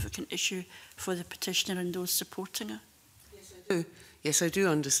significant issue for the petitioner and those supporting her? Yes, I do. Yes, I do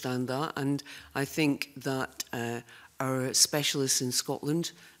understand that, and I think that our specialists in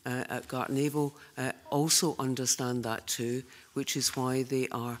Scotland at Gartnavel also understand that too, which is why they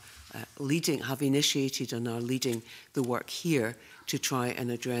are have initiated and are leading the work here to try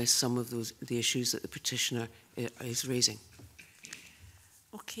and address some of the issues that the petitioner is raising.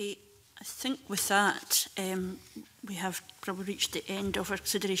 Okay, I think with that, we have probably reached the end of our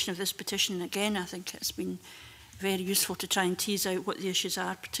consideration of this petition. And again, I think it's been very useful to try and tease out what the issues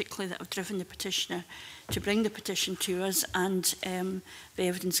are, particularly that have driven the petitioner to bring the petition to us, and the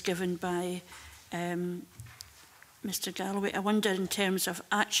evidence given by Mr Galloway. I wonder, in terms of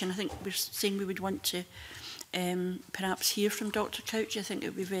action, I think we're saying we would want to perhaps hear from Dr Couch. I think it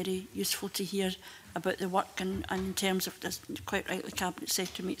would be very useful to hear about the work, and in terms of, as quite rightly Cabinet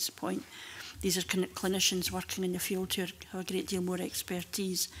Secretary makes the point, these are clinicians working in the field who have a great deal more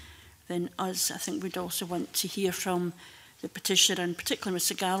expertise than us. I think we'd also want to hear from the petitioner, and particularly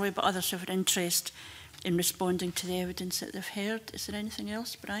Mr Galloway, but others who have an interest in responding to the evidence that they've heard. Is there anything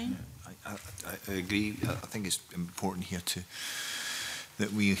else, Brian? Yeah, I agree. I think it's important here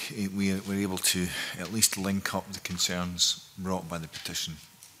that we're able to at least link up the concerns brought by the petition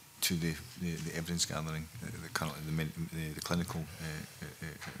to the evidence gathering that currently the clinical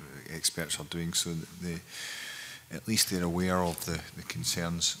experts are doing, so that at least they're aware of the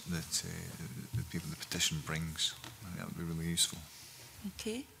concerns that the petition brings. I think that would be really useful.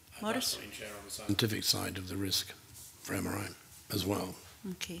 Okay. Maurice? Chair on the scientific side of the risk for MRI as well.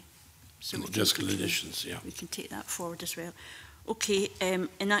 Okay. So not just clinicians, yeah. We can take that forward as well. Okay,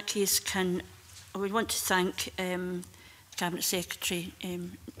 in that case, I would want to thank Cabinet Secretary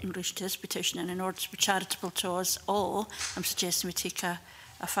in relation to this petition, and in order to be charitable to us all, I'm suggesting we take a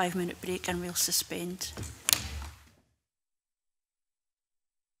 5-minute break and we'll suspend.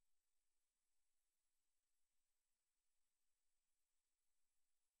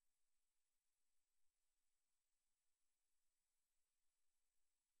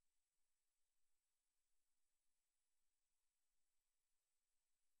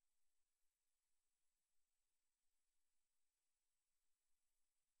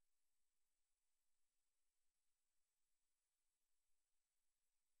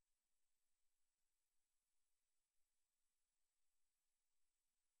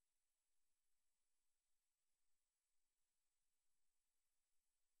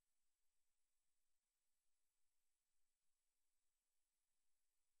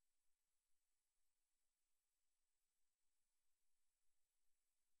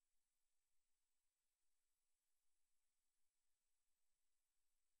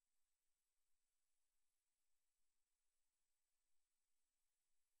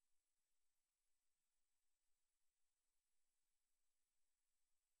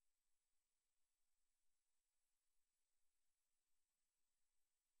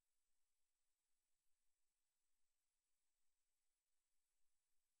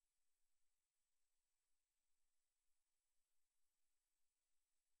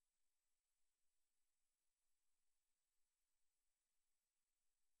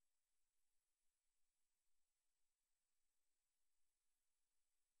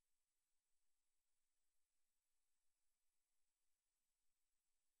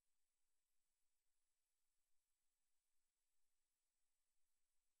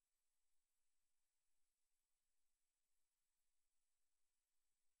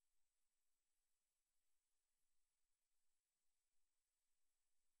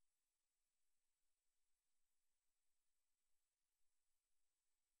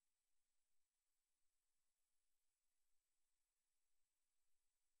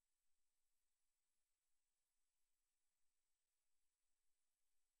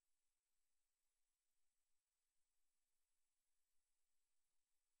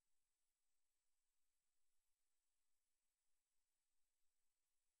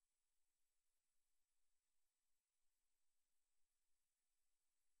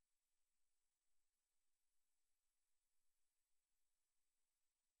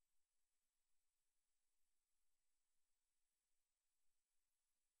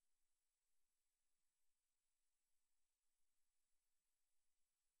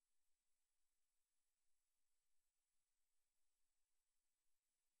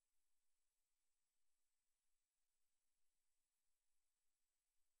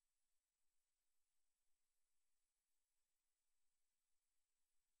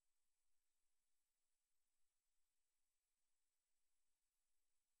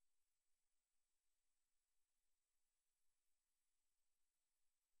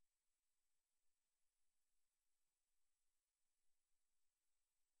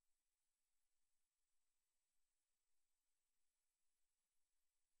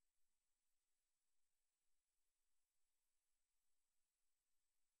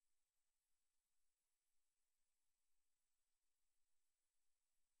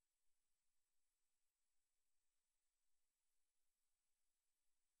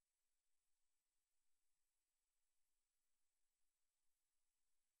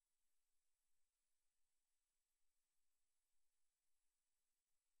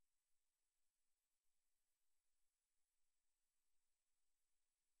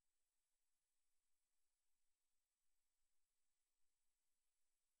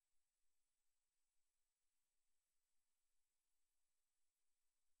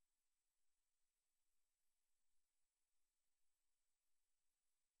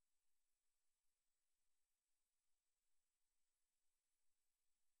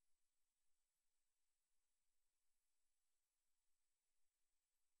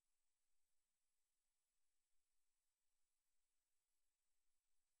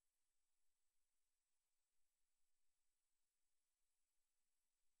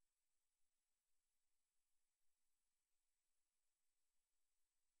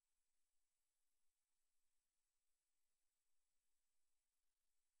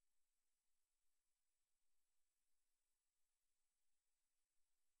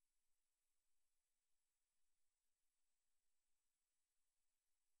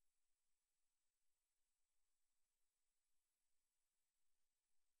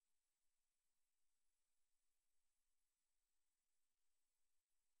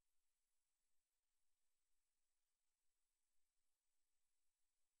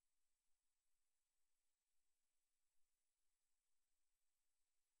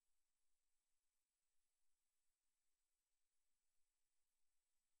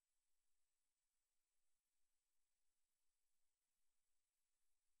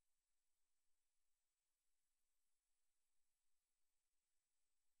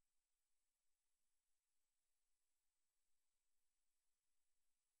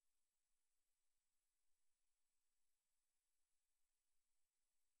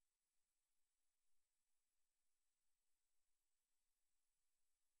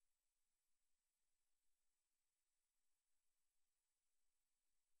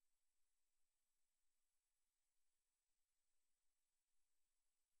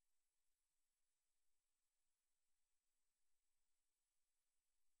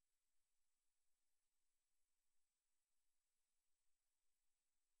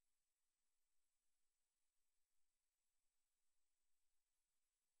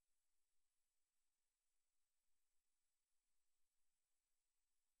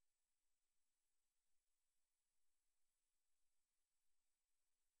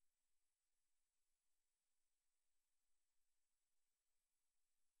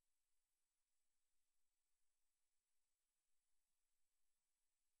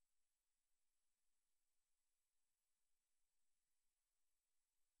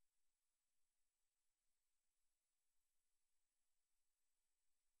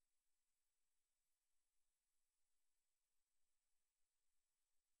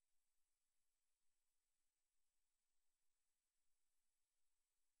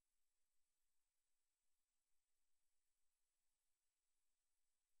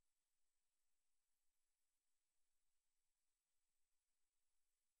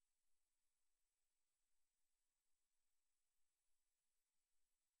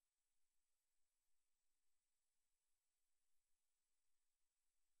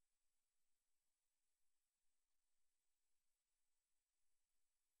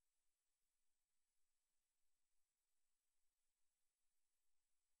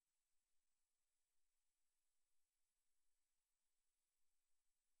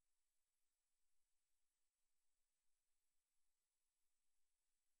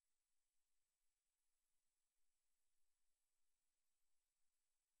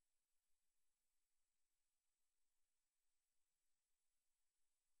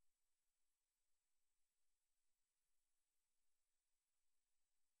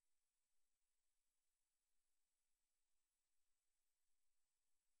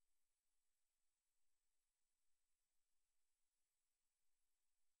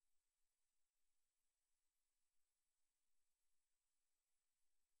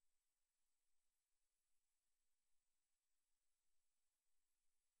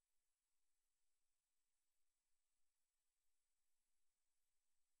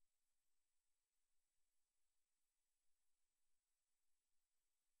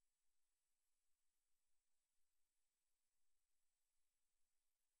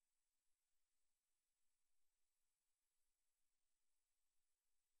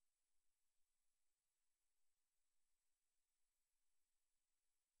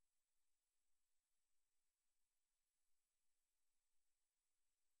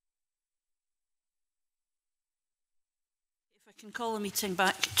 If I can call the meeting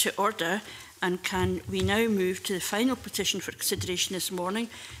back to order, and can we now move to the final petition for consideration this morning,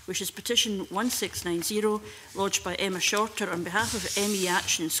 which is petition 1690, lodged by Emma Shorter on behalf of ME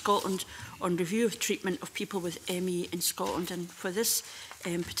Action in Scotland on review of treatment of people with ME in Scotland. And for this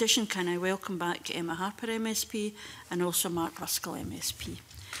petition, can I welcome back Emma Harper MSP and also Mark Ruskell MSP.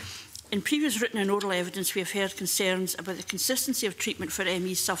 In previous written and oral evidence, we have heard concerns about the consistency of treatment for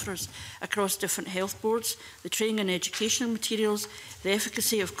ME sufferers across different health boards, the training and educational materials, the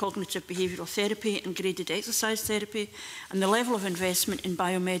efficacy of cognitive behavioural therapy and graded exercise therapy, and the level of investment in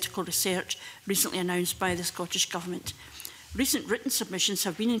biomedical research recently announced by the Scottish Government. Recent written submissions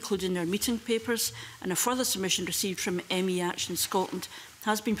have been included in our meeting papers, and a further submission received from ME Action Scotland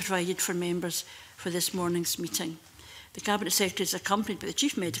has been provided for members for this morning's meeting. The Cabinet Secretary is accompanied by the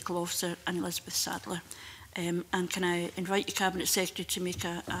Chief Medical Officer and Elizabeth Sadler. And can I invite the Cabinet Secretary to make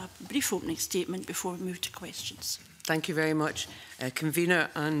a brief opening statement before we move to questions? Thank you very much, Convener.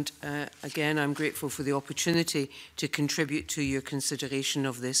 And again, I'm grateful for the opportunity to contribute to your consideration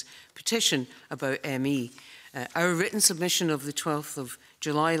of this petition about ME. Our written submission of the 12th of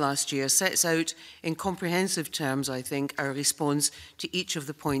July last year sets out in comprehensive terms, I think, our response to each of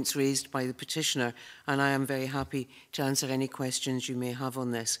the points raised by the petitioner, and I am very happy to answer any questions you may have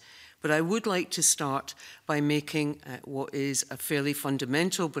on this. But I would like to start by making what is a fairly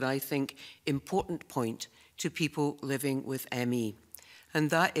fundamental but I think important point to people living with ME, and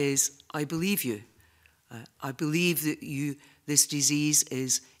that is, I believe you. I believe that this disease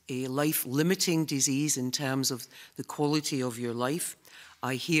is a life-limiting disease in terms of the quality of your life.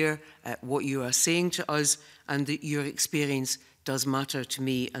 I hear what you are saying to us, and that your experience does matter to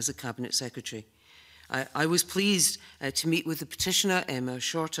me as a Cabinet Secretary. I was pleased to meet with the petitioner, Emma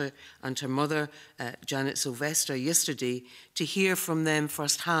Shorter, and her mother, Janet Sylvester, yesterday to hear from them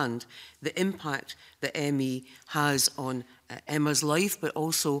firsthand the impact that ME has on Emma's life, but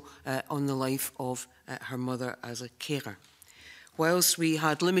also on the life of her mother as a carer. Whilst we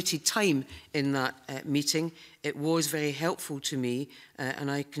had limited time in that meeting, it was very helpful to me, and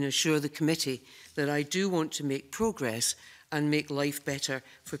I can assure the committee that I do want to make progress and make life better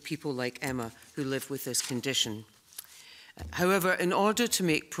for people like Emma who live with this condition. However, in order to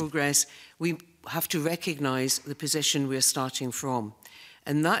make progress, we have to recognise the position we're starting from.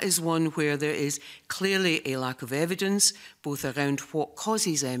 And that is one where there is clearly a lack of evidence, both around what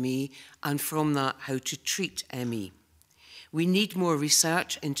causes ME and from that how to treat ME. We need more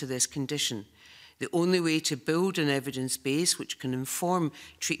research into this condition. The only way to build an evidence base which can inform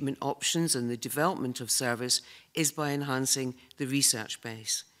treatment options and the development of service is by enhancing the research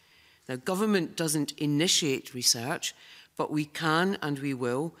base. Now, government doesn't initiate research, but we can and we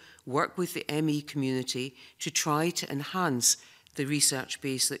will work with the ME community to try to enhance the research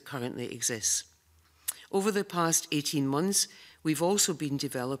base that currently exists. Over the past 18 months, we've also been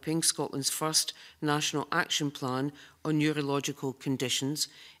developing Scotland's first National Action Plan on neurological conditions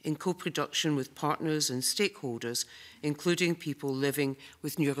in co-production with partners and stakeholders, including people living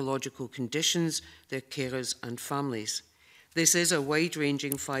with neurological conditions, their carers and families. This is a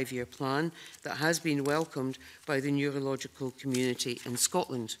wide-ranging 5-year plan that has been welcomed by the neurological community in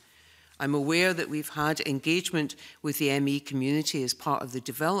Scotland. I'm aware that we've had engagement with the ME community as part of the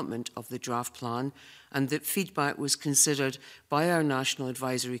development of the draft plan, and that feedback was considered by our National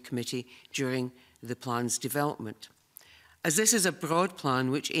Advisory Committee during the plan's development. As this is a broad plan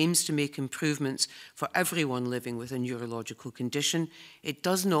which aims to make improvements for everyone living with a neurological condition, it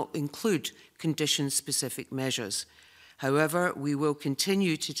does not include condition-specific measures. However, we will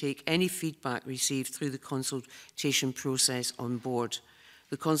continue to take any feedback received through the consultation process on board.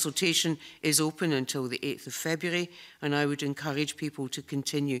 The consultation is open until the 8th of February, and I would encourage people to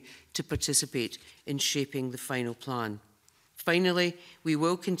continue to participate in shaping the final plan. Finally, we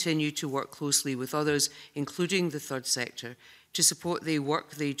will continue to work closely with others, including the third sector, to support the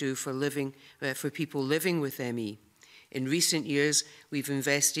work they do for people living with ME. In recent years, we've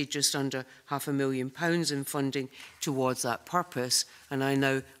invested just under £500,000 in funding towards that purpose, and I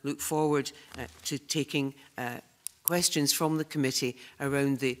now look forward to taking questions from the committee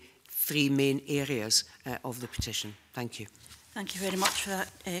around the 3 main areas of the petition. Thank you. Thank you very much for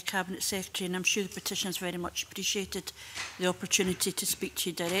that, Cabinet Secretary, and I'm sure the petitioners very much appreciated the opportunity to speak to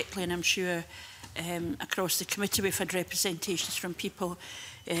you directly, and I'm sure across the committee we've had representations from people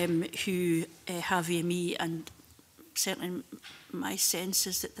who have AME, and certainly my sense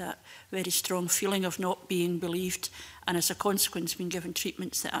is that that very strong feeling of not being believed and as a consequence being given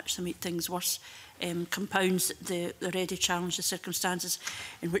treatments that actually make things worse compounds the already challenging circumstances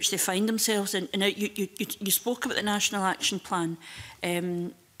in which they find themselves in. And now you spoke about the National Action Plan.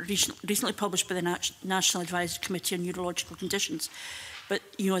 recently published by the National Advisory Committee on Neurological Conditions. But,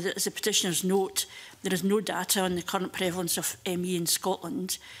 you know, as the petitioners note, there is no data on the current prevalence of ME in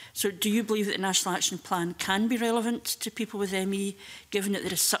Scotland. So do you believe that the National Action Plan can be relevant to people with ME, given that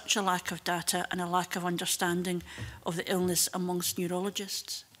there is such a lack of data and a lack of understanding of the illness amongst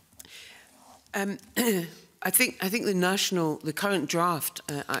neurologists? I think the current draft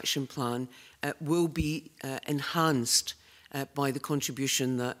action plan will be enhanced by the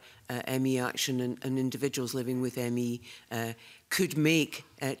contribution that ME Action and individuals living with ME could make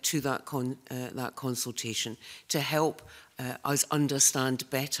to that consultation to help us understand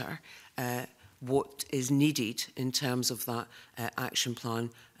better what is needed in terms of that action plan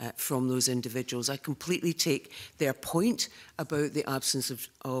from those individuals. I completely take their point about the absence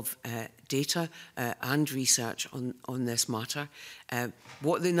of data and research on this matter.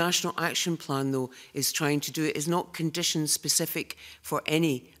 What the National Action Plan, though, is trying to do is not condition specific for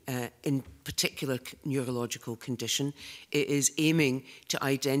any in particular neurological condition. It is aiming to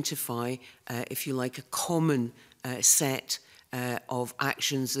identify, if you like, a common set of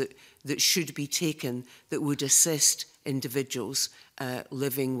actions that should be taken that would assist individuals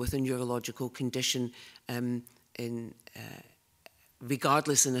living with a neurological condition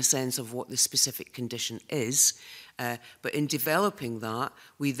regardless in a sense of what the specific condition is. But in developing that,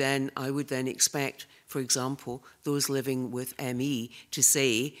 I would then expect, for example, those living with ME to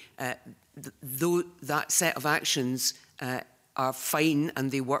say, though that set of actions are fine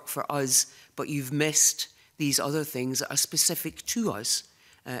and they work for us, but you've missed these other things that are specific to us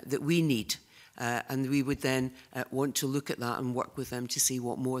that we need. And we would then want to look at that and work with them to see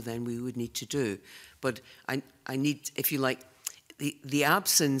what more then we would need to do. But I need, if you like, the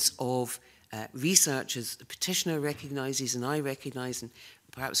absence of research, as the petitioner recognises and I recognise, and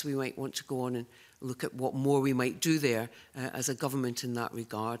perhaps we might want to go on and look at what more we might do there as a government in that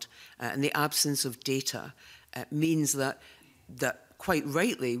regard. And the absence of data means that quite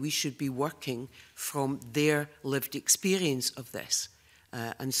rightly we should be working from their lived experience of this.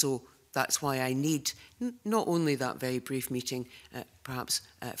 And so that's why I need not only that very brief meeting, perhaps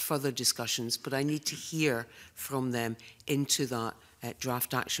further discussions, but I need to hear from them into that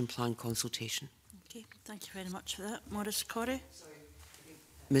draft action plan consultation. Okay, thank you very much for that. Maurice Corrie?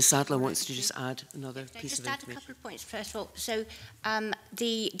 Ms Sadler wants to just add another piece of information. Just add a couple of points. First of all, so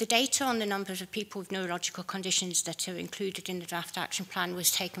the data on the numbers of people with neurological conditions that are included in the draft action plan was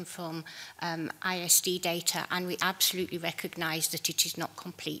taken from ISD data, and we absolutely recognise that it is not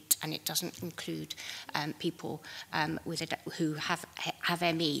complete and it doesn't include people who have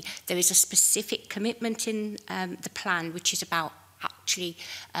ME. There is a specific commitment in the plan which is about actually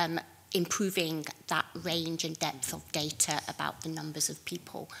improving that range and depth of data about the numbers of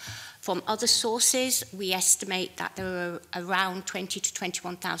people. From other sources, we estimate that there are around 20 to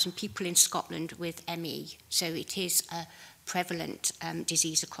 21,000 people in Scotland with ME. So it is a prevalent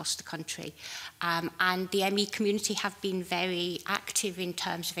disease across the country. And the ME community have been very active in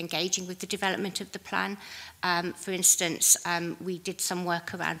terms of engaging with the development of the plan. For instance, we did some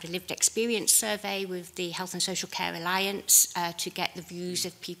work around a lived experience survey with the Health and Social Care Alliance to get the views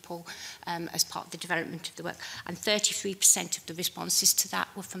of people as part of the development of the work. And 33% of the responses to that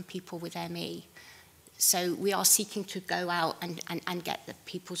were from people with ME. So we are seeking to go out and get the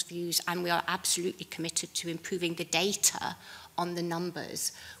people's views, and we are absolutely committed to improving the data on the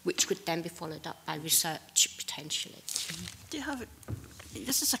numbers, which would then be followed up by research potentially. Do you have,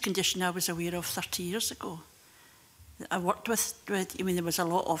 this is a condition I was aware of 30 years ago. I worked with I mean, there was a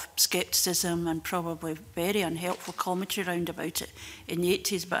lot of scepticism and probably very unhelpful commentary around about it in the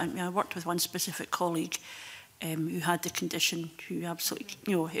 80s, but I worked with one specific colleague who had the condition, who absolutely,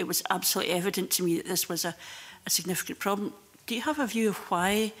 you know, it was absolutely evident to me that this was a significant problem. Do you have a view of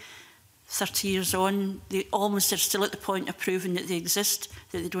why 30 years on, they almost are still at the point of proving that they exist,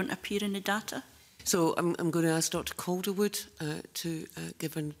 that they don't appear in the data? So I'm going to ask Dr Calderwood to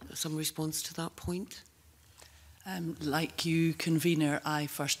give some response to that point. Like you, convener, I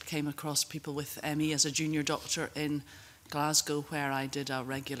first came across people with ME as a junior doctor in Glasgow, where I did a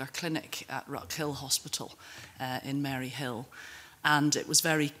regular clinic at Ruckhill Hospital in Maryhill. And it was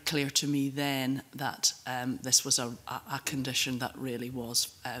very clear to me then that this was a condition that really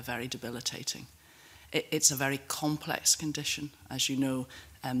was very debilitating. It's a very complex condition. As you know,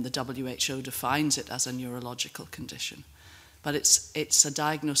 the WHO defines it as a neurological condition. But it's a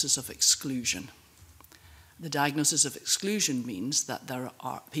diagnosis of exclusion. The diagnosis of exclusion means that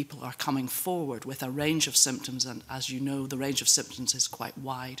people are coming forward with a range of symptoms, and as you know, the range of symptoms is quite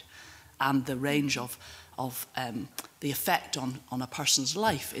wide, and the range of the effect on a person's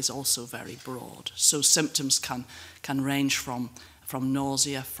life is also very broad. So symptoms can range from from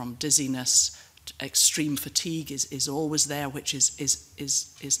nausea, from dizziness. Extreme fatigue is always there, which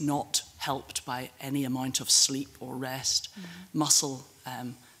is not helped by any amount of sleep or rest. Muscle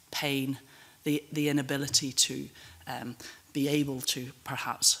pain, the inability to be able to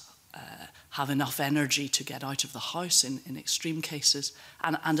perhaps have enough energy to get out of the house in extreme cases,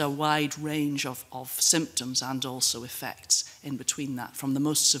 and a wide range of symptoms and also effects in between that, from the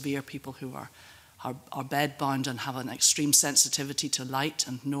most severe people who are bedbound and have an extreme sensitivity to light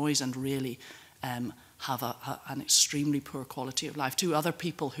and noise and really have an extremely poor quality of life, to other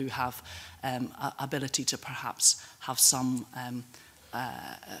people who have ability to perhaps have some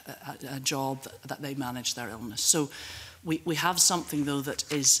a job that they manage their illness. So we have something, though, that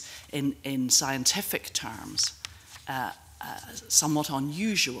is, in scientific terms, somewhat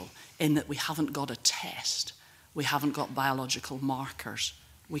unusual in that we haven't got a test. We haven't got biological markers.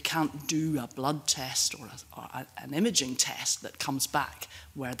 We can't do a blood test or an imaging test that comes back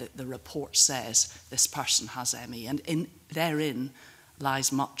where the report says this person has ME. And therein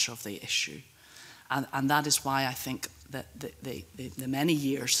lies much of the issue. And that is why I think that the many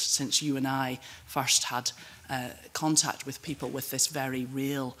years since you and I first had contact with people with this very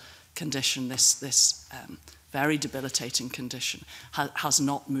real condition, this very debilitating condition, has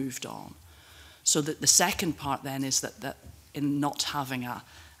not moved on. So that the second part then is that in not having a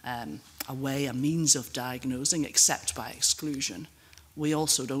means of diagnosing except by exclusion, we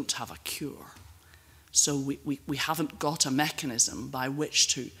also don't have a cure. So we haven't got a mechanism by which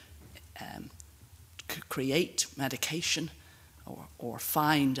to create medication or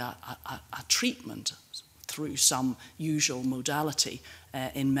find a treatment through some usual modality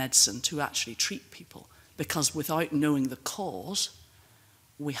in medicine to actually treat people. Because without knowing the cause,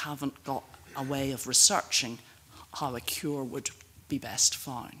 we haven't got a way of researching how a cure would be best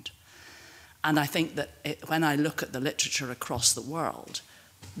found. And I think that when I look at the literature across the world,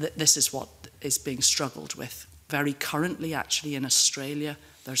 this is what is being struggled with. Very currently, actually, in Australia,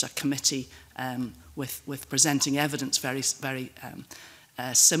 there's a committee with presenting evidence very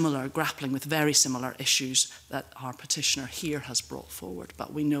similar, grappling with very similar issues that our petitioner here has brought forward.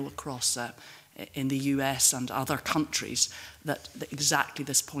 But we know across in the US and other countries that exactly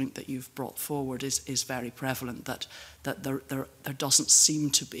this point that you've brought forward is very prevalent, that there doesn't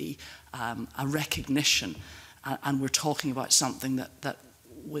seem to be a recognition, and we're talking about something that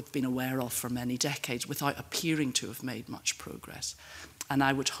we've been aware of for many decades without appearing to have made much progress. And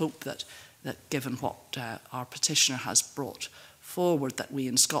I would hope that given what our petitioner has brought forward, that we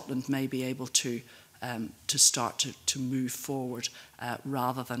in Scotland may be able to start to move forward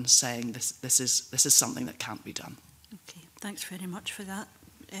rather than saying this is something that can't be done. Okay, thanks very much for that.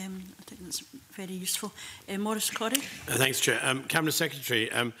 I think that's very useful. Maurice Corrie. Thanks, Chair. Cabinet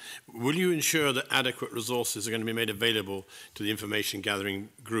Secretary, will you ensure that adequate resources are going to be made available to the information gathering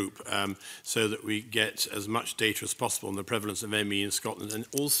group so that we get as much data as possible on the prevalence of ME in Scotland, and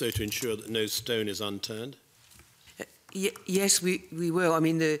also to ensure that no stone is unturned? Yes, we will. I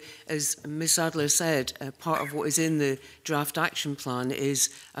mean, as Ms Sadler said, part of what is in the draft action plan is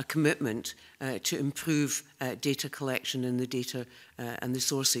a commitment to improve data collection and the data and the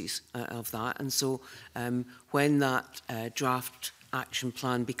sources of that. And so when that draft action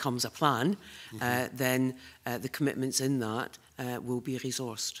plan becomes a plan, then the commitments in that will be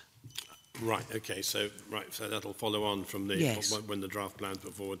resourced. Right, okay, so that'll follow on from the when the draft plan's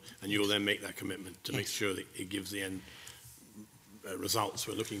put forward, and you'll then make that commitment to make sure that it gives the end results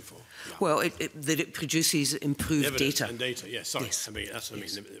we're looking for. Yeah. Well, that it produces improved data. And data, yes, sorry. Yes. I mean, that's what I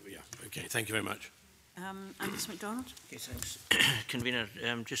mean. Yeah, okay, thank you very much. Angus MacDonald. Okay, thanks. Convener,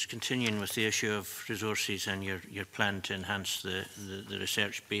 just continuing with the issue of resources and your plan to enhance the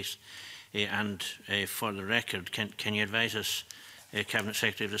research base, and for the record, can you advise us, Cabinet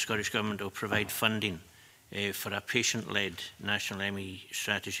Secretary of the Scottish Government, will provide funding for a patient-led national ME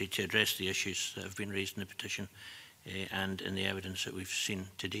strategy to address the issues that have been raised in the petition and in the evidence that we've seen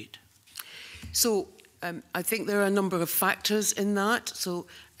to date? So I think there are a number of factors in that. So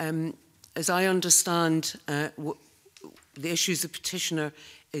as I understand what the issues the petitioner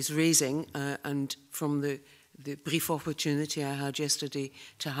is raising, and from the brief opportunity I had yesterday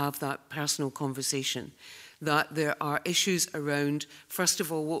to have that personal conversation, that there are issues around, first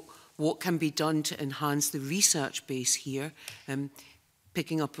of all, what can be done to enhance the research base here,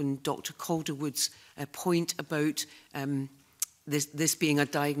 picking up on Dr. Calderwood's point about this being a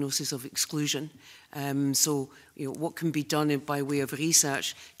diagnosis of exclusion. So, what can be done by way of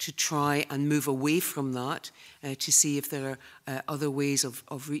research to try and move away from that, to see if there are other ways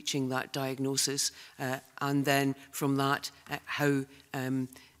of reaching that diagnosis, and then from that, how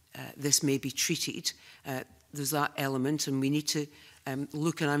this may be treated. there's that element, and we need to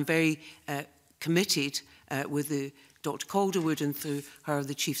look, and I'm very committed with Dr. Calderwood and through her,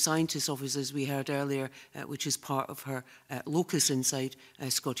 the Chief Scientist Office, as we heard earlier, which is part of her locus inside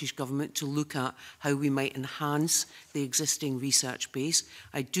Scottish Government, to look at how we might enhance the existing research base.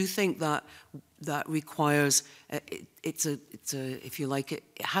 I do think that that requires, if you like, it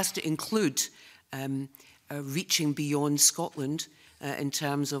has to include reaching beyond Scotland in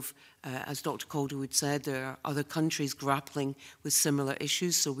terms of, as Dr. Calderwood said, there are other countries grappling with similar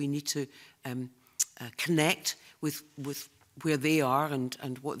issues, so we need to connect with where they are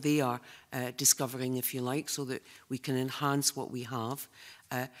and what they are discovering, if you like, so that we can enhance what we have.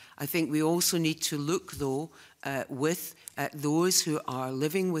 I think we also need to look, though, with those who are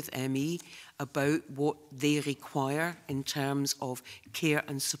living with ME about what they require in terms of care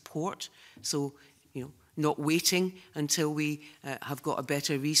and support. So, you know, not waiting until we have got a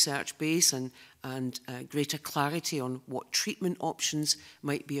better research base and greater clarity on what treatment options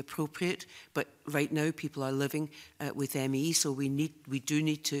might be appropriate. But right now, people are living with ME, so we do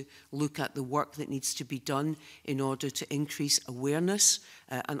need to look at the work that needs to be done in order to increase awareness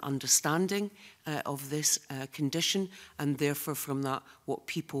and understanding of this condition, and therefore from that, what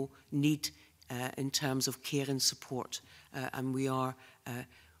people need in terms of care and support. And we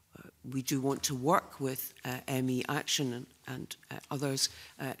do want to work with ME Action and others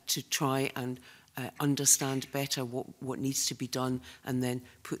to try and understand better what needs to be done and then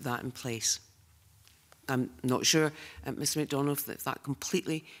put that in place. I'm not sure, Mr. MacDonald, if that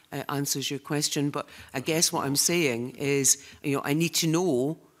completely answers your question, but I guess what I'm saying is, you know, I need to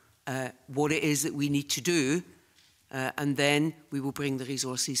know what it is that we need to do, and then we will bring the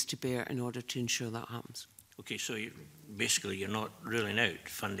resources to bear in order to ensure that happens. Okay, so basically you're not ruling out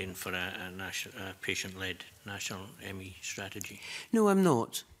funding for a patient-led national ME strategy? No, I'm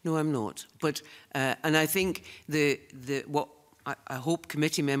not. No, I'm not. But and I think what I hope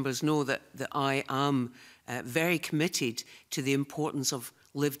committee members know that I am very committed to the importance of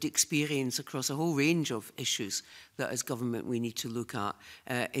lived experience across a whole range of issues that as government we need to look at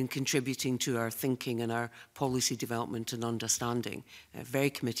in contributing to our thinking and our policy development and understanding. Very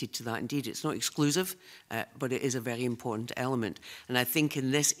committed to that indeed. It's not exclusive, but it is a very important element. And I think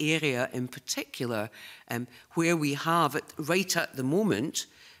in this area in particular, where we have it right at the moment,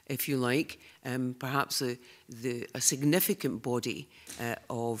 if you like, perhaps a significant body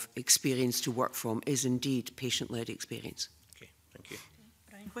of experience to work from is indeed patient-led experience. Okay, thank you.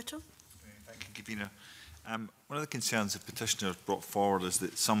 Whittle. Thank you, Gavina. One of the concerns the petitioner brought forward is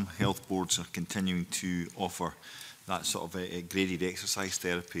that some health boards are continuing to offer that sort of a graded exercise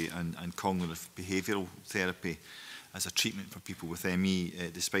therapy and cognitive behavioural therapy as a treatment for people with ME,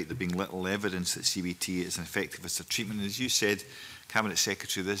 despite there being little evidence that CBT is effective as a treatment. And as you said, Cabinet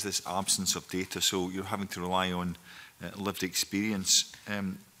Secretary, there's this absence of data, so you're having to rely on lived experience.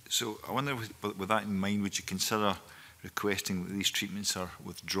 So I wonder, with that in mind, would you consider requesting that these treatments are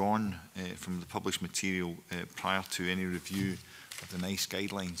withdrawn from the published material prior to any review of the NICE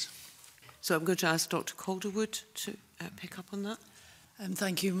guidelines? So I'm going to ask Dr. Calderwood to pick up on that.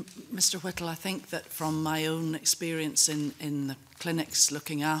 Thank you, Mr. Whittle. I think that from my own experience in the clinics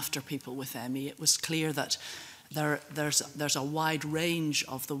looking after people with ME, it was clear that there's a wide range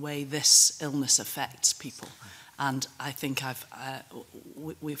of the way this illness affects people. And I think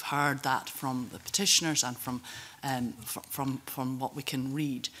we've heard that from the petitioners and from what we can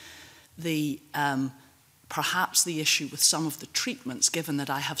read. Perhaps the issue with some of the treatments, given that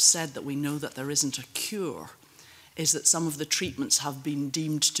I have said that we know that there isn't a cure, is that some of the treatments have been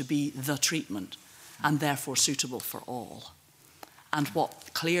deemed to be the treatment and therefore suitable for all. And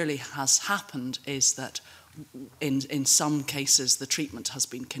what clearly has happened is that in some cases the treatment has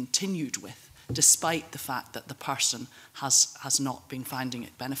been continued with, despite the fact that the person has not been finding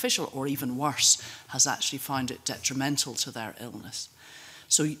it beneficial, or even worse, has actually found it detrimental to their illness.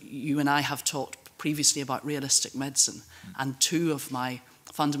 So you and I have talked previously about realistic medicine, and two of my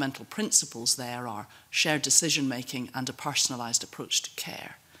fundamental principles there are shared decision-making and a personalised approach to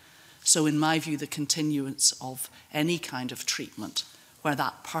care. So in my view, the continuance of any kind of treatment where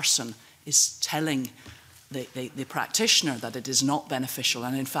that person is telling the practitioner that it is not beneficial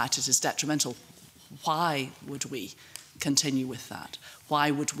and in fact it is detrimental, why would we continue with that?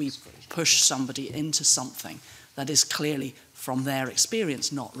 Why would we push somebody into something that is clearly, from their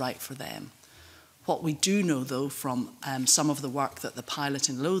experience, not right for them? What we do know, though, from some of the work that the pilot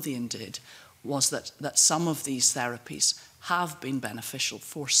in Lothian did, was that some of these therapies have been beneficial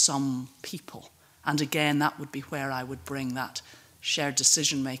for some people. And again, that would be where I would bring that shared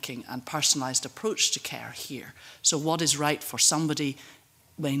decision-making and personalised approach to care here. So what is right for somebody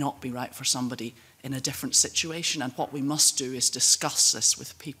may not be right for somebody in a different situation, and what we must do is discuss this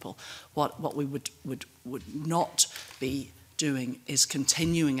with people. What we would not be doing is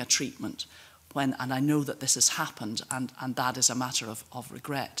continuing a treatment when, and I know that this has happened, and that is a matter of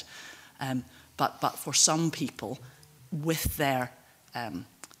regret. But for some people, with their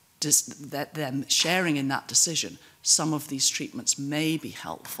them sharing in that decision, some of these treatments may be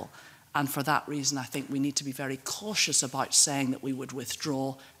helpful. And for that reason, I think we need to be very cautious about saying that we would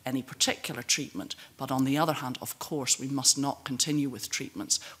withdraw any particular treatment. But on the other hand, of course, we must not continue with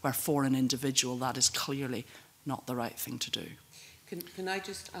treatments where for an individual that is clearly not the right thing to do. Can I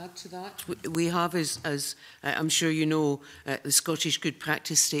just add to that? We have, as I'm sure you know, the Scottish Good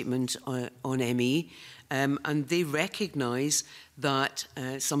Practice Statement on ME, and they recognise that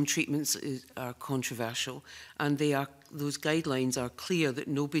some treatments are controversial, and those guidelines are clear that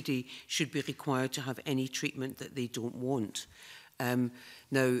nobody should be required to have any treatment that they don't want.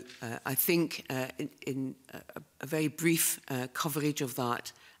 Now, I think in a very brief coverage of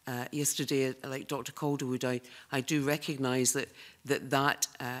that yesterday, like Dr. Calderwood, I do recognise that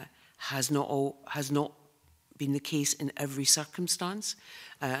has not been the case in every circumstance.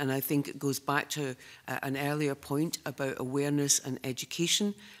 And I think it goes back to an earlier point about awareness and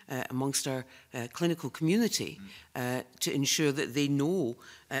education amongst our clinical community to ensure that they know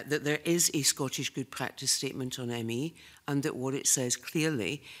that there is a Scottish Good Practice Statement on ME, and that what it says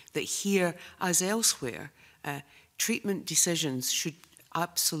clearly, that here as elsewhere, treatment decisions should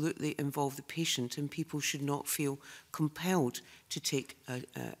absolutely involve the patient, and people should not feel compelled to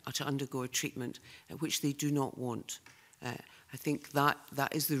to undergo a treatment which they do not want. I think that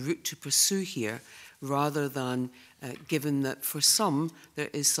is the route to pursue here, rather than, given that for some there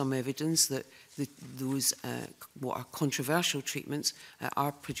is some evidence that those what are controversial treatments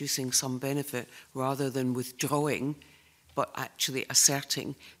are producing some benefit, rather than withdrawing, but actually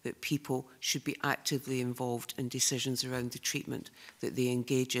asserting that people should be actively involved in decisions around the treatment that they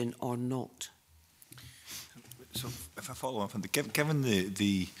engage in or not. So if I follow up on given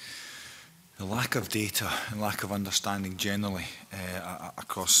the lack of data and lack of understanding generally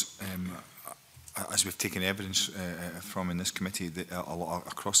across, as we've taken evidence from in this committee, a lot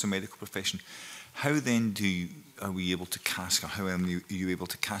across the medical profession, how then are we able to how are you able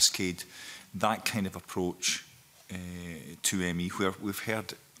to cascade that kind of approach to ME, where we've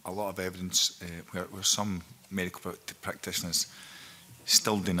heard a lot of evidence where some medical practitioners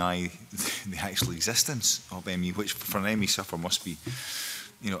still deny the actual existence of ME, which for an ME sufferer must be,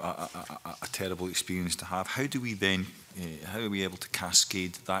 a terrible experience to have. How do we then, how are we able to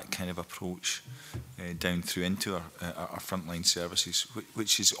cascade that kind of approach down through into our frontline services,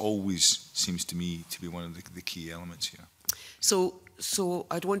 which is always, seems to me, to be one of the key elements here? So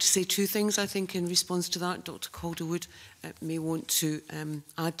I'd want to say two things, I think, in response to that. Dr. Calderwood may want to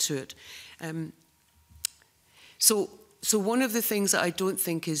add to it. So one of the things that I don't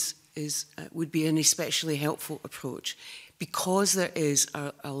think would be an especially helpful approach, because there is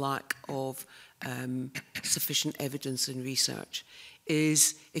a lack of sufficient evidence and research,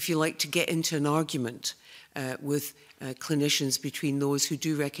 is, if you like, to get into an argument with clinicians between those who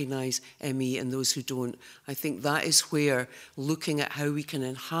do recognise ME and those who don't. I think that is where looking at how we can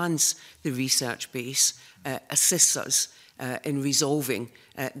enhance the research base assists us in resolving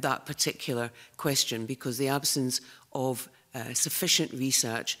that particular question, because the absence of sufficient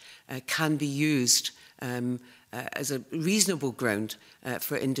research can be used as a reasonable ground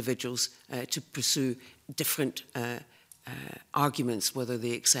for individuals to pursue different arguments, whether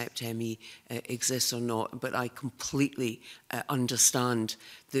they accept ME exists or not. But I completely understand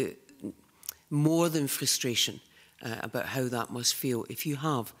the more than frustration about how that must feel if you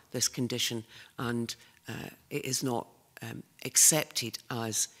have this condition and it is not accepted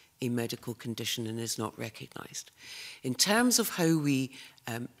as a medical condition and is not recognised. In terms of how we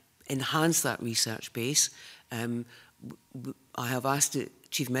enhance that research base, I have asked the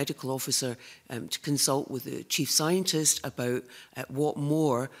Chief Medical Officer to consult with the Chief Scientist about what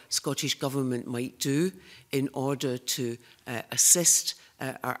more Scottish Government might do in order to assist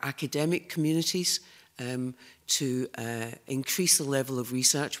our academic communities to increase the level of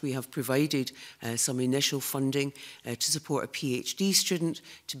research. We have provided some initial funding to support a PhD student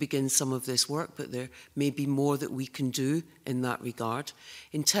to begin some of this work, but there may be more that we can do in that regard.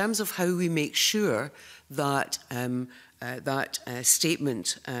 In terms of how we make sure that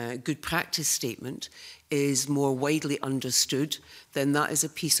statement, good practice statement, is more widely understood, then that is a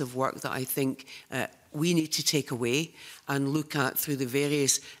piece of work that I think we need to take away and look at through the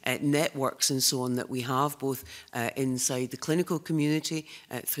various networks and so on that we have, both inside the clinical community,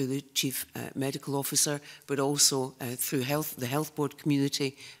 through the Chief Medical Officer, but also through the Health Board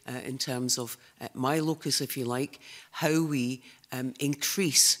community in terms of my locus, if you like, how we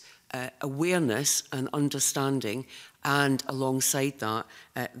increase awareness and understanding, and alongside that,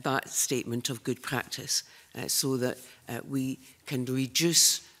 that statement of good practice, so that we can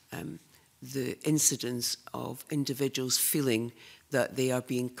reduce the incidence of individuals feeling that they are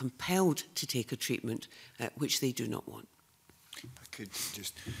being compelled to take a treatment which they do not want. I could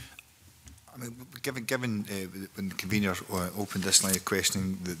just, I mean, given when the convener opened this line of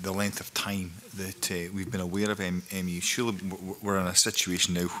questioning, the length of time that we've been aware of ME, surely we're in a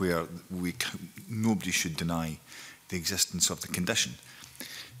situation now where nobody should deny the existence of the condition.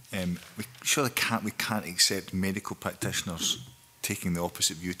 We surely can't accept medical practitioners taking the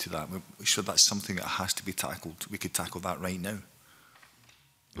opposite view to that. We're sure that's something that has to be tackled. We could tackle that right now.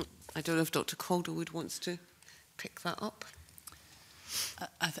 I don't know if Dr. Calderwood wants to pick that up.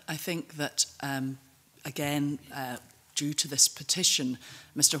 I think that, again, due to this petition,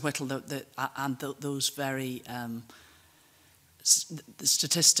 Mr. Whittle, those very the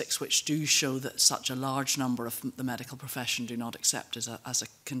statistics which do show that such a large number of the medical profession do not accept as a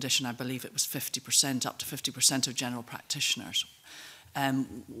condition, I believe it was 50%, up to 50% of general practitioners.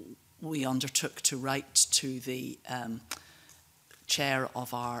 We undertook to write to the chair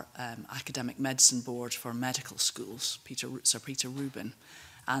of our academic medicine board for medical schools, Sir Peter Rubin,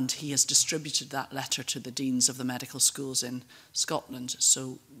 and he has distributed that letter to the deans of the medical schools in Scotland,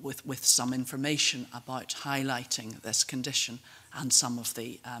 so with some information about highlighting this condition and some of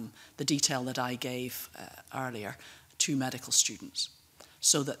the detail that I gave earlier to medical students,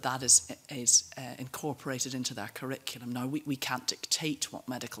 so that is incorporated into their curriculum. Now, we can't dictate what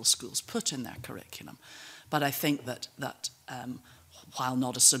medical schools put in their curriculum, but I think that while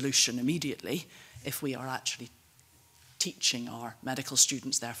not a solution immediately, if we are actually teaching our medical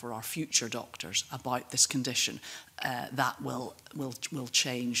students, therefore our future doctors, about this condition, that will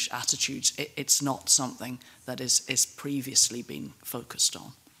change attitudes. It's not something that is previously been focused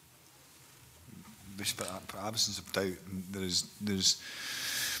on. For absence of doubt, there's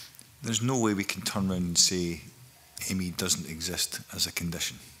no way we can turn around and say ME doesn't exist as a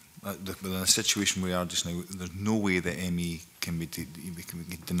condition. Within a situation we are just now, there's no way that ME can be we can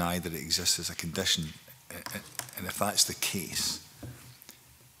deny that it exists as a condition. And if that's the case,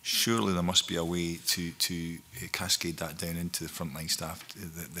 surely there must be a way to cascade that down into the frontline staff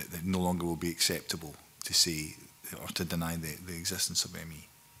that no longer will be acceptable to say or to deny the existence of ME.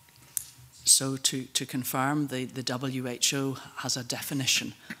 So to confirm, the WHO has a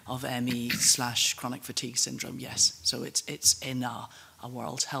definition of ME/chronic fatigue syndrome, yes. So it's in a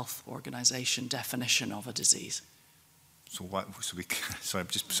World Health Organization definition of a disease. So what? So I'm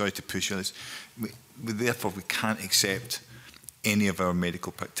just sorry to push on this. Therefore, we can't accept any of our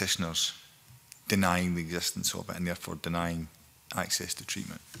medical practitioners denying the existence of it and therefore denying access to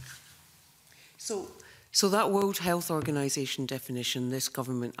treatment. So that World Health Organization definition, this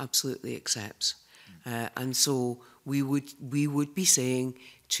government absolutely accepts, and so we would be saying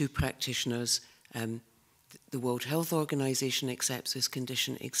to practitioners, the World Health Organization accepts this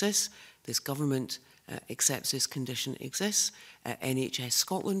condition exists. This government accepts this condition exists. NHS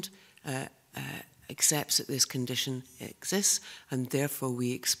Scotland accepts that this condition exists, and therefore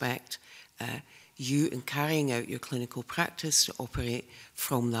we expect you, in carrying out your clinical practice, to operate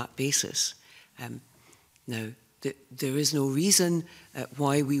from that basis. Now, there is no reason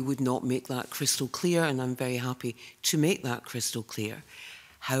why we would not make that crystal clear, and I'm very happy to make that crystal clear.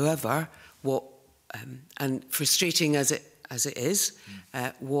 However, and frustrating as it is,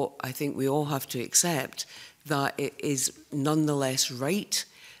 what I think we all have to accept, that it is nonetheless right,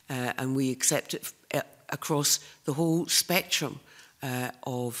 and we accept it across the whole spectrum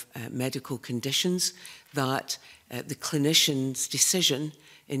of medical conditions, that the clinician's decision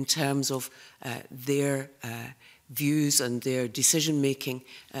in terms of their views and their decision-making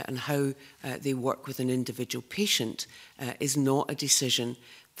and how they work with an individual patient is not a decision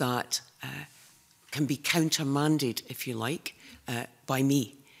that can be countermanded, if you like, by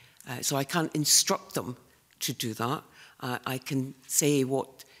me. So I can't instruct them to do that. I can say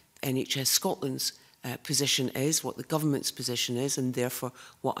what NHS Scotland's position is, what the government's position is, and therefore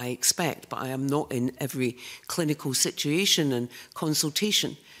what I expect. But I am not in every clinical situation and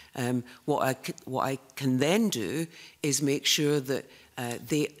consultation. What I can then do is make sure that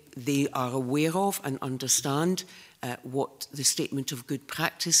they are aware of and understand what the statement of good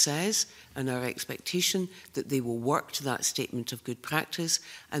practice says and our expectation that they will work to that statement of good practice,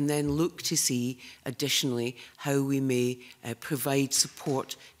 and then look to see additionally how we may provide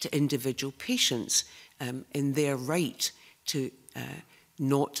support to individual patients in their right to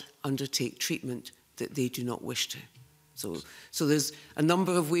not undertake treatment that they do not wish to. So there's a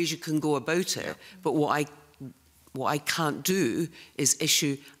number of ways you can go about it, but what I can't do is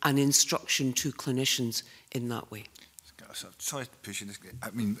issue an instruction to clinicians in that way. Sorry to push you this.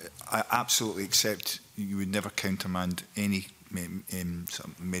 I mean, I absolutely accept you would never countermand any sort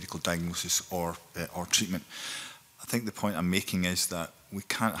of medical diagnosis or treatment. I think the point I'm making is that we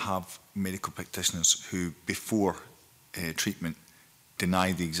can't have medical practitioners who, before treatment,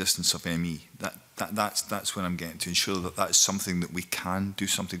 deny the existence of ME. That's what I'm getting to, ensure that that is something that we can do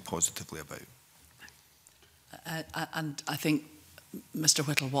something positively about. And I think, Mr.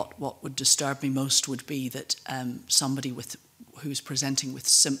 Whittle, what would disturb me most would be that somebody who's presenting with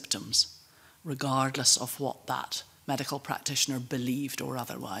symptoms, regardless of what that medical practitioner believed or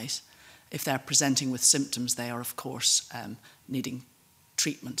otherwise, if they're presenting with symptoms, they are, of course, needing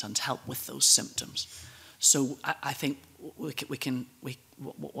treatment and help with those symptoms. So I think we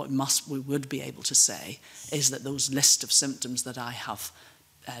would be able to say is that those list of symptoms that I have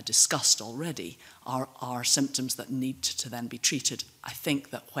discussed already are symptoms that need to then be treated. I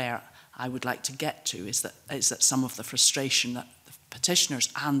think that where I would like to get to is that some of the frustration that the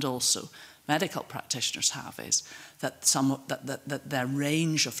petitioners and also medical practitioners have is that that their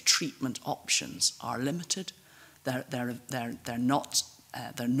range of treatment options are limited. Their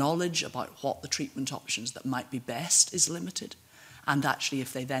knowledge about what the treatment options that might be best is limited, and actually,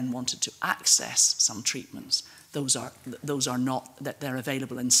 if they then wanted to access some treatments, those are not, that they're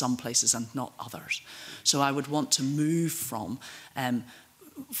available in some places and not others. So I would want to move from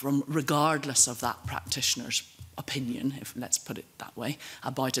regardless of that practitioner's opinion, if let's put it that way,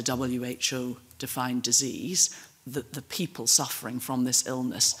 about a WHO-defined disease, the people suffering from this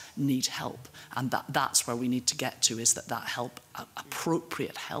illness need help, and that's where we need to get to, is that help,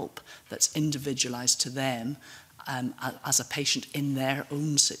 appropriate help that's individualised to them as a patient in their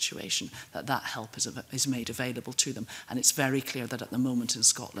own situation, that help is made available to them. And it's very clear that at the moment in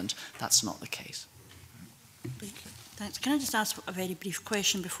Scotland, that's not the case. Thanks. Can I just ask a very brief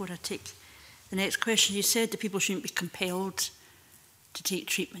question before I take the next question? You said that people shouldn't be compelled to take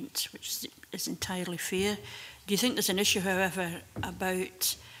treatment, which is entirely fair. Do you think there's an issue, however,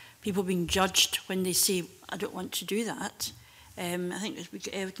 about people being judged when they say, I don't want to do that? I think we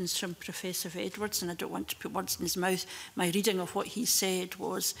get evidence from Professor Edwards, and I don't want to put words in his mouth. My reading of what he said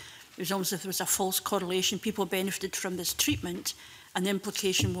was, it was almost as if there was a false correlation. People benefited from this treatment, and the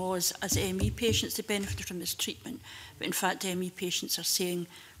implication was, as ME patients, they benefited from this treatment. But in fact, ME patients are saying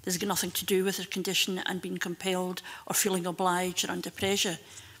there's got nothing to do with their condition and being compelled or feeling obliged or under pressure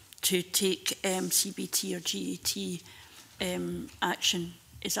to take CBT or GAT action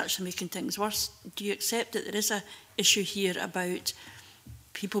is actually making things worse. Do you accept that there is an issue here about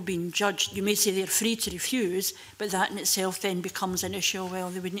people being judged? You may say they're free to refuse, but that in itself then becomes an issue. Well,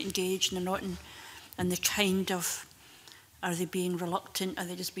 they wouldn't engage and they're not in, and the kind of, are they being reluctant, are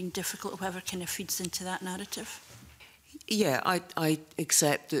they just being difficult, whatever kind of feeds into that narrative? Yeah, I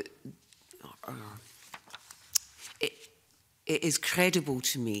accept that it is credible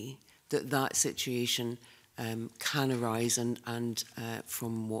to me that situation can arise, and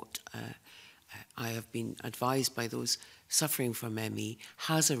from what I have been advised by those suffering from ME,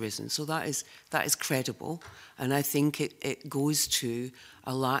 has arisen. So that is credible, and I think it goes to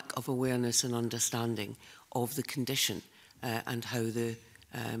a lack of awareness and understanding of the condition and how the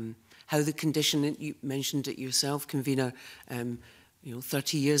condition, and you mentioned it yourself, convener,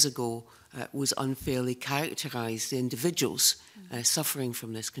 30 years ago was unfairly characterised. The individuals suffering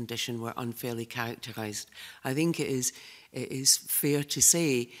from this condition were unfairly characterised. I think it is fair to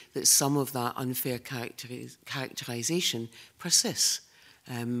say that some of that unfair characterisation persists.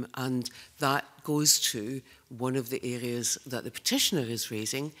 And that goes to one of the areas that the petitioner is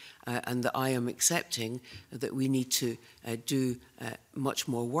raising and that I am accepting that we need to do much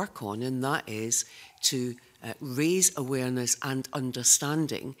more work on, and that is to raise awareness and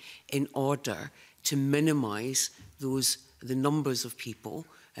understanding in order to minimise the numbers of people,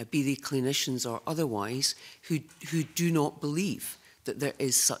 be they clinicians or otherwise, who do not believe that there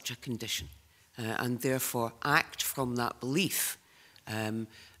is such a condition and therefore act from that belief in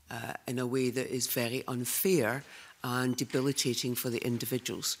a way that is very unfair and debilitating for the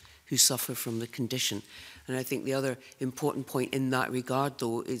individuals who suffer from the condition. And I think the other important point in that regard,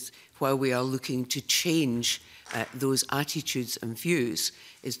 though, is while we are looking to change those attitudes and views,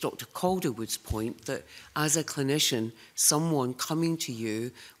 is Dr. Calderwood's point that as a clinician, someone coming to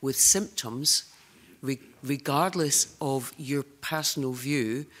you with symptoms, regardless of your personal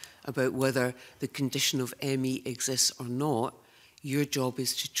view about whether the condition of ME exists or not, your job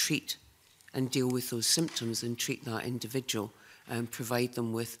is to treat and deal with those symptoms and treat that individual and provide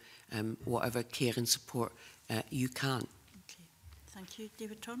them with whatever care and support you can. Okay. Thank you.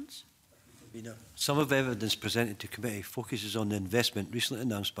 David Torrance. Some of the evidence presented to committee focuses on the investment recently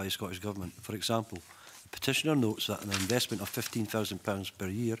announced by the Scottish Government. For example, the petitioner notes that an investment of £15,000 per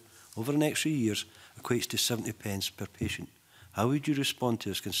year over the next 3 years equates to 70 pence per patient. How would you respond to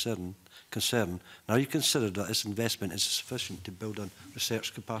this concern? And are you considered that this investment is sufficient to build on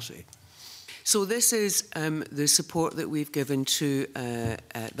research capacity? So this is the support that we've given to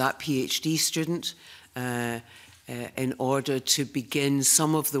that PhD student in order to begin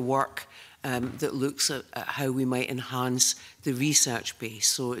some of the work that looks at how we might enhance the research base.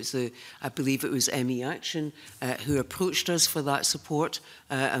 So it's I believe it was ME Action who approached us for that support,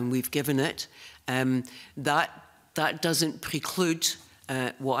 and we've given it. That doesn't preclude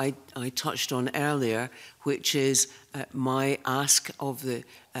what I touched on earlier, which is my ask of the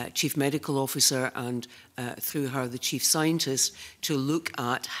Chief Medical Officer and through her the Chief Scientist to look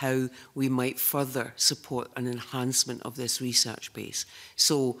at how we might further support an enhancement of this research base.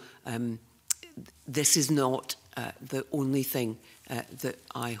 So this is not the only thing that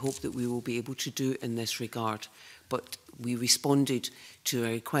I hope that we will be able to do in this regard, but we responded to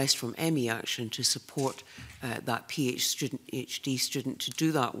a request from ME Action to support that PhD student to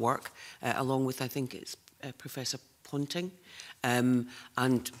do that work, along with, I think it's Professor Ponting,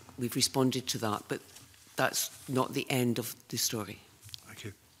 and we've responded to that, but that's not the end of the story. Thank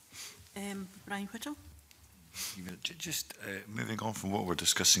you. Brian Whittle. Just moving on from what we were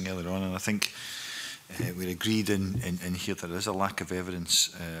discussing earlier on, and I think we agreed in here that there is a lack of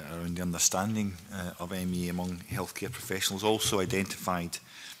evidence around the understanding of ME among healthcare professionals, also identified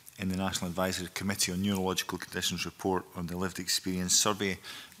in the National Advisory Committee on Neurological Conditions report on the Lived Experience Survey.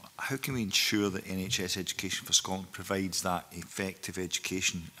 How can we ensure that NHS Education for Scotland provides that effective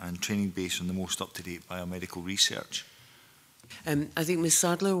education and training based on the most up-to-date biomedical research? I think Ms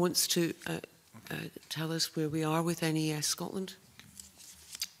Sadler wants to tell us where we are with NES Scotland.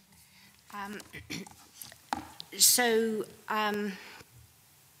 I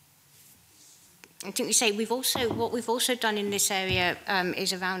think we say what we've also done in this area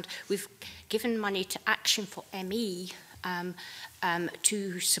is we've given money to Action for ME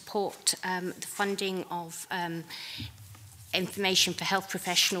to support the funding of information for health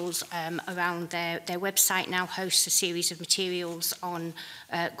professionals around their website now hosts a series of materials on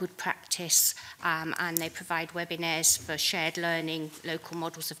good practice, and they provide webinars for shared learning, local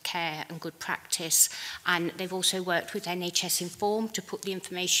models of care and good practice. And they've also worked with NHS Inform to put the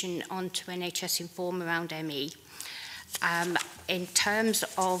information onto NHS Inform around ME. In terms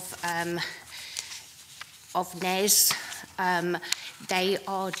of NES, they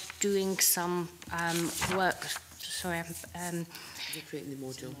are doing some work. Sorry, they're creating the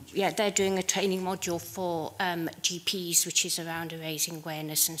module. Yeah, they're doing a training module for GPs, which is around raising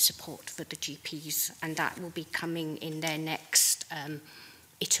awareness and support for the GPs, and that will be coming in their next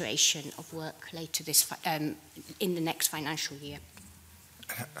iteration of work later in the next financial year.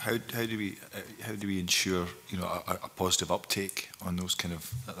 How do we ensure a positive uptake on those that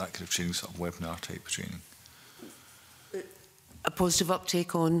kind of training, sort of webinar type of training? A positive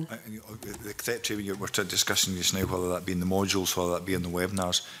uptake on? The training we're discussing just now, whether that be in the modules, whether that be in the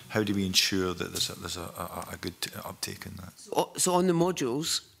webinars, how do we ensure that there's a good uptake in that? So on the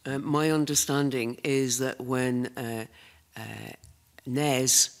modules, my understanding is that when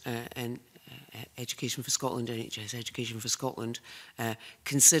NES and Education for Scotland, NHS Education for Scotland,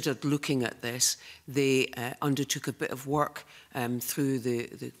 considered looking at this, they undertook a bit of work through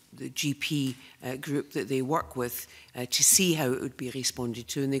the GP group that they work with to see how it would be responded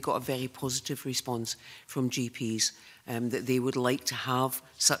to, and they got a very positive response from GPs that they would like to have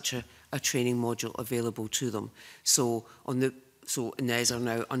such a training module available to them. So NES are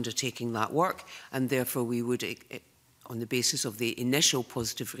now undertaking that work, and therefore we would on the basis of the initial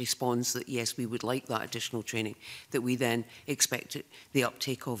positive response that yes, we would like that additional training, that we then expect the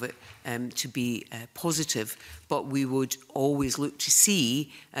uptake of it to be positive, but we would always look to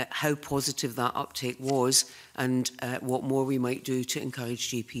see how positive that uptake was and what more we might do to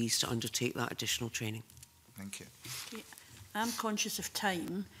encourage GPs to undertake that additional training. Thank you. Okay. I'm conscious of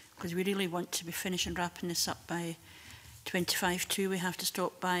time because we really want to be finishing wrapping this up by 25 we have to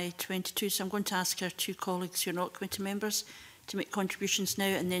stop by 22. So I'm going to ask our two colleagues who are not committee members to make contributions now,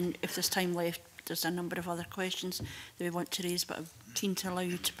 and then if there's time left, there's a number of other questions that we want to raise, but I'm keen to allow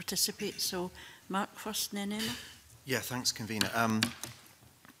you to participate. So Mark first, and then Emma. Yeah, thanks, Convener.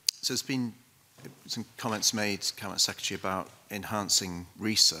 So there's been some comments made, Cabinet Secretary, about enhancing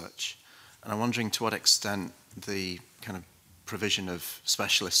research, and I'm wondering to what extent the kind of provision of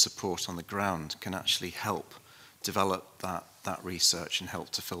specialist support on the ground can actually help develop that research and help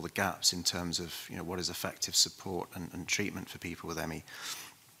to fill the gaps in terms of, you know, what is effective support and treatment for people with ME.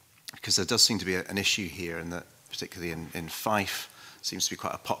 Because there does seem to be an issue here, and that particularly in Fife seems to be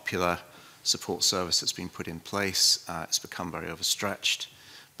quite a popular support service that's been put in place. It's become very overstretched,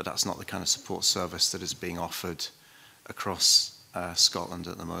 but that's not the kind of support service that is being offered across Scotland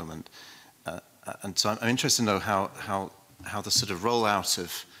at the moment. And so I'm interested to know how the sort of rollout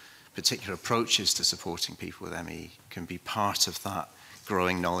of particular approaches to supporting people with ME can be part of that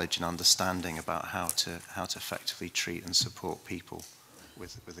growing knowledge and understanding about how to effectively treat and support people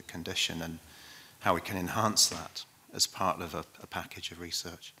with a condition, and how we can enhance that as part of a package of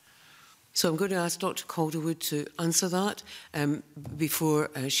research. So I'm going to ask Dr. Calderwood to answer that before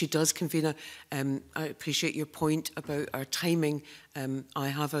she does, Convener. I appreciate your point about our timing. I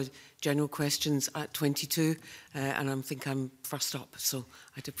have a general questions at 22, and I think I'm first up, so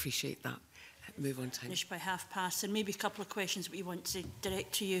I'd appreciate that. Move on time. Finish by 12:30, and maybe a couple of questions that we want to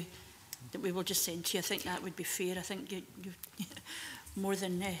direct to you that we will just send to you. I think that would be fair. I think you more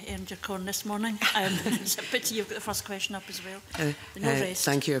than earned your corn this morning. It's a pity you've got the first question up as well. No rest.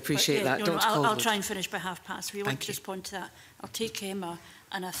 Thank you, I appreciate that. No, I'll try and finish by 12:30. We want to respond to that. I'll take Emma,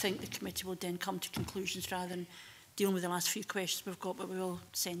 and I think the committee will then come to conclusions rather than dealing with the last few questions we've got, but we will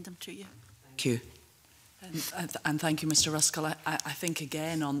send them to you. Thank you. And thank you, Mr. Ruskell. I think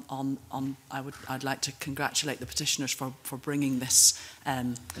again I'd like to congratulate the petitioners for bringing this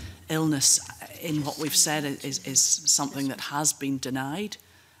illness in. What we've said is something that has been denied,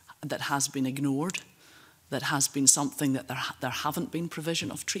 that has been ignored, that has been something that there haven't been provision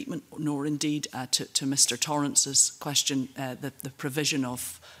of treatment, nor indeed to Mr. Torrance's question, the provision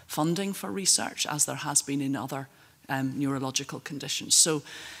of funding for research, as there has been in other neurological conditions. So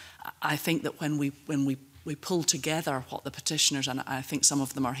I think that when we pull together what the petitioners, and I think some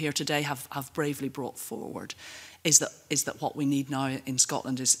of them are here today, have bravely brought forward, is that what we need now in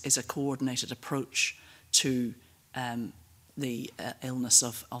Scotland is a coordinated approach to the illness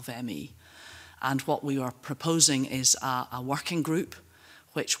of ME. And what we are proposing is a working group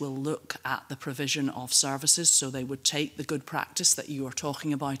which will look at the provision of services. So they would take the good practice that you are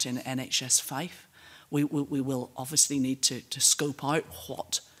talking about in NHS Fife. We will obviously need to scope out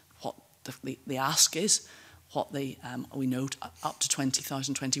what the ask is, what we know up to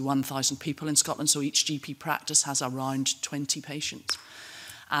 20,000, 21,000 people in Scotland, so each GP practice has around 20 patients.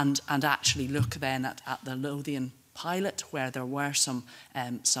 And actually look then at the Lothian pilot, where there were some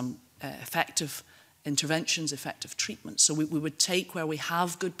effective interventions, effective treatments. So we would take where we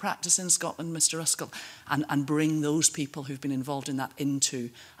have good practice in Scotland, Mr. Ruskell, and bring those people who've been involved in that into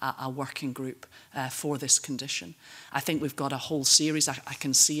a working group for this condition. I think we've got a whole series. I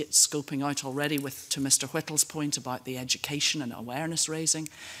can see it scoping out already to Mr. Whittle's point about the education and awareness raising,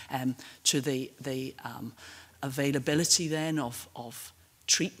 to the availability then of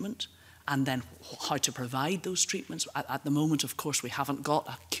treatment, and then how to provide those treatments. At the moment, of course, we haven't got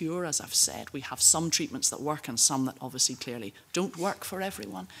a cure, as I've said. We have some treatments that work and some that obviously clearly don't work for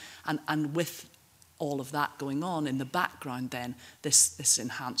everyone. And with all of that going on in the background then, this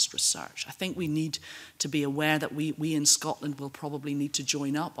enhanced research. I think we need to be aware that we in Scotland will probably need to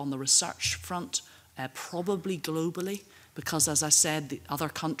join up on the research front, probably globally, because, as I said, the other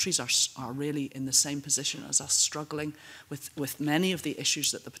countries are really in the same position as us, struggling with many of the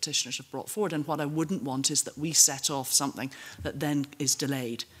issues that the petitioners have brought forward. And what I wouldn't want is that we set off something that then is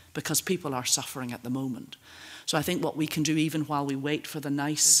delayed, because people are suffering at the moment. So I think what we can do, even while we wait for the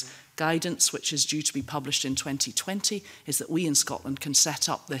NICE guidance, which is due to be published in 2020, is that we in Scotland can set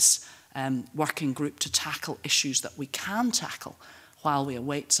up this working group to tackle issues that we can tackle while we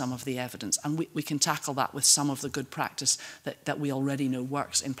await some of the evidence. And we can tackle that with some of the good practice that we already know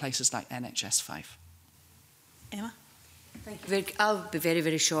works in places like NHS Fife. Emma? Thank you. I'll be very,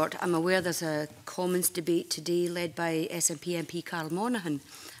 very short. I'm aware there's a Commons debate today led by SNP MP Carl Monaghan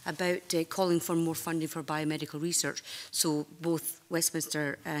about calling for more funding for biomedical research. So both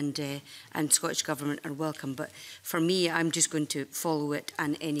Westminster and Scottish Government are welcome. But for me, I'm just going to follow it,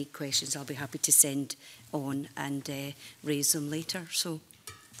 and any questions I'll be happy to send on and raise them later. So,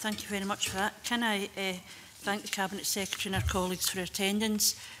 thank you very much for that. Can I thank the Cabinet Secretary and our colleagues for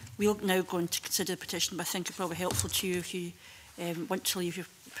attendance. We'll now go on to consider the petition, but I think it's probably helpful to you if you want to leave, your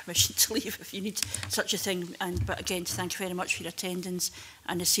permission to leave if you need such a thing. But again, to thank you very much for your attendance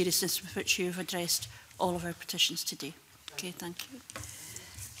and the seriousness with which you have addressed all of our petitions today. Okay, thank you.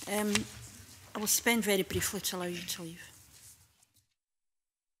 I will suspend very briefly to allow you to leave.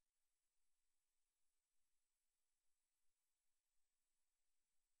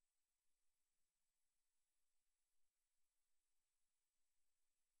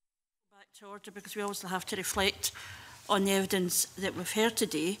 Back to order, because we also have to reflect on the evidence that we've heard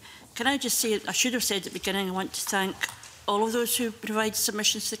today. Can I just say, I should have said at the beginning, I want to thank all of those who provide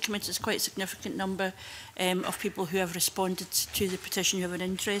submissions to the committee. It's quite a significant number of people who have responded to the petition, who have an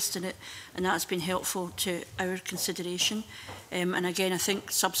interest in it, and that has been helpful to our consideration. And again, I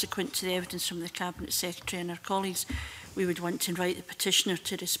think subsequent to the evidence from the Cabinet Secretary and our colleagues, we would want to invite the petitioner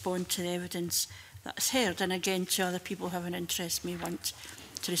to respond to the evidence that is heard. And again, to other people who have an interest may want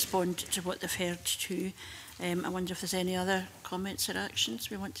to respond to what they've heard too. I wonder if there's any other comments or actions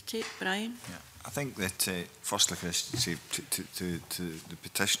we want to take. Brian? Yeah, I think that firstly, can I say to the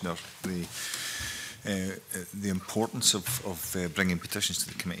petitioner, the importance of bringing petitions to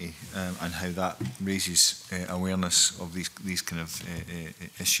the committee and how that raises awareness of these kind of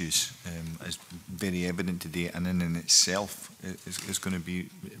issues is very evident today, and in itself is going to be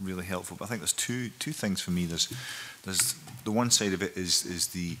really helpful. But I think there's two things for me. There's the one side of it is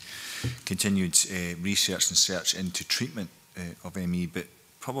the continued research and search into treatment of ME, but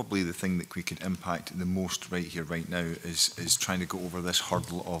probably the thing that we could impact the most right here, right now, is trying to go over this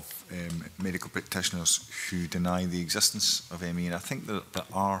hurdle of medical practitioners who deny the existence of ME. And I think that there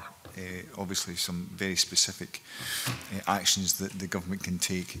are obviously some very specific actions that the government can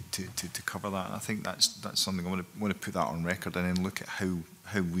take to cover that. And I think that's something I want to put that on record, and then look at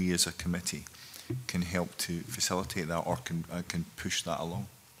how we as a committee can help to facilitate that, or can push that along.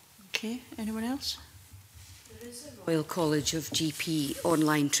 Okay, anyone else? There is a Royal College of GP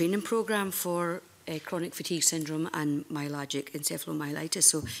online training programme for chronic fatigue syndrome and myalgic encephalomyelitis,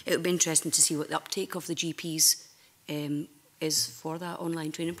 so it would be interesting to see what the uptake of the GPs is for that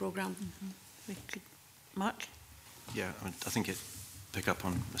online training programme. Mark? Yeah, I think it pick up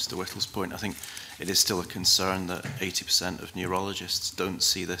on Mr. Whittle's point. I think it is still a concern that 80% of neurologists don't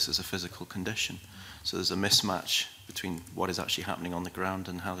see this as a physical condition. So there's a mismatch between what is actually happening on the ground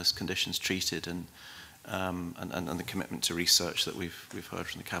and how this condition is treated, and the commitment to research that we've heard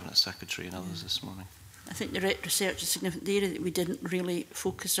from the Cabinet Secretary and others this morning. I think the research is significant. The area that we didn't really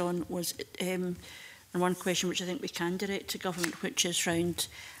focus on was one question which I think we can direct to government, which is around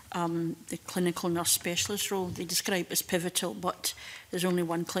the clinical nurse specialist role. They describe it as pivotal, but there's only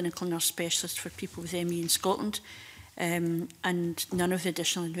one clinical nurse specialist for people with ME in Scotland, and none of the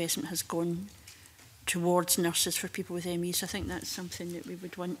additional investment has gone towards nurses for people with ME. So I think that's something that we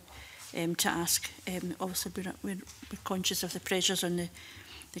would want to ask. Obviously, we're conscious of the pressures on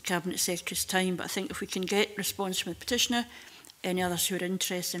the Cabinet Secretary's time, but I think if we can get response from the petitioner, any others who are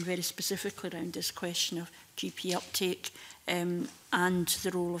interested, and very specifically around this question of GP uptake and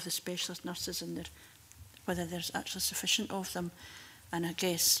the role of the specialist nurses and whether there's actually sufficient of them. And I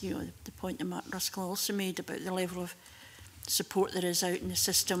guess, the point that Mark Ruskell also made about the level of support there is out in the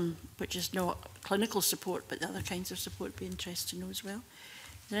system, which is not clinical support, but the other kinds of support, would be interesting to know as well.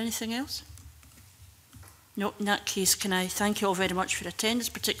 Is there anything else? No, in that case, can I thank you all very much for your attendance,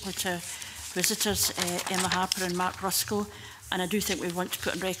 particularly to our visitors, Emma Harper and Mark Ruskell. And I do think we want to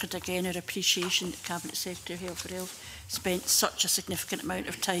put on record again our appreciation that Cabinet Secretary Health for Health spent such a significant amount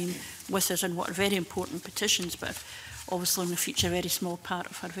of time with us on what are very important petitions, but obviously in the future a very small part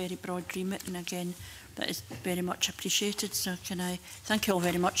of our very broad remit. And again, that is very much appreciated. So can I thank you all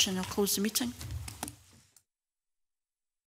very much, and I'll close the meeting.